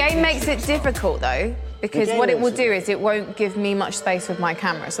 The game makes it difficult though, because what it will do is it won't give me much space with my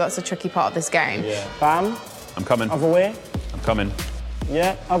camera, so that's the tricky part of this game. Yeah. Bam. I'm coming. Other way. I'm coming.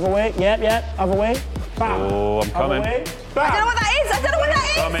 Yeah. Other way. Yep. Other way. Bam. Oh, I'm coming. Other way. Bam. I don't know what that is. I don't know what that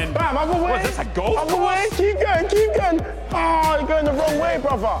is. Coming. Bam. Other way. What, is this a golf Other way. Keep going. Oh, you're going the wrong way,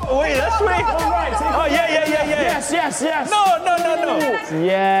 brother. Oh, wait, this way. All right. Oh, yeah. Yes. No.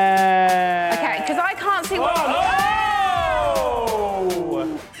 Yeah. Okay, because I can't see what.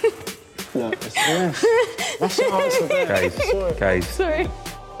 No, it's yes. That's the answer there. Guys. Sorry.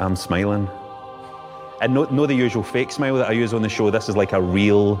 I'm smiling. And not the usual fake smile that I use on the show. This is like a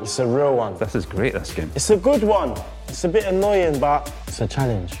real... It's a real one. This is great, this game. It's a good one. It's a bit annoying, but it's a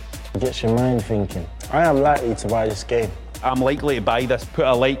challenge. It gets your mind thinking. I am likely to buy this game. I'm likely to buy this. Put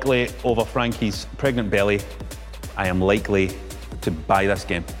a likely over Frankie's pregnant belly. I am likely to buy this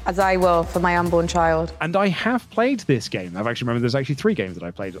game. As I will for my unborn child. And I have played this game. I've actually remembered there's actually 3 games that I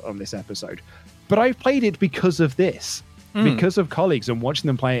played on this episode. But I've played it because of this. Because of colleagues and watching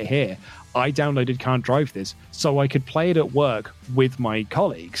them play it here. I downloaded Can't Drive This so I could play it at work with my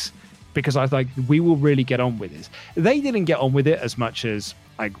colleagues, because I was like, we will really get on with this. They didn't get on with it as much as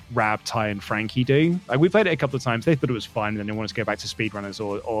like Rab, Ty, and Frankie do. Like, we played it a couple of times. They thought it was fun, and then they wanted to go back to speedrunners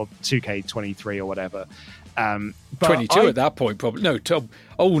or 2K23 or whatever. 22 at that point, probably. No, Tom.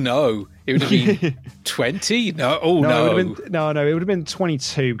 Oh no, it would have been 20. No, it would have been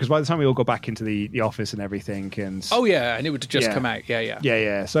 22, because by the time we all got back into the office and everything, and oh yeah, and it would have just come out.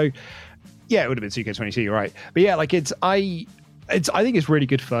 Yeah. So yeah, it would have been 2K22. You're right, but yeah, like I think it's really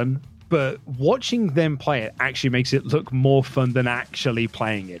good fun. But watching them play it actually makes it look more fun than actually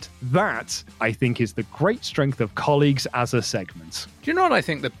playing it. That, I think, is the great strength of colleagues as a segment. Do you know what I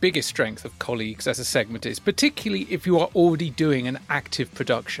think the biggest strength of colleagues as a segment is? Particularly if you are already doing an active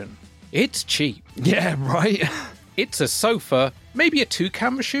production. It's cheap. Yeah, right. It's a sofa, maybe a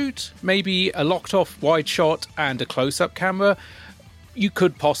 2-camera shoot, maybe a locked-off wide shot and a close-up camera. You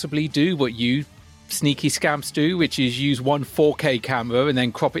could possibly do what you sneaky scamps do, which is use one 4K camera and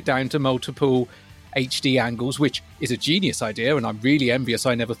then crop it down to multiple HD angles, which is a genius idea, and I'm really envious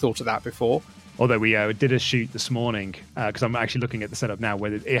I never thought of that before. Although we did a shoot this morning, because I'm actually looking at the setup now,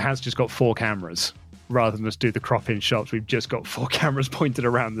 where it has just got 4 cameras. Rather than just do the crop-in shots, we've just got 4 cameras pointed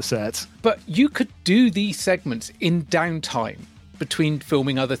around the set. But you could do these segments in downtime between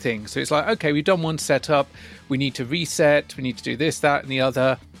filming other things. So it's like, okay, we've done one setup, we need to reset, we need to do this, that, and the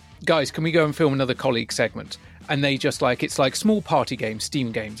other. Guys, can we go and film another colleague segment? And they just it's like small party games,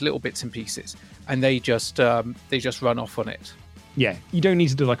 Steam games, little bits and pieces, and they just run off on it. Yeah, you don't need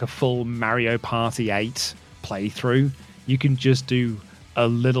to do like a full Mario Party 8 playthrough. You can just do a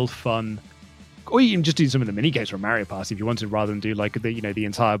little fun, or you can just do some of the mini games from Mario Party if you wanted, rather than do like the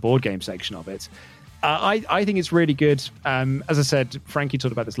entire board game section of it. I think it's really good. As I said, Frankie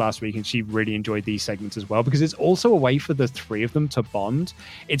talked about this last week, and she really enjoyed these segments as well, because it's also a way for the 3 of them to bond.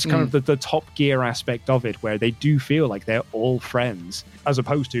 It's kind of the Top Gear aspect of it, where they do feel like they're all friends, as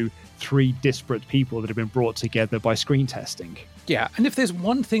opposed to 3 disparate people that have been brought together by screen testing. Yeah, and if there's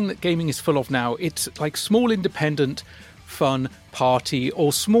one thing that gaming is full of now, it's like small independent fun party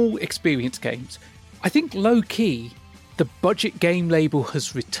or small experience games. I think low-key, the budget game label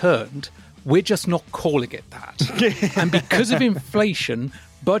has returned. We're just not calling it that. And because of inflation,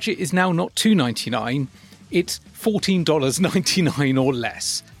 budget is now not $2.99, it's $14.99 or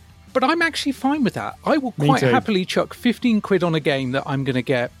less. But I'm actually fine with that. I will quite happily chuck 15 quid on a game that I'm going to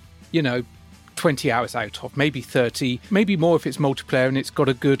get, 20 hours out of, maybe 30, maybe more if it's multiplayer and it's got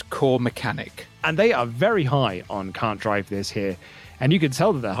a good core mechanic. And they are very high on Can't Drive This here. And you can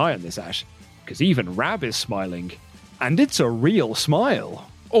tell that they're high on this, Ash, because even Rab is smiling. And it's a real smile.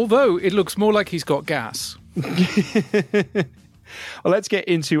 Although it looks more like he's got gas. Well, let's get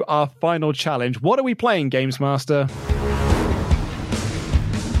into our final challenge. What are we playing, Games Master?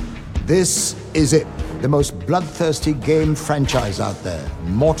 This is it. The most bloodthirsty game franchise out there,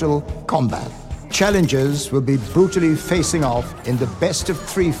 Mortal Kombat. Challengers will be brutally facing off in the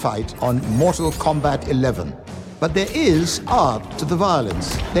best-of-3 fight on Mortal Kombat 11. But there is art to the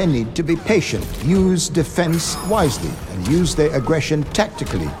violence. They need to be patient, use defense wisely, and use their aggression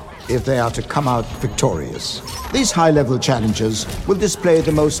tactically if they are to come out victorious. These high-level challengers will display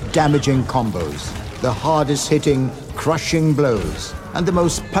the most damaging combos, the hardest-hitting, crushing blows, and the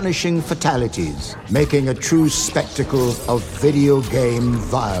most punishing fatalities, making a true spectacle of video game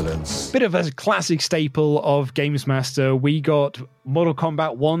violence. Bit of a classic staple of Games Master. We got Mortal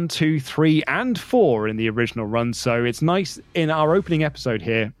Kombat 1, 2, 3, and 4 in the original run, so it's nice in our opening episode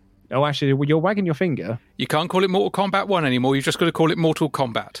here. Oh, actually, you're wagging your finger. You can't call it Mortal Kombat 1 anymore. You've just got to call it Mortal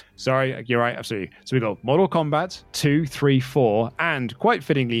Kombat. Sorry, you're right, absolutely. So we got Mortal Kombat 2, 3, 4, and quite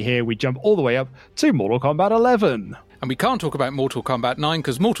fittingly here, we jump all the way up to Mortal Kombat 11. And we can't talk about Mortal Kombat 9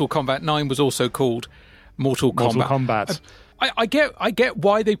 because Mortal Kombat 9 was also called Mortal Kombat. I get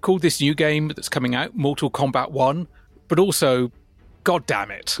why they've called this new game that's coming out Mortal Kombat 1, but also, god damn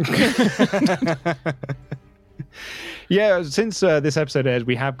it. Yeah, since this episode airs,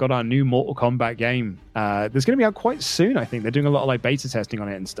 we have got our new Mortal Kombat game. There's going to be out quite soon, I think. They're doing a lot of beta testing on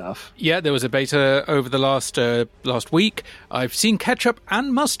it and stuff. Yeah, there was a beta over the last week. I've seen Ketchup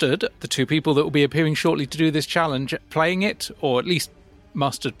and Mustard, the two people that will be appearing shortly to do this challenge, playing it, or at least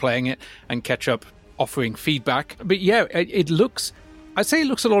Mustard playing it, and Ketchup offering feedback. But yeah, it looks... I'd say it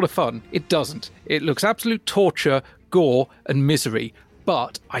looks a lot of fun. It doesn't. It looks absolute torture, gore, and misery.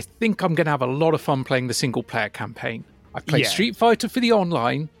 But I think I'm going to have a lot of fun playing the single-player campaign. I've played Street Fighter for the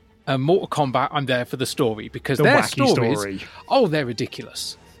online, and Mortal Kombat, I'm there for the story, because their stories, they're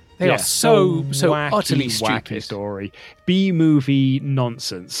ridiculous. They are so wacky, utterly stupid. Wacky story. B-movie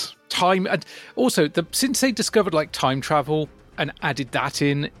nonsense. And also, since they discovered time travel and added that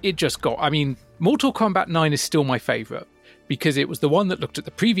in, it just got... I mean, Mortal Kombat 9 is still my favourite, because it was the one that looked at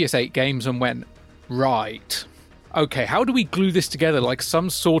the previous 8 games and went, right, okay, how do we glue this together like some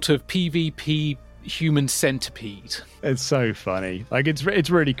sort of PvP human centipede? It's so funny. It's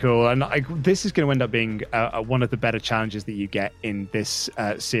really cool, and this is going to end up being one of the better challenges that you get in this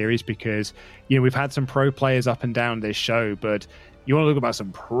series, because we've had some pro players up and down this show, but you want to look about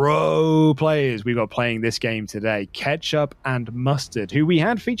some pro players we've got playing this game today. Ketchup and Mustard, who we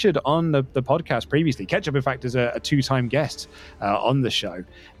had featured on the podcast previously. Ketchup, in fact, is a 2-time guest on the show,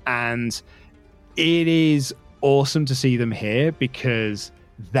 and it is awesome to see them here because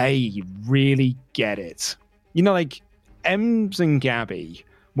they really get it. Ems and Gabby,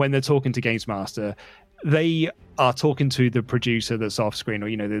 when they're talking to Games Master, they are talking to the producer that's off screen,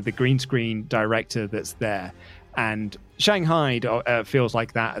 or the green screen director that's there. And Shanghai feels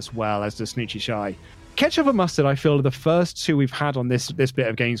like that as well, as does Snoochie Shy. Ketchup and Mustard, I feel, are the first two we've had on this bit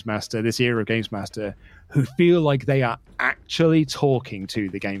of Games Master, this era of Games Master, who feel like they are actually talking to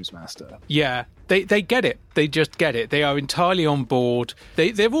the Games Master. Yeah, they get it. They just get it. They are entirely on board.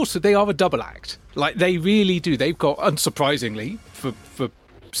 They are a double act. They really do. They've got, unsurprisingly, for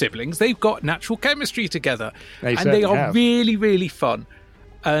siblings, they've got natural chemistry together. They are really, really fun.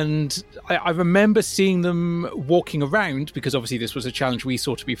 And I remember seeing them walking around, because obviously this was a challenge we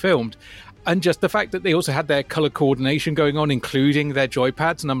saw to be filmed, and just the fact that they also had their color coordination going on, including their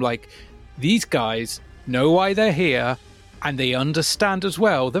joypads, and I'm like, these guys know why they're here, and they understand as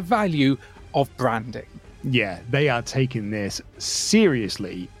well the value of branding. Yeah, they are taking this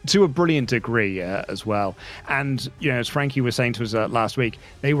seriously to a brilliant degree as well. And, as Frankie was saying to us last week,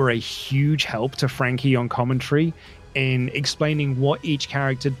 they were a huge help to Frankie on commentary in explaining what each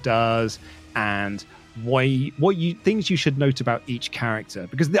character does and things you should note about each character,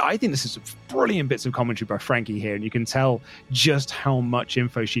 because I think this is brilliant bits of commentary by Frankie here, and you can tell just how much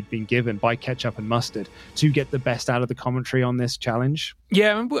info she'd been given by Ketchup and Mustard to get the best out of the commentary on this challenge.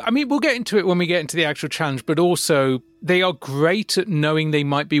 Yeah, I mean, we'll get into it when we get into the actual challenge, but also they are great at knowing they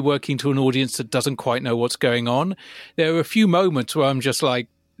might be working to an audience that doesn't quite know what's going on. There are a few moments where I'm just like,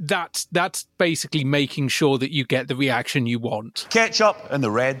 that's basically making sure that you get the reaction you want. Ketchup in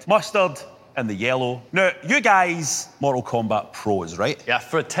the red, Mustard in the yellow. Now, you guys, Mortal Kombat pros, right? Yeah,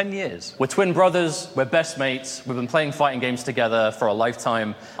 for 10 years. We're twin brothers, we're best mates, we've been playing fighting games together for a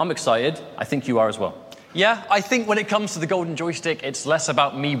lifetime. I'm excited. I think you are as well. Yeah, I think when it comes to the golden joystick, it's less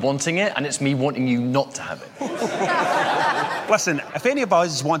about me wanting it and it's me wanting you not to have it. Listen, if any of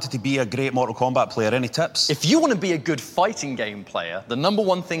us wanted to be a great Mortal Kombat player, any tips? If you want to be a good fighting game player, the number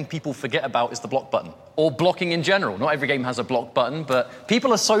one thing people forget about is the block button. Or blocking in general. Not every game has a block button, but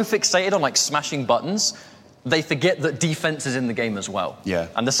people are so fixated on smashing buttons. they forget that defense is in the game as well. Yeah.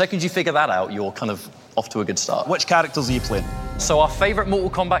 And the second you figure that out, you're kind of off to a good start. Which characters are you playing? So our favourite Mortal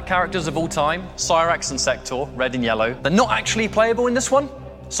Kombat characters of all time, Cyrax and Sector, red and yellow. They're not actually playable in this one.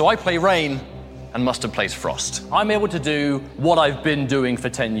 So I play Rain, and Mustard plays Frost. I'm able to do what I've been doing for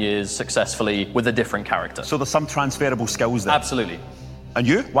 10 years successfully with a different character. So there's some transferable skills there? Absolutely. And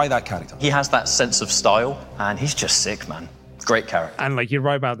you? Why that character? He has that sense of style, and he's just sick, man. Great character. And like you're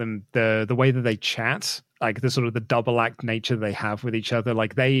right about them, the way that they chat, like the sort of the double act nature they have with each other,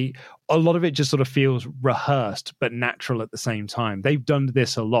 like a lot of it just sort of feels rehearsed but natural at the same time. They've done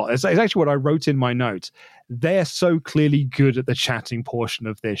this a lot. It's actually what I wrote in my notes. They're so clearly good at the chatting portion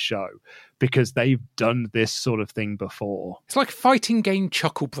of this show because they've done this sort of thing before. It's like fighting game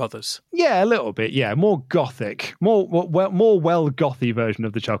Chuckle Brothers. Yeah, a little bit. Yeah, more gothic, more gothy version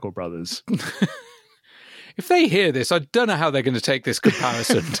of the Chuckle Brothers. If they hear this, I don't know how they're going to take this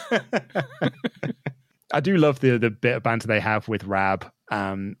comparison. I do love the bit of banter they have with Rab.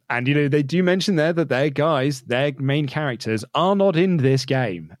 And, you know, they do mention there that their main characters are not in this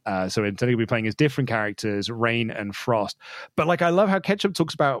game. So instead they'll be playing as different characters, Rain and Frost. But, like, I love how Ketchup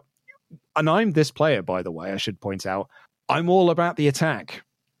talks about, and I'm this player, by the way, I should point out, I'm all about the attack.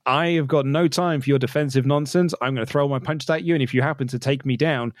 I have got no time for your defensive nonsense. I'm going to throw my punches at you, and if you happen to take me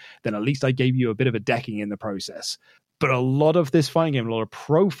down, then at least I gave you a bit of a decking in the process. But a lot of this fighting game, a lot of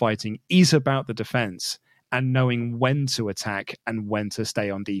pro fighting, is about the defense and knowing when to attack and when to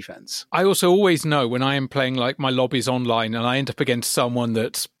stay on defense. I also always know when I am playing like my lobbies online and I end up against someone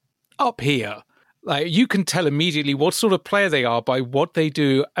that's up here, like you can tell immediately what sort of player they are by what they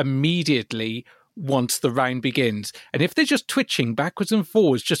do immediately once the round begins. And if they're just twitching backwards and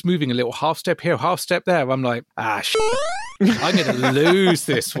forwards, just moving a little half step here, half step there, I'm like, I'm going to lose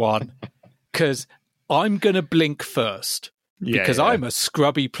this one because I'm going to blink first. Because I'm a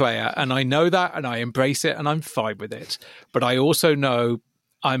scrubby player and I know that and I embrace it and I'm fine with it. But I also know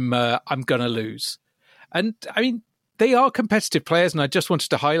I'm going to lose. And I mean, they are competitive players, and I just wanted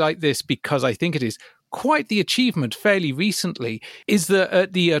to highlight this because I think it is quite the achievement fairly recently, is that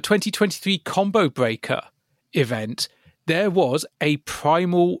at the 2023 Combo Breaker event, there was a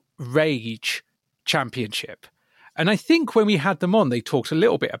Primal Rage Championship. And I think when we had them on, they talked a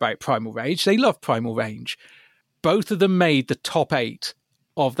little bit about Primal Rage. They love Primal Rage. Both of them made the top 8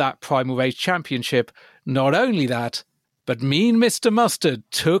 of that Primal Rage Championship. Not only that, but Mean Mr. Mustard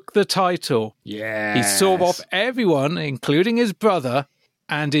took the title. Yeah. He saw off everyone, including his brother,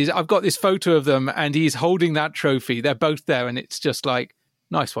 and I've got this photo of them, and he's holding that trophy. They're both there, and it's just like,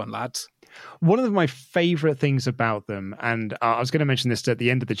 nice one, lads. One of my favorite things about them, and I was going to mention this at the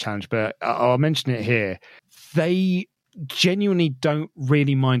end of the challenge, but I'll mention it here. They genuinely don't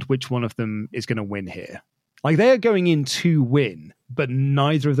really mind which one of them is going to win here. Like, they're going in to win, but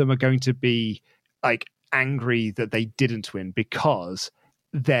neither of them are going to be like angry that they didn't win because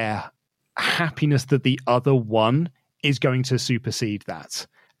their happiness that the other won is going to supersede that.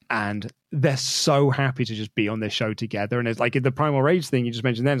 And they're so happy to just be on this show together. And it's like the Primal Rage thing you just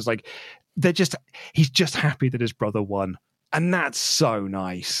mentioned then, it's like he's just happy that his brother won. And that's so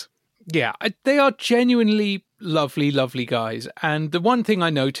nice. Yeah, they are genuinely lovely, lovely guys. And the one thing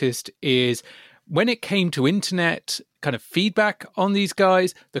I noticed is when it came to internet kind of feedback on these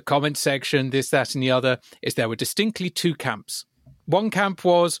guys, the comment section, this, that, and the other, is there were distinctly 2 camps. One camp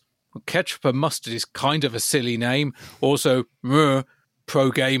was, Ketchup and Mustard is kind of a silly name. Also,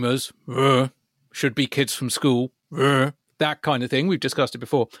 pro gamers, should be kids from school, that kind of thing. We've discussed it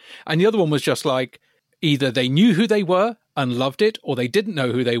before. And the other one was just like, either they knew who they were and loved it, or they didn't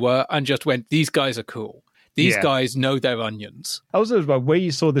know who they were and just went, these guys are cool. These guys know their onions. I was about where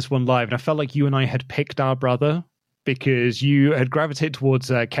you saw this one live, and I felt like you and I had picked our brother because you had gravitated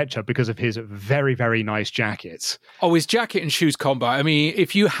towards Ketchup because of his very, very nice jackets. Oh, his jacket and shoes combo. I mean,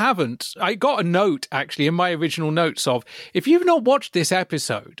 if you haven't, I got a note actually in my original notes of, if you've not watched this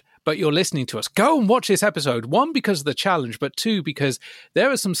episode, but you're listening to us, go and watch this episode. 1, because of the challenge, but 2, because there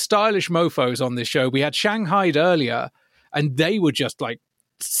are some stylish mofos on this show. We had Shanghai'd earlier, and they were just like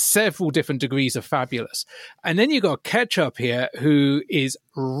several different degrees of fabulous. And then you got Ketchup here, who is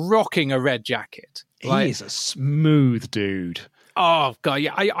rocking a red jacket. He's a smooth dude. Oh, God,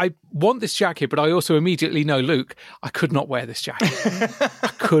 yeah. I want this jacket, but I also immediately know, Luke, I could not wear this jacket. I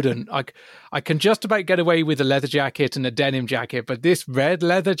couldn't. I can just about get away with a leather jacket and a denim jacket, but this red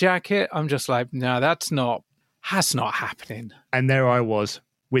leather jacket, I'm just like, no, that's not happening. And there I was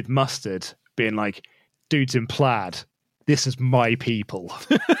with Mustard being like, dudes in plaid, this is my people.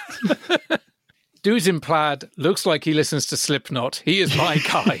 Dudes in plaid looks like he listens to Slipknot. He is my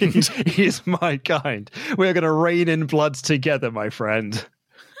kind. He is my kind. We're going to reign in blood together, my friend.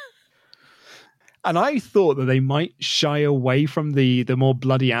 And I thought that they might shy away from the more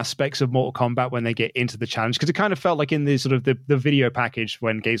bloody aspects of Mortal Kombat when they get into the challenge, because it kind of felt like in the sort of the video package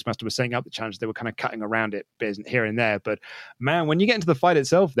when Games Master was setting up the challenge, they were kind of cutting around it here and there. But man, when you get into the fight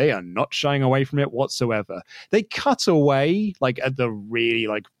itself, they are not shying away from it whatsoever. They cut away like at the really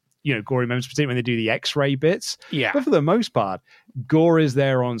like, you know, gory moments, particularly when they do the X-ray bits. Yeah. But for the most part, gore is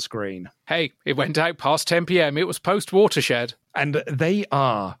there on screen. Hey, it went out past 10 p.m. It was post-Watershed. And they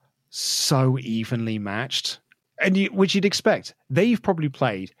are so evenly matched, and which you'd expect. They've probably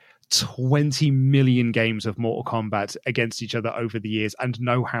played 20 million games of Mortal Kombat against each other over the years and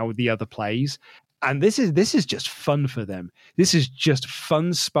know how the other plays. And this is just fun for them. This is just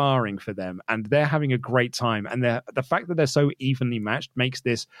fun sparring for them, and they're having a great time. And the fact that they're so evenly matched makes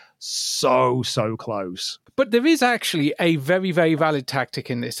this so close. But there is actually a very, very valid tactic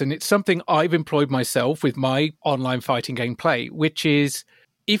in this, and it's something I've employed myself with my online fighting game play, which is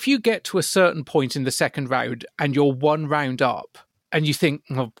if you get to a certain point in the second round and you're one round up, and you think,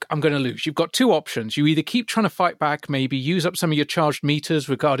 well, I'm going to lose, you've got two options. You either keep trying to fight back, maybe use up some of your charged meters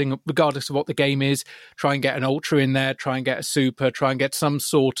regardless of what the game is, try and get an ultra in there, try and get a super, try and get some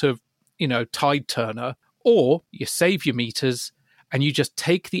sort of, you know, tide turner, or you save your meters and you just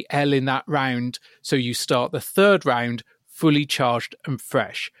take the L in that round, so you start the third round fully charged and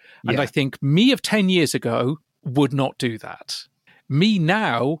fresh. And I think me of 10 years ago would not do that. Me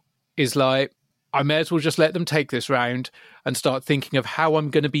now is like, I may as well just let them take this round and start thinking of how I'm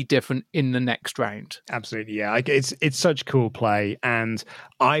going to be different in the next round. Absolutely, yeah. It's such cool play, and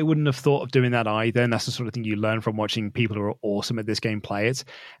I wouldn't have thought of doing that either, and that's the sort of thing you learn from watching people who are awesome at this game play it.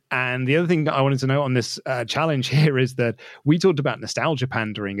 And the other thing that I wanted to note on this challenge here is that we talked about nostalgia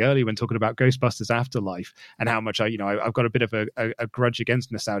pandering earlier when talking about Ghostbusters Afterlife and how much I've got a bit of a grudge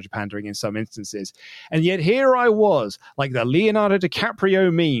against nostalgia pandering in some instances. And yet here I was, like the Leonardo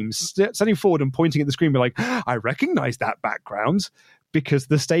DiCaprio memes, standing forward and pointing at the screen, be like, I recognize that background, because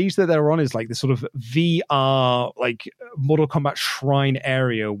the stage that they're on is like this sort of VR, like Mortal Kombat shrine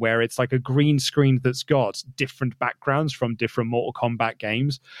area where it's like a green screen that's got different backgrounds from different Mortal Kombat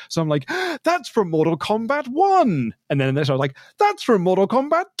games. So I'm like, that's from Mortal Kombat 1. And then I was like, that's from Mortal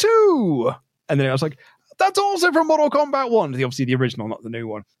Kombat 2. And then I was like, that's also from Mortal Kombat 1. Obviously the original, not the new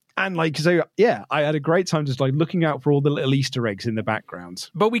one. And like, so yeah, I had a great time just like looking out for all the little Easter eggs in the background.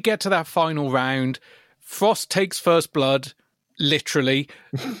 But we get to that final round. Frost takes first blood, literally.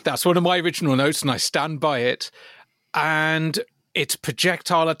 That's one of my original notes, and I stand by it. And it's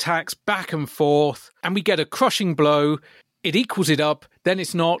projectile attacks back and forth, and we get a crushing blow. It equals it up, then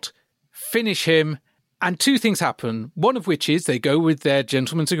it's not. Finish him. And two things happen, one of which is they go with their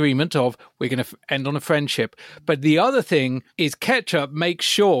gentleman's agreement of we're going to end on a friendship. But the other thing is Ketchup makes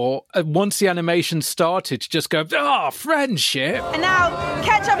sure, once the animation started, to just go, friendship. And now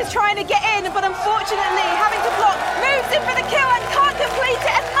Ketchup is trying to get in, but unfortunately having to block, moves in for the kill and can't complete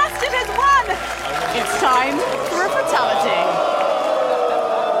it, and Mustard has won. It's time for a fatality.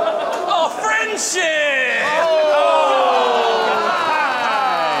 Friendship!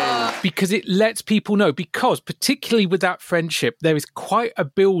 Because it lets people know, because particularly with that friendship, there is quite a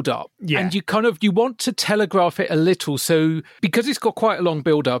build-up. Yeah. And you want to telegraph it a little. So because it's got quite a long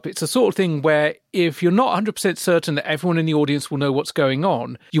build-up, it's a sort of thing where if you're not 100% certain that everyone in the audience will know what's going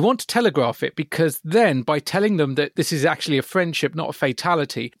on, you want to telegraph it, because then by telling them that this is actually a friendship, not a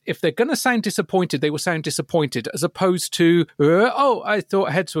fatality, if they're going to sound disappointed, they will sound disappointed, as opposed to, I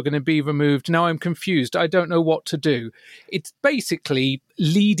thought heads were going to be removed. Now I'm confused. I don't know what to do. It's basically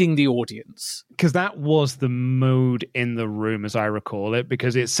leading the audience. Because that was the mood in the room, as I recall it,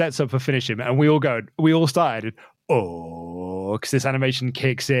 because it sets up for finish him, and we all started, because this animation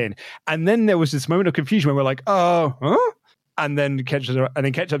kicks in. And then there was this moment of confusion where we're like, huh? And then Ketchup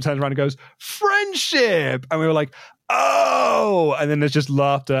turns around and goes, friendship! And we were like, oh! And then there's just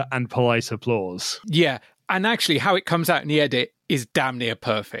laughter and polite applause. Yeah. And actually, how it comes out in the edit is damn near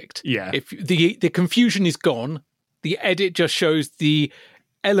perfect. Yeah. If the confusion is gone, the edit just shows the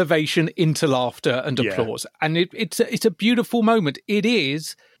elevation into laughter and applause. Yeah. And it's a beautiful moment. It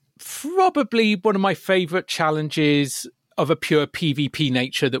is probably one of my favourite challenges of a pure PvP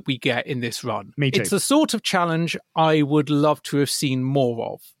nature that we get in this run. Me too. It's the sort of challenge I would love to have seen more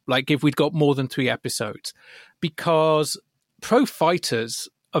of, like if we'd got more than 3 episodes, because pro fighters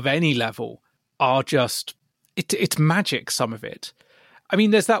of any level are just, it's magic, some of it. I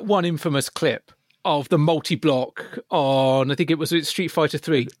mean, there's that one infamous clip of the multi-block on, I think it was Street Fighter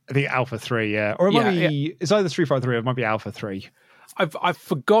 3. I think Alpha 3, yeah. Or it might be, it's either Street Fighter 3 or it might be Alpha 3. I've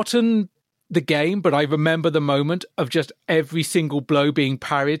forgotten the game, but I remember the moment of just every single blow being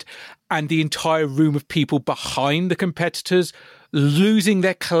parried and the entire room of people behind the competitors losing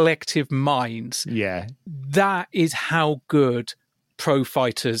their collective minds. Yeah. That is how good pro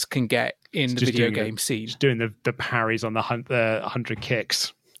fighters can get in the video game scene. Just doing the parries on the 100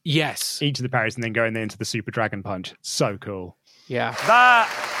 kicks. Yes. Each of the parries and then going into the Super Dragon Punch. So cool. Yeah. That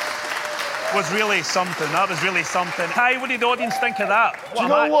was really something. That was really something. Hi, what did the audience think of that? Do you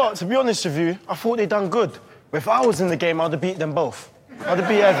know what? To be honest with you, I thought they done good. But if I was in the game, I'd have beat them both. I'd have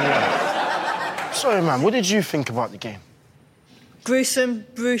beat everyone. Sorry, man. What did you think about the game? Gruesome,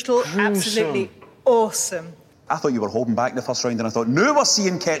 brutal, absolutely awesome. I thought you were holding back the first round, and I thought, now we're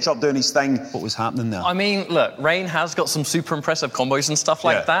seeing Ketchup doing his thing. What was happening there? I mean, look, Rain has got some super impressive combos and stuff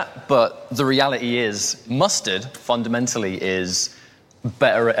like that, but the reality is, Mustard fundamentally is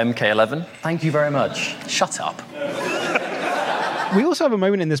better at MK11. Thank you very much. Shut up. We also have a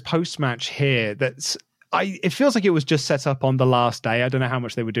moment in this post-match here that's... it feels like it was just set up on the last day. I don't know how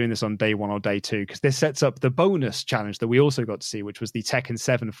much they were doing this on day 1 or day 2, because this sets up the bonus challenge that we also got to see, which was the Tekken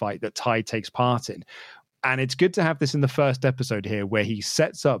 7 fight that Ty takes part in. And it's good to have this in the first episode here, where he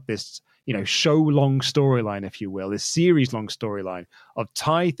sets up this, show-long storyline, if you will, this series-long storyline of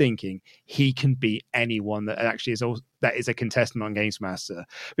Ty thinking he can beat anyone that actually is a contestant on Games Master.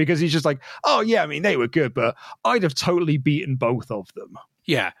 Because he's just like, oh, yeah, I mean, they were good, but I'd have totally beaten both of them.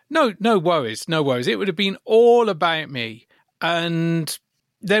 Yeah, no worries. It would have been all about me. And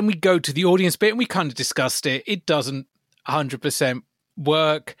then we go to the audience bit and we kind of discussed it. It doesn't 100%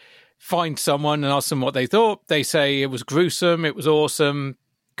 work. Find someone and ask them what they thought. They say it was gruesome, it was awesome,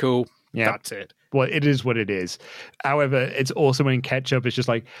 cool, that's it. Well, it is what it is. However, it's also when Ketchup is just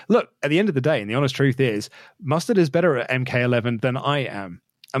like, look, at the end of the day, and the honest truth is, Mustard is better at MK11 than I am.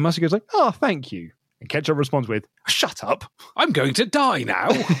 And Mustard goes like, oh, thank you. And Ketchup responds with, shut up. I'm going to die now.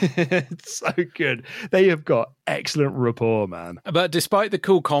 It's so good. They have got excellent rapport, man. But despite the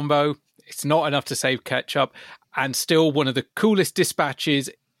cool combo, it's not enough to save Ketchup. And still one of the coolest dispatches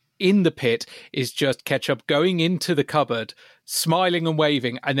in the pit is just Ketchup going into the cupboard, smiling and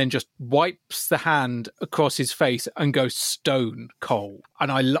waving, and then just wipes the hand across his face and goes stone cold.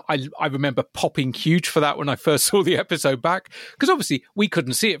 And I remember popping huge for that when I first saw the episode back, because obviously we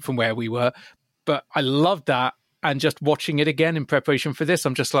couldn't see it from where we were. But I loved that, and just watching it again in preparation for this,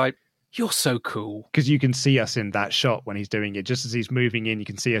 I'm just like, you're so cool. Because you can see us in that shot when he's doing it. Just as he's moving in, you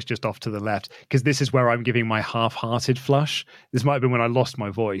can see us just off to the left. Because this is where I'm giving my half-hearted flush. This might have been when I lost my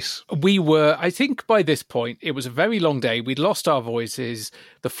voice. We were, I think by this point, it was a very long day. We'd lost our voices.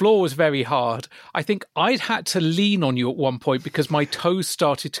 The floor was very hard. I think I'd had to lean on you at one point because my toes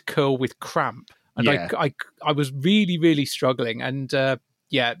started to curl with cramp. And I was really, really struggling. And I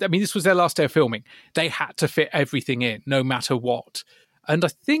mean, this was their last day of filming. They had to fit everything in, no matter what. And I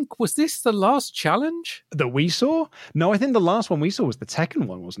think, was this the last challenge? That we saw? No, I think the last one we saw was the Tekken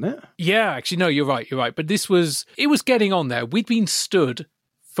one, wasn't it? Yeah, actually, no, you're right. But it was getting on there. We'd been stood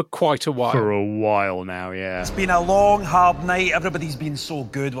for quite a while. For a while now, yeah. It's been a long, hard night. Everybody's been so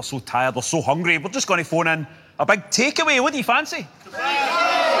good. We're so tired. We're so hungry. We're just going to phone in a big takeaway. What do you fancy?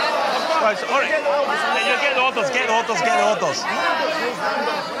 Right, all right. Yeah, get the orders.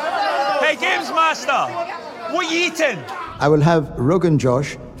 Hey, Games Master, what are you eating? I will have Rogan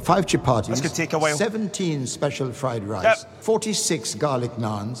Josh, 5 chapatis, This could take a while. 17 special fried rice, 46 garlic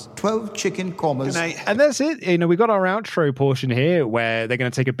naans, 12 chicken kormas. And that's it. We got our outro portion here where they're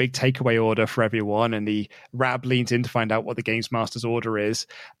going to take a big takeaway order for everyone, and the Rab leans in to find out what the Games Master's order is.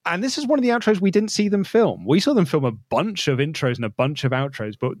 And this is one of the outros we didn't see them film. We saw them film a bunch of intros and a bunch of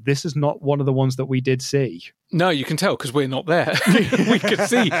outros, but this is not one of the ones that we did see. No, you can tell because we're not there. We could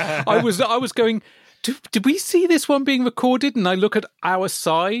see. I was going... Did we see this one being recorded? And I look at our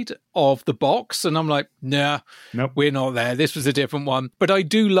side of the box and I'm like, nah, nope, we're not there. This was a different one. But I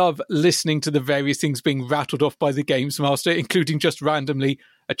do love listening to the various things being rattled off by the Games Master, including just randomly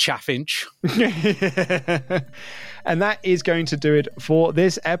a chaffinch. And that is going to do it for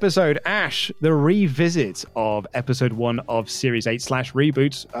this episode. Ash, the revisit of episode 1 of Series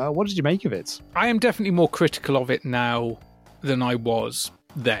 8/Reboot. What did you make of it? I am definitely more critical of it now than I was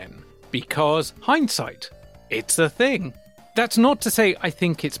then. Because hindsight, it's a thing. That's not to say I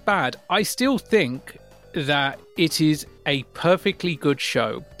think it's bad. I still think that it is a perfectly good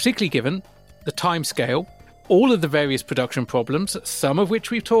show, particularly given the time scale, all of the various production problems, some of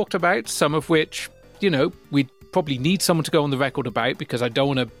which we've talked about, some of which, we'd probably need someone to go on the record about because I don't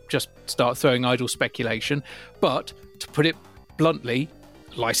want to just start throwing idle speculation. But to put it bluntly,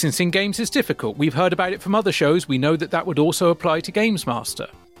 licensing games is difficult. We've heard about it from other shows. We know that would also apply to Games Master.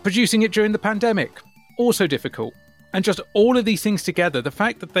 Producing it during the pandemic, also difficult. And just all of these things together, the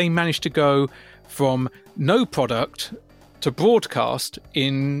fact that they managed to go from no product to broadcast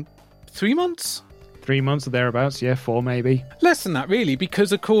in 3 months? 3 months or thereabouts. Yeah, 4 maybe. Less than that, really,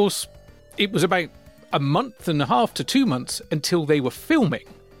 because, of course, it was about a month and a half to 2 months until they were filming.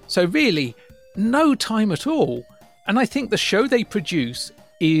 So really, no time at all. And I think the show they produce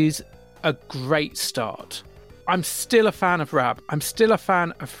is a great start. I'm still a fan of Rab. I'm still a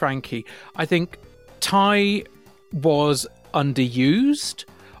fan of Frankie. I think Ty was underused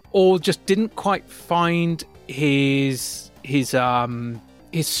or just didn't quite find his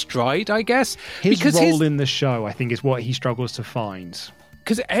stride, I guess. His role in the show, I think, is what he struggles to find.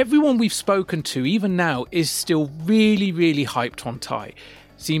 Because everyone we've spoken to, even now, is still really, really hyped on Ty.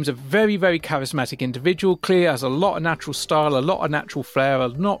 Seems a very, very charismatic individual. Clear, has a lot of natural style, a lot of natural flair, a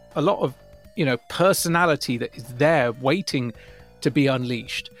lot of, personality that is there waiting to be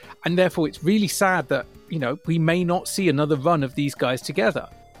unleashed. And therefore, it's really sad that, we may not see another run of these guys together.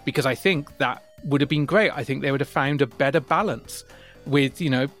 Because I think that would have been great. I think they would have found a better balance with,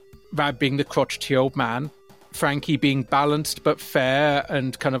 Rab being the crotchety old man, Frankie being balanced but fair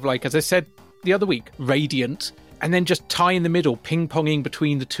and kind of like, as I said the other week, radiant, and then just Ty in the middle, ping-ponging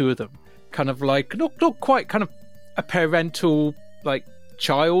between the two of them. Kind of like, not quite kind of a parental, like,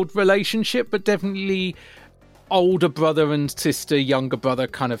 child relationship, but definitely older brother and sister, younger brother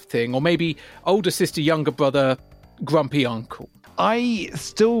kind of thing. Or maybe older sister, younger brother, grumpy uncle. I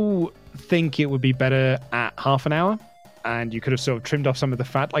still think it would be better at half an hour, and you could have sort of trimmed off some of the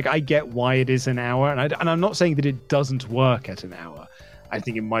fat. Like, I get why it is an hour, and I'm not saying that it doesn't work at an hour. I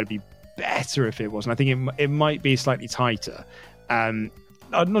think it might be better if it wasn't. I think it might be slightly tighter.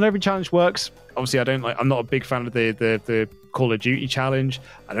 Not every challenge works. Obviously, I'm not a big fan of the Call of Duty challenge.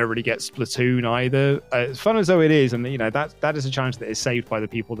 I don't really get Splatoon either. As fun as though it is, and that is a challenge that is saved by the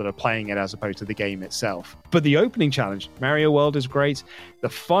people that are playing it as opposed to the game itself. But the opening challenge, Mario World, is great. The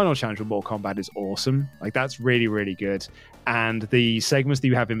final challenge with Mortal Kombat is awesome. Like, that's really, really good. And the segments that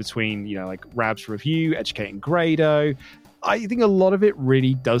you have in between, like Rab's review, educating Grado, I think a lot of it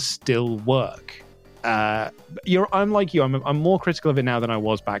really does still work. I'm like you. I'm more critical of it now than I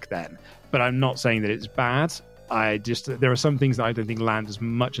was back then. But I'm not saying that it's bad. There are some things that I don't think land as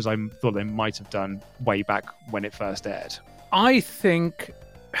much as I thought they might have done way back when it first aired. I think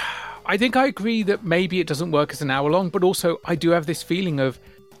I agree that maybe it doesn't work as an hour long, but also I do have this feeling of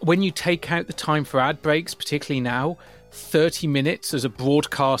when you take out the time for ad breaks, particularly now, 30 minutes as a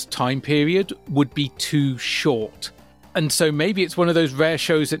broadcast time period would be too short. And so maybe it's one of those rare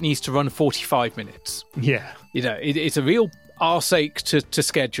shows that needs to run 45 minutes. Yeah. It's a real arseache to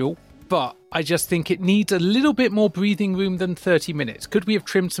schedule, but I just think it needs a little bit more breathing room than 30 minutes. Could we have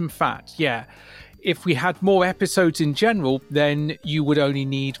trimmed some fat? Yeah. If we had more episodes in general, then you would only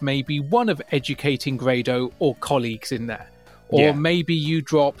need maybe one of Educating Grado or colleagues in there. Or maybe you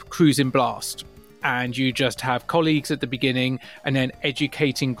drop Cruising Blast and you just have colleagues at the beginning and then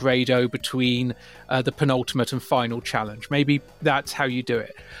Educating Grado between the penultimate and final challenge. Maybe that's how you do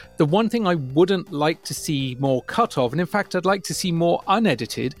it. The one thing I wouldn't like to see more cut of, and in fact I'd like to see more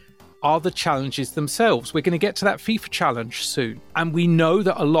unedited, are the challenges themselves. We're going to get to that FIFA challenge soon, and we know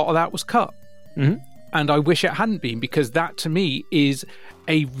that a lot of that was cut. Mm-hmm. And I wish it hadn't been, because that to me is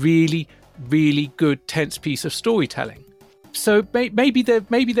a really, really good tense piece of storytelling. So maybe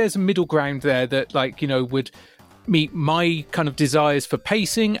there's a middle ground there that, would meet my kind of desires for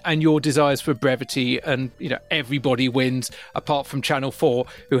pacing and your desires for brevity, and everybody wins apart from Channel 4,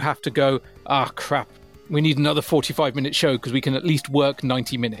 who have to go, crap, we need another 45-minute show because we can at least work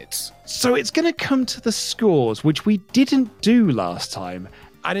 90 minutes. So it's going to come to the scores, which we didn't do last time.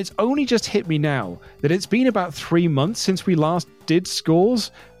 And it's only just hit me now that it's been about 3 months since we last did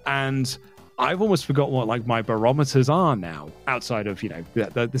scores, and I've almost forgot what my barometers are now, outside of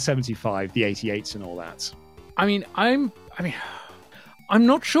the 75, the 88s, and all that. I'm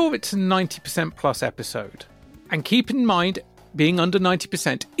not sure it's a 90% plus episode, and keep in mind, being under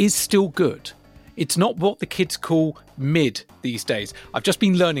 90% is still good. It's not what the kids call mid these days. I've just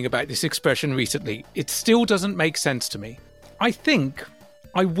been learning about this expression recently. It still doesn't make sense to me. I think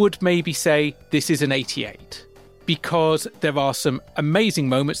I would maybe say this is an 88, because there are some amazing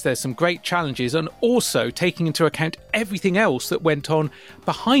moments, there's some great challenges, and also taking into account everything else that went on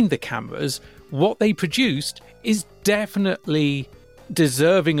behind the cameras, what they produced is definitely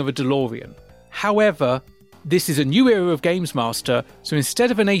deserving of a DeLorean. However, this is a new era of Games Master, so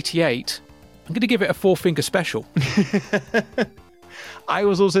instead of an 88, I'm going to give it a 4-finger special. I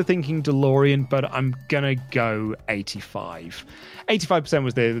was also thinking DeLorean, but I'm going to go 85. 85%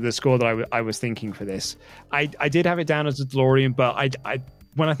 was the score that I was thinking for this. I did have it down as a DeLorean, but I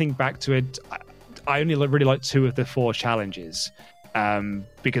when I think back to it, I only really liked 2 of the 4 challenges,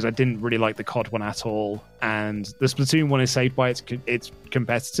 because I didn't really like the COD one at all. And the Splatoon one is saved by its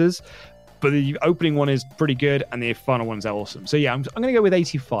competitors. but the opening one is pretty good and the final one's awesome. So yeah, I'm going to go with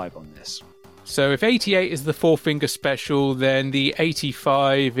 85 on this. So if 88 is the Four Finger Special, then the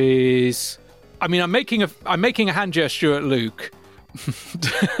 85 is... I mean, I'm making a hand gesture at Luke.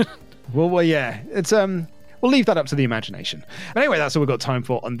 Well, yeah, it's we'll leave that up to the imagination. But anyway, that's all we've got time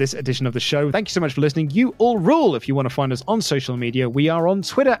for on this edition of the show. Thank you so much for listening. You all rule. If you want to find us on social media, we are on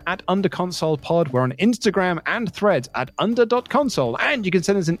Twitter at UnderConsolePod. We're on Instagram and Threads at under.console. And you can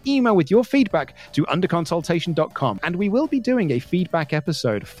send us an email with your feedback to underconsultation.com. And we will be doing a feedback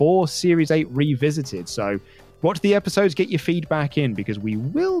episode for Series 8 Revisited. So watch the episodes, get your feedback in, because we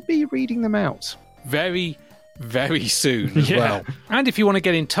will be reading them out. Very soon as well. And if you want to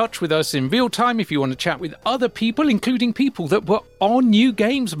get in touch with us in real time, if you want to chat with other people, including people that were on New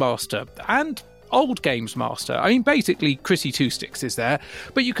Games Master and old Games Master. I mean, basically, Chrissy Two Sticks is there,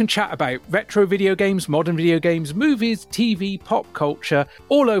 but you can chat about retro video games, modern video games, movies, TV, pop culture,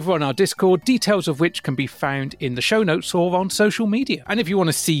 all over on our Discord, details of which can be found in the show notes or on social media. And if you want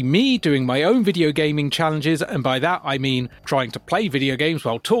to see me doing my own video gaming challenges, and by that I mean trying to play video games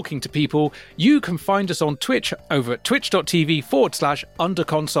while talking to people, you can find us on Twitch over at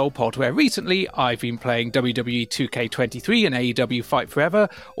twitch.tv/underconsolepod, where recently I've been playing WWE 2K23 and AEW Fight Forever,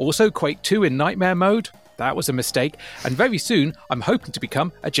 also Quake 2 in Nightmare mode. That was a mistake. And very soon, I'm hoping to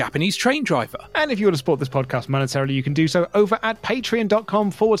become a Japanese train driver. And if you want to support this podcast monetarily, you can do so over at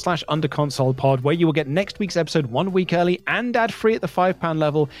patreon.com/underconsolepod, where you will get next week's episode 1 week early and ad-free at the £5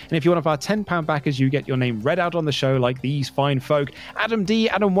 level. And if you're one of our £10 backers, you get your name read out on the show like these fine folk: Adam D,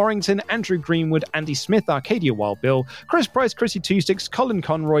 Adam Warrington, Andrew Greenwood, Andy Smith, Arcadia Wild Bill, Chris Price, Chrissy Two Sticks, Colin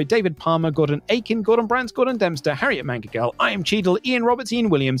Conroy, David Palmer, Gordon Aiken, Gordon Brands, Gordon Dempster, Harriet Mankagel, I Am Cheadle, Ian Roberts, Ian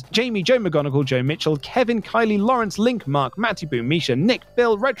Williams, Jamie, Joe McGonigal, Joe Mitchell, Kevin, Kylie, Lawrence, Link, Mark, Matty Boo, Misha, Nick,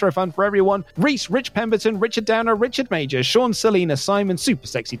 Bill, Retro Fun for Everyone, Reese, Rich Pemberton, Richard Downer, Richard Major, Sean Selena, Simon, Super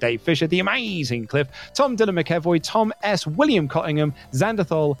Sexy Dave Fisher, The Amazing Cliff, Tom Dylan McEvoy, Tom S, William Cottingham,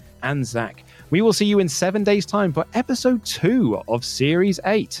 Xanderthal, and Zach. We will see you in 7 days' time for episode 2 of Series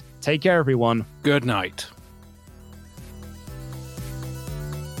 8. Take care, everyone. Good night.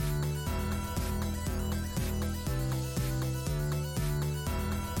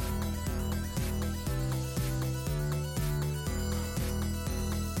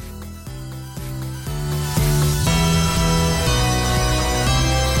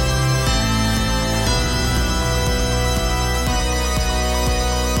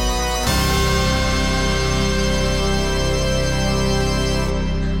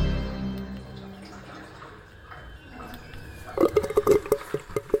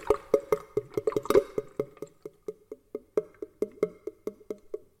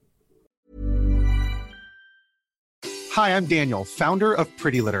 Hi, I'm Daniel, founder of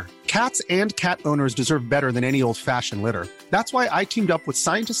Pretty Litter. Cats and cat owners deserve better than any old-fashioned litter. That's why I teamed up with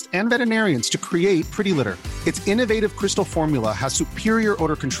scientists and veterinarians to create Pretty Litter. Its innovative crystal formula has superior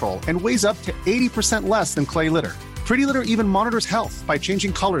odor control and weighs up to 80% less than clay litter. Pretty Litter even monitors health by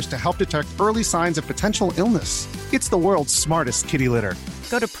changing colors to help detect early signs of potential illness. It's the world's smartest kitty litter.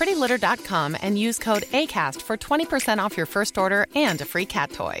 Go to prettylitter.com and use code ACAST for 20% off your first order and a free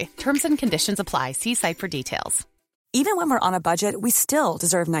cat toy. Terms and conditions apply. See site for details. Even when we're on a budget, we still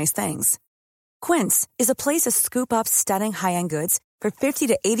deserve nice things. Quince is a place to scoop up stunning high-end goods for 50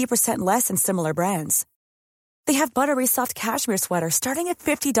 to 80% less than similar brands. They have buttery soft cashmere sweaters starting at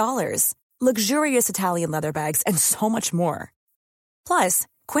 $50, luxurious Italian leather bags, and so much more. Plus,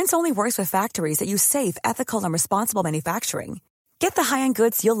 Quince only works with factories that use safe, ethical, and responsible manufacturing. Get the high-end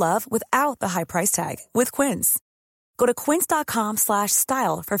goods you'll love without the high price tag with Quince. Go to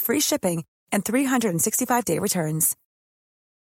quince.com/style for free shipping and 365-day returns.